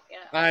you know.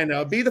 I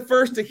know. Be the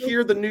first to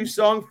hear the new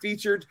song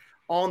featured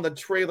on the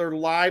trailer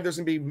live. There's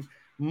going to be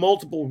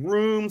multiple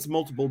rooms,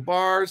 multiple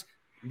bars.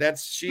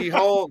 That's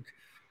She-Hulk.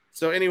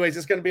 So anyways,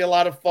 it's going to be a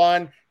lot of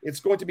fun. It's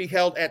going to be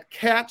held at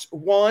Catch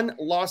One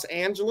Los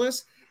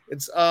Angeles.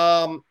 It's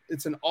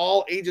an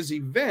all ages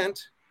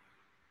event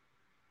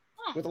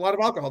with a lot of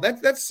alcohol.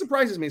 That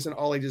surprises me. It's an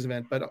all ages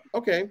event, but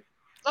okay.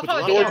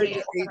 Doors at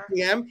 8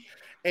 p.m.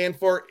 And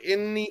for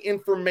any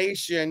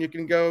information, you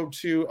can go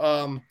to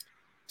tell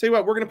you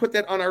what, we're going to put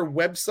that on our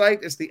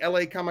website. It's the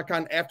LA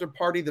Comic-Con after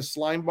party. The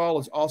slime ball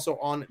is also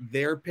on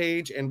their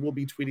page, and we'll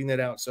be tweeting that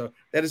out. So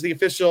that is the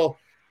official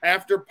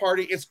after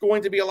party. It's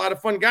going to be a lot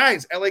of fun,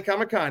 guys. LA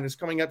Comic-Con is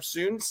coming up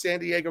soon. San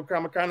Diego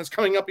Comic-Con is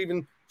coming up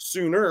even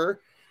sooner.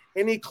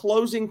 Any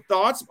closing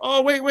thoughts?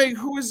 Oh, wait.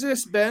 Who is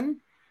this,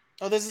 Ben?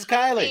 Oh, this is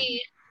Kylie.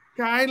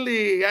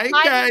 Kylie. Hi,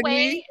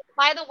 Kylie.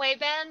 By the way,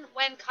 Ben,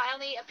 when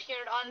Kylie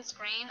appeared on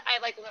screen, I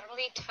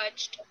literally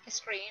touched the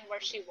screen where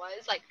she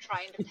was,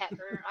 trying to pet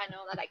her. I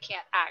know that I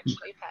can't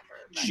actually pet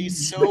her. But...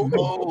 She's so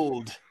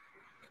old.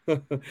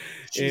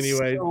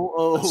 Anyway. So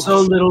old.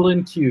 So little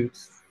and cute.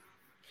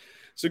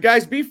 So,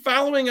 guys, be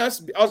following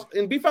us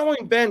and be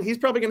following Ben. He's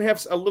probably going to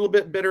have a little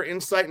bit better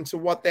insight into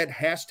what that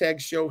hashtag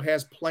show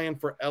has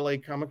planned for LA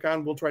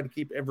Comic-Con. We'll try to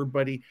keep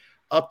everybody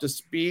up to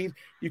speed.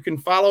 You can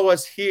follow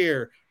us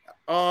here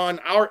on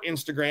our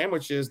Instagram,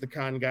 which is The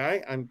Con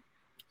Guy.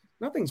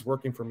 Nothing's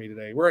working for me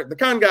today. We're at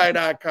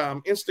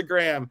theconguy.com.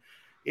 Instagram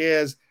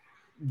is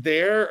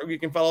there. You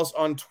can follow us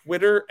on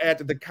Twitter at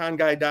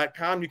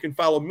theconguy.com. You can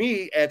follow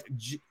me at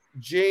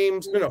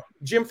Jim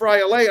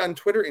Fry LA on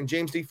Twitter and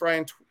James D.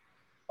 Fry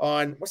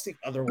on what's the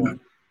other one?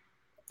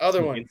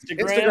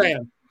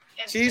 Instagram.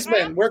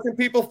 Cheeseman, where can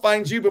people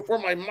find you before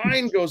my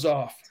mind goes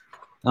off?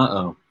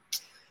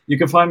 You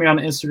can find me on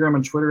Instagram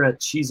and Twitter at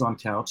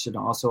CheeseOnCouch and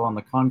also on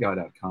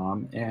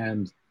theconguy.com.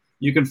 And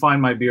you can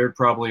find my beard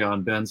probably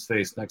on Ben's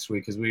face next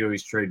week because we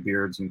always trade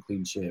beards and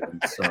clean shaven.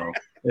 So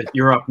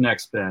you're up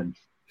next, Ben.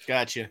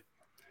 Gotcha.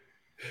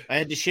 I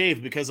had to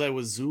shave because I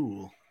was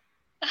Zool.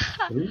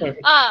 And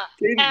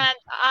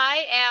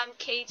I am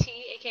KT,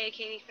 aka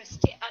Katie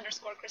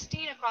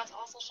 _Christine across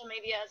all social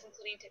medias,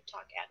 including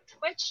TikTok and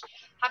Twitch.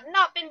 Have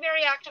not been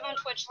very active on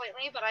Twitch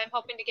lately, but I'm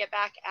hoping to get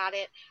back at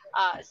it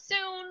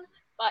soon.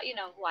 But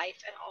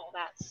life and all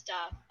that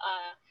stuff.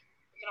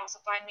 You can also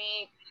find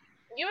me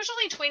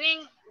usually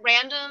tweeting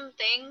random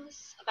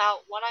things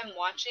about what I'm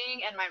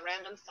watching and my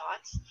random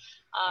thoughts.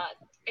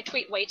 I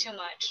tweet way too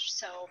much,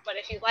 but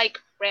if you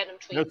like random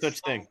tweets, no such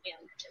thing.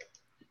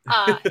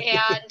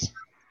 And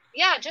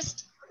yeah,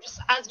 just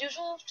as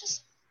usual,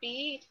 just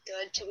be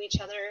good to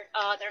each other.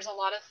 There's a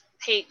lot of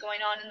hate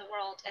going on in the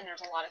world, and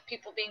there's a lot of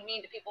people being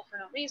mean to people for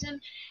no reason.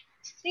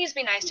 Please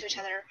be nice to each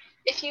other.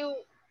 If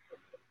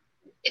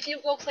you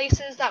go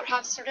places that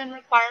have certain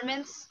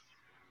requirements,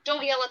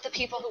 don't yell at the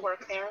people who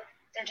work there.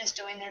 They're just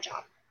doing their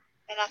job.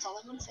 And that's all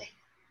I want to say.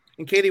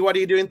 And Katie, what are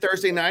you doing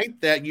Thursday night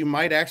that you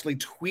might actually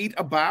tweet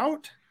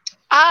about?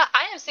 I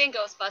am seeing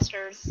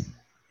Ghostbusters.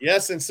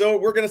 Yes, and so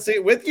we're going to see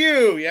it with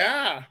you.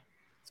 Yeah.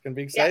 It's going to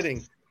be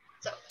exciting.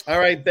 Yes. All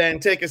right, Ben,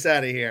 take us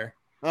out of here.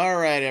 All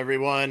right,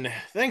 everyone.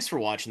 Thanks for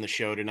watching the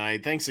show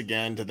tonight. Thanks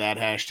again to that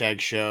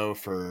hashtag show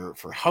for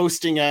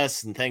hosting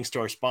us. And thanks to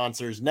our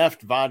sponsors,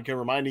 Neft Vodka,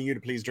 reminding you to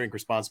please drink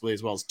responsibly,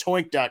 as well as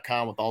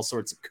Toink.com with all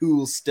sorts of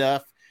cool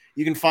stuff.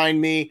 You can find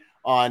me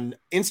on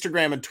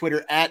Instagram and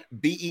Twitter at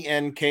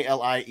BENKLIEWER,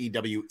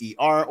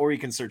 or you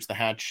can search the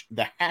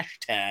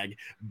hashtag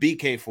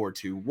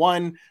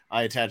BK421.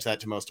 I attach that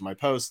to most of my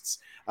posts.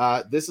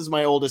 This is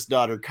my oldest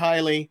daughter,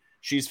 Kylie.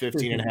 She's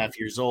 15 and a half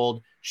years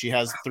old. She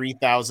has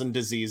 3,000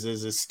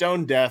 diseases, is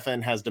stone deaf,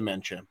 and has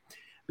dementia.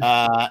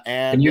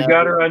 And you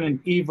got her on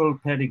an evil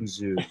petting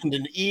zoo. And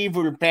an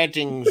evil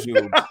petting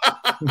zoo.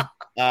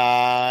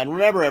 And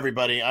remember,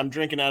 everybody, I'm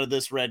drinking out of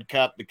this red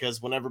cup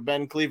because whenever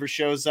Ben Cleaver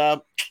shows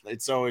up,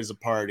 it's always a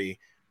party.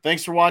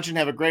 Thanks for watching.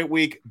 Have a great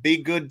week.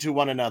 Be good to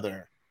one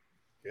another.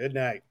 Good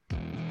night.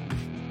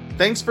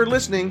 Thanks for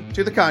listening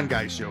to The Con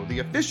Guy Show, the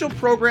official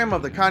program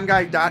of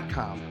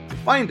theconguy.com.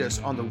 Find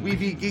us on the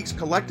Weeby Geeks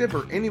Collective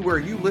or anywhere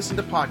you listen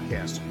to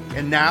podcasts.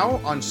 And now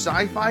on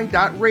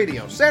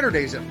sci-fi.radio,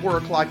 Saturdays at 4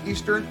 o'clock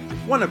Eastern,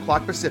 1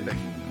 o'clock Pacific,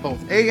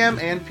 both AM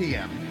and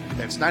PM.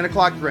 That's 9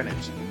 o'clock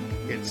Greenwich.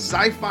 It's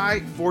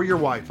sci-fi for your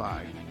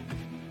Wi-Fi.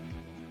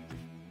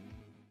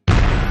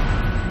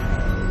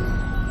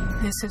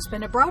 This has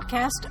been a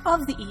broadcast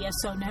of the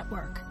ESO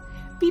Network.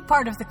 Be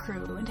part of the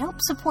crew and help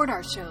support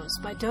our shows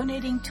by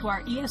donating to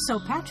our ESO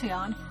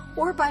Patreon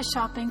or by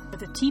shopping at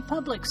the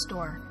TeePublic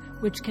store,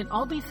 which can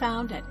all be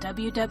found at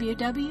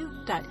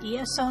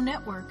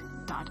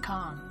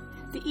www.esonetwork.com.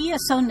 The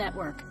ESO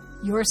Network,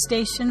 your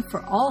station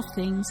for all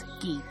things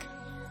geek.